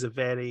that this is a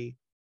very,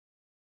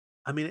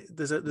 I mean,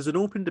 there's an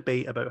open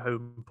debate about how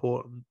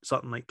important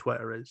something like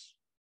Twitter is,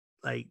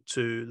 like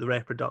to the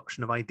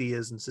reproduction of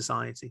ideas in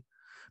society.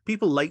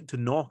 People like to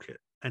knock it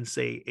and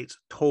say it's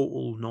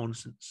total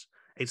nonsense.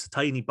 It's a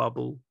tiny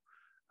bubble.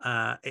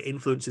 It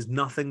influences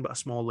nothing but a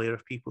small layer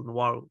of people in the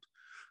world.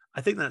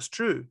 I think that's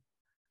true,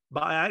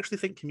 but I actually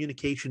think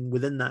communication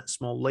within that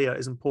small layer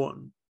is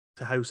important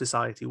to how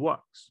society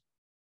works,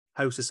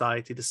 how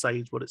society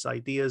decides what its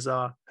ideas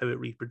are, how it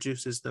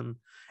reproduces them.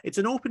 It's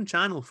an open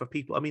channel for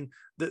people. I mean,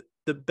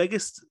 the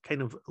biggest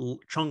kind of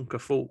chunk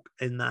of folk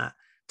in that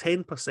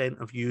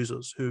 10% of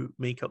users who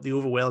make up the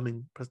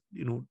overwhelming,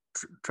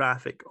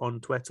 traffic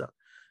on Twitter,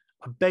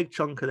 a big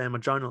chunk of them are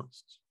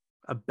journalists,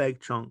 a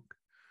big chunk.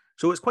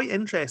 So it's quite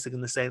interesting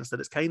in the sense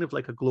that it's kind of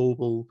like a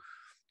global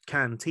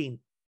canteen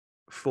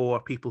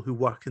for people who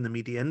work in the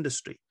media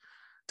industry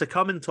to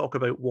come and talk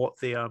about what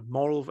their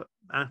moral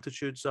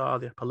attitudes are,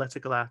 their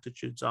political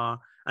attitudes are,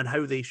 and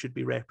how they should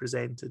be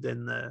represented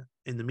in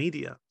the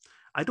media.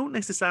 I don't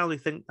necessarily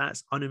think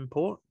that's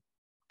unimportant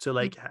to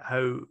like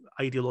how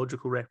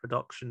ideological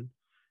reproduction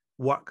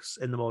works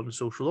in the modern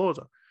social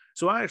order.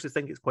 So I actually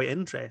think it's quite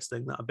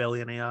interesting that a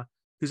billionaire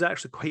who's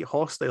actually quite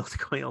hostile to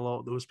quite a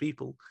lot of those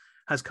people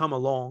has come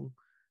along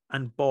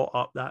and bought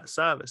up that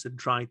service and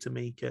tried to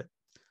make it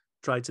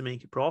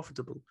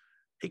profitable.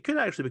 It could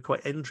actually be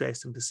quite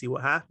interesting to see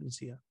what happens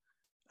here.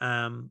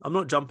 I'm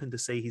not jumping to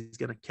say he's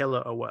going to kill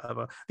it or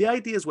whatever. The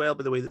idea as well,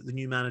 by the way, that the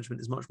new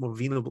management is much more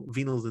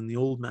venal than the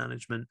old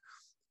management.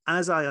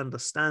 As I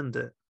understand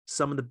it,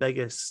 some of the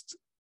biggest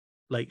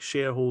like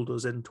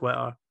shareholders in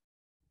Twitter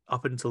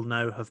up until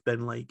now have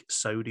been like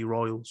Saudi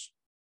royals,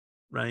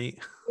 right?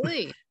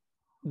 Really?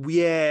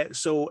 Yeah.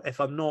 So if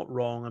I'm not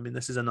wrong, I mean,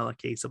 this is another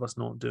case of us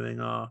not doing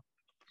our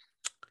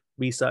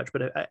research,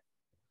 but I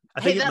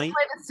think that's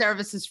why the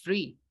service is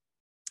free.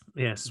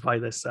 Yes, is why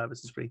this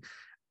service is free.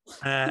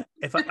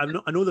 If I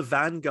know the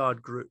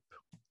Vanguard Group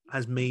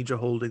has major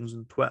holdings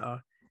on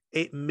Twitter.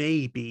 It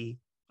may be,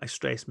 I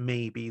stress,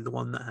 may be the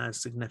one that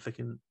has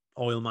significant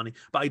oil money.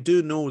 But I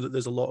do know that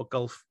there's a lot of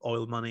Gulf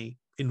oil money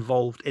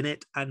involved in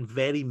it, and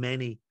very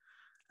many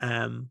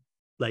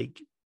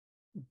like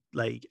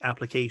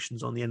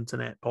applications on the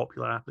internet,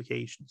 popular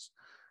applications.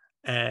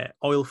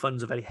 Oil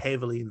funds are very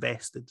heavily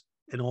invested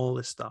in all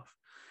this stuff.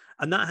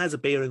 And that has a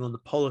bearing on the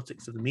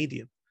politics of the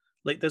medium.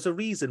 Like, there's a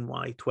reason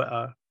why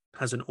Twitter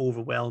has an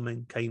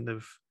overwhelming kind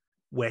of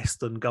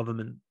Western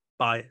government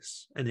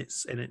bias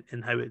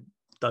in how it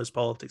does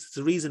politics. It's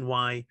a reason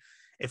why,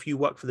 if you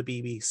work for the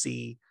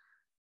BBC,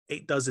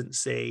 it doesn't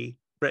say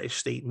British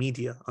state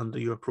media under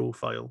your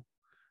profile,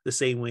 the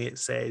same way it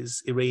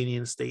says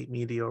Iranian state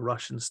media or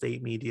Russian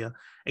state media,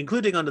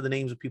 including under the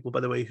names of people,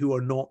 by the way, who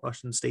are not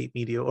Russian state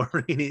media or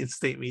Iranian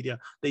state media.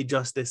 They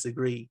just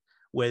disagree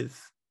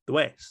with the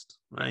West,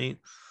 right?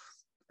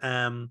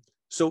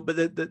 But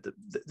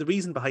the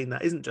reason behind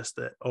that isn't just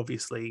that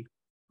obviously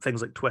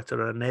things like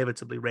Twitter are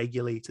inevitably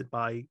regulated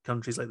by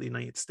countries like the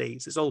United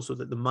States. It's also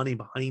that the money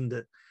behind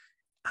it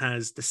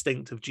has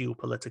distinctive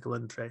geopolitical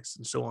interests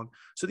and so on.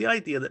 So the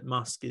idea that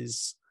Musk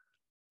is,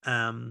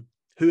 who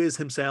is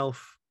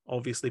himself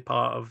obviously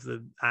part of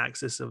the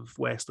axis of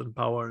Western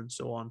power and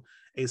so on,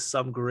 is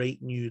some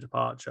great new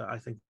departure, I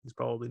think is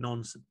probably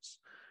nonsense.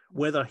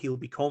 Whether he'll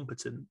be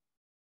competent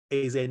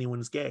is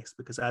anyone's guess,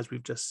 because as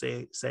we've just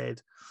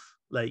said,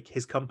 like,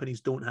 his companies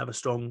don't have a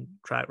strong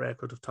track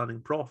record of turning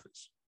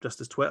profits,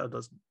 just as Twitter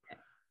doesn't.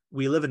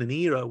 We live in an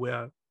era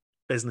where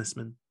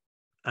businessmen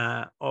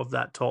of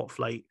that top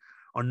flight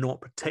are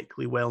not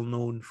particularly well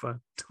known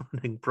for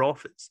turning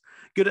profits.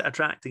 Good at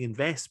attracting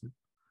investment,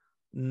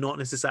 not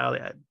necessarily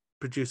at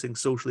producing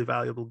socially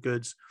valuable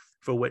goods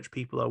for which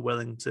people are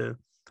willing to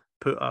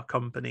put a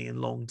company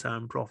in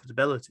long-term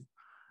profitability.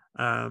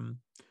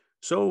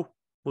 So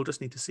we'll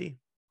just need to see.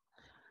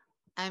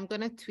 I'm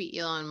going to tweet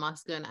Elon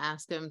Musk and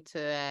ask him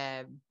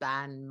to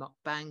ban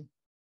mukbang.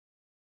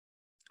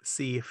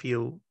 See if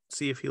he'll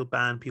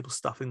ban people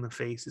stuffing their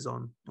faces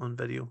on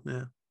video.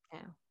 Yeah.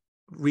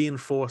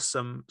 Reinforce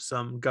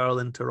some girl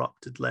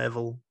interrupted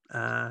level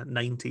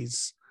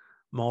 90s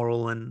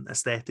moral and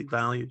aesthetic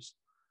values.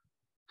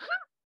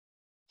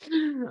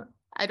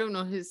 I don't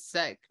know who's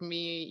sick,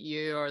 me,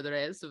 you, or the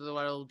rest of the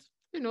world.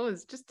 Who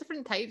knows? Just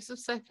different types of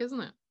sick,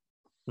 isn't it?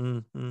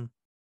 Mm-hmm.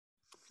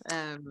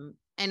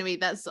 Anyway,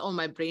 that's all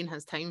my brain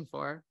has time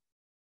for.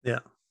 Yeah.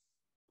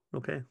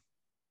 Okay. It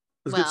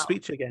was good to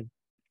speak to you again.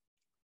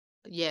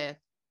 Yeah.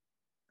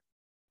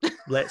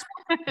 Let's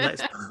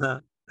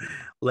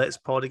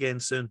pod again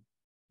soon.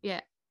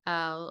 Yeah.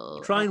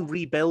 I'll Try and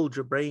rebuild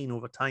your brain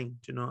over time.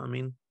 Do you know what I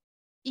mean?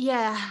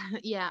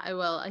 yeah, I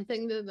will. I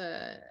think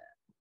that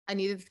I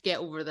needed to get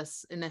over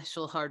this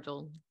initial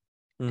hurdle.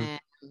 Mm.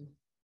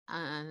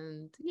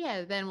 And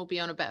yeah, then we'll be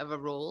on a bit of a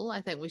roll.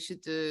 I think we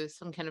should do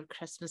some kind of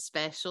Christmas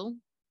special.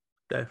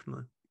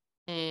 Definitely.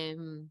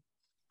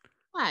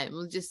 Right,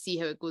 we'll just see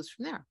how it goes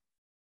from there.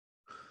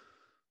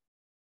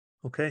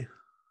 Okay,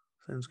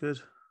 sounds good.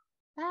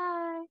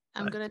 Bye.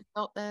 I'm Bye. gonna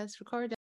stop this recording.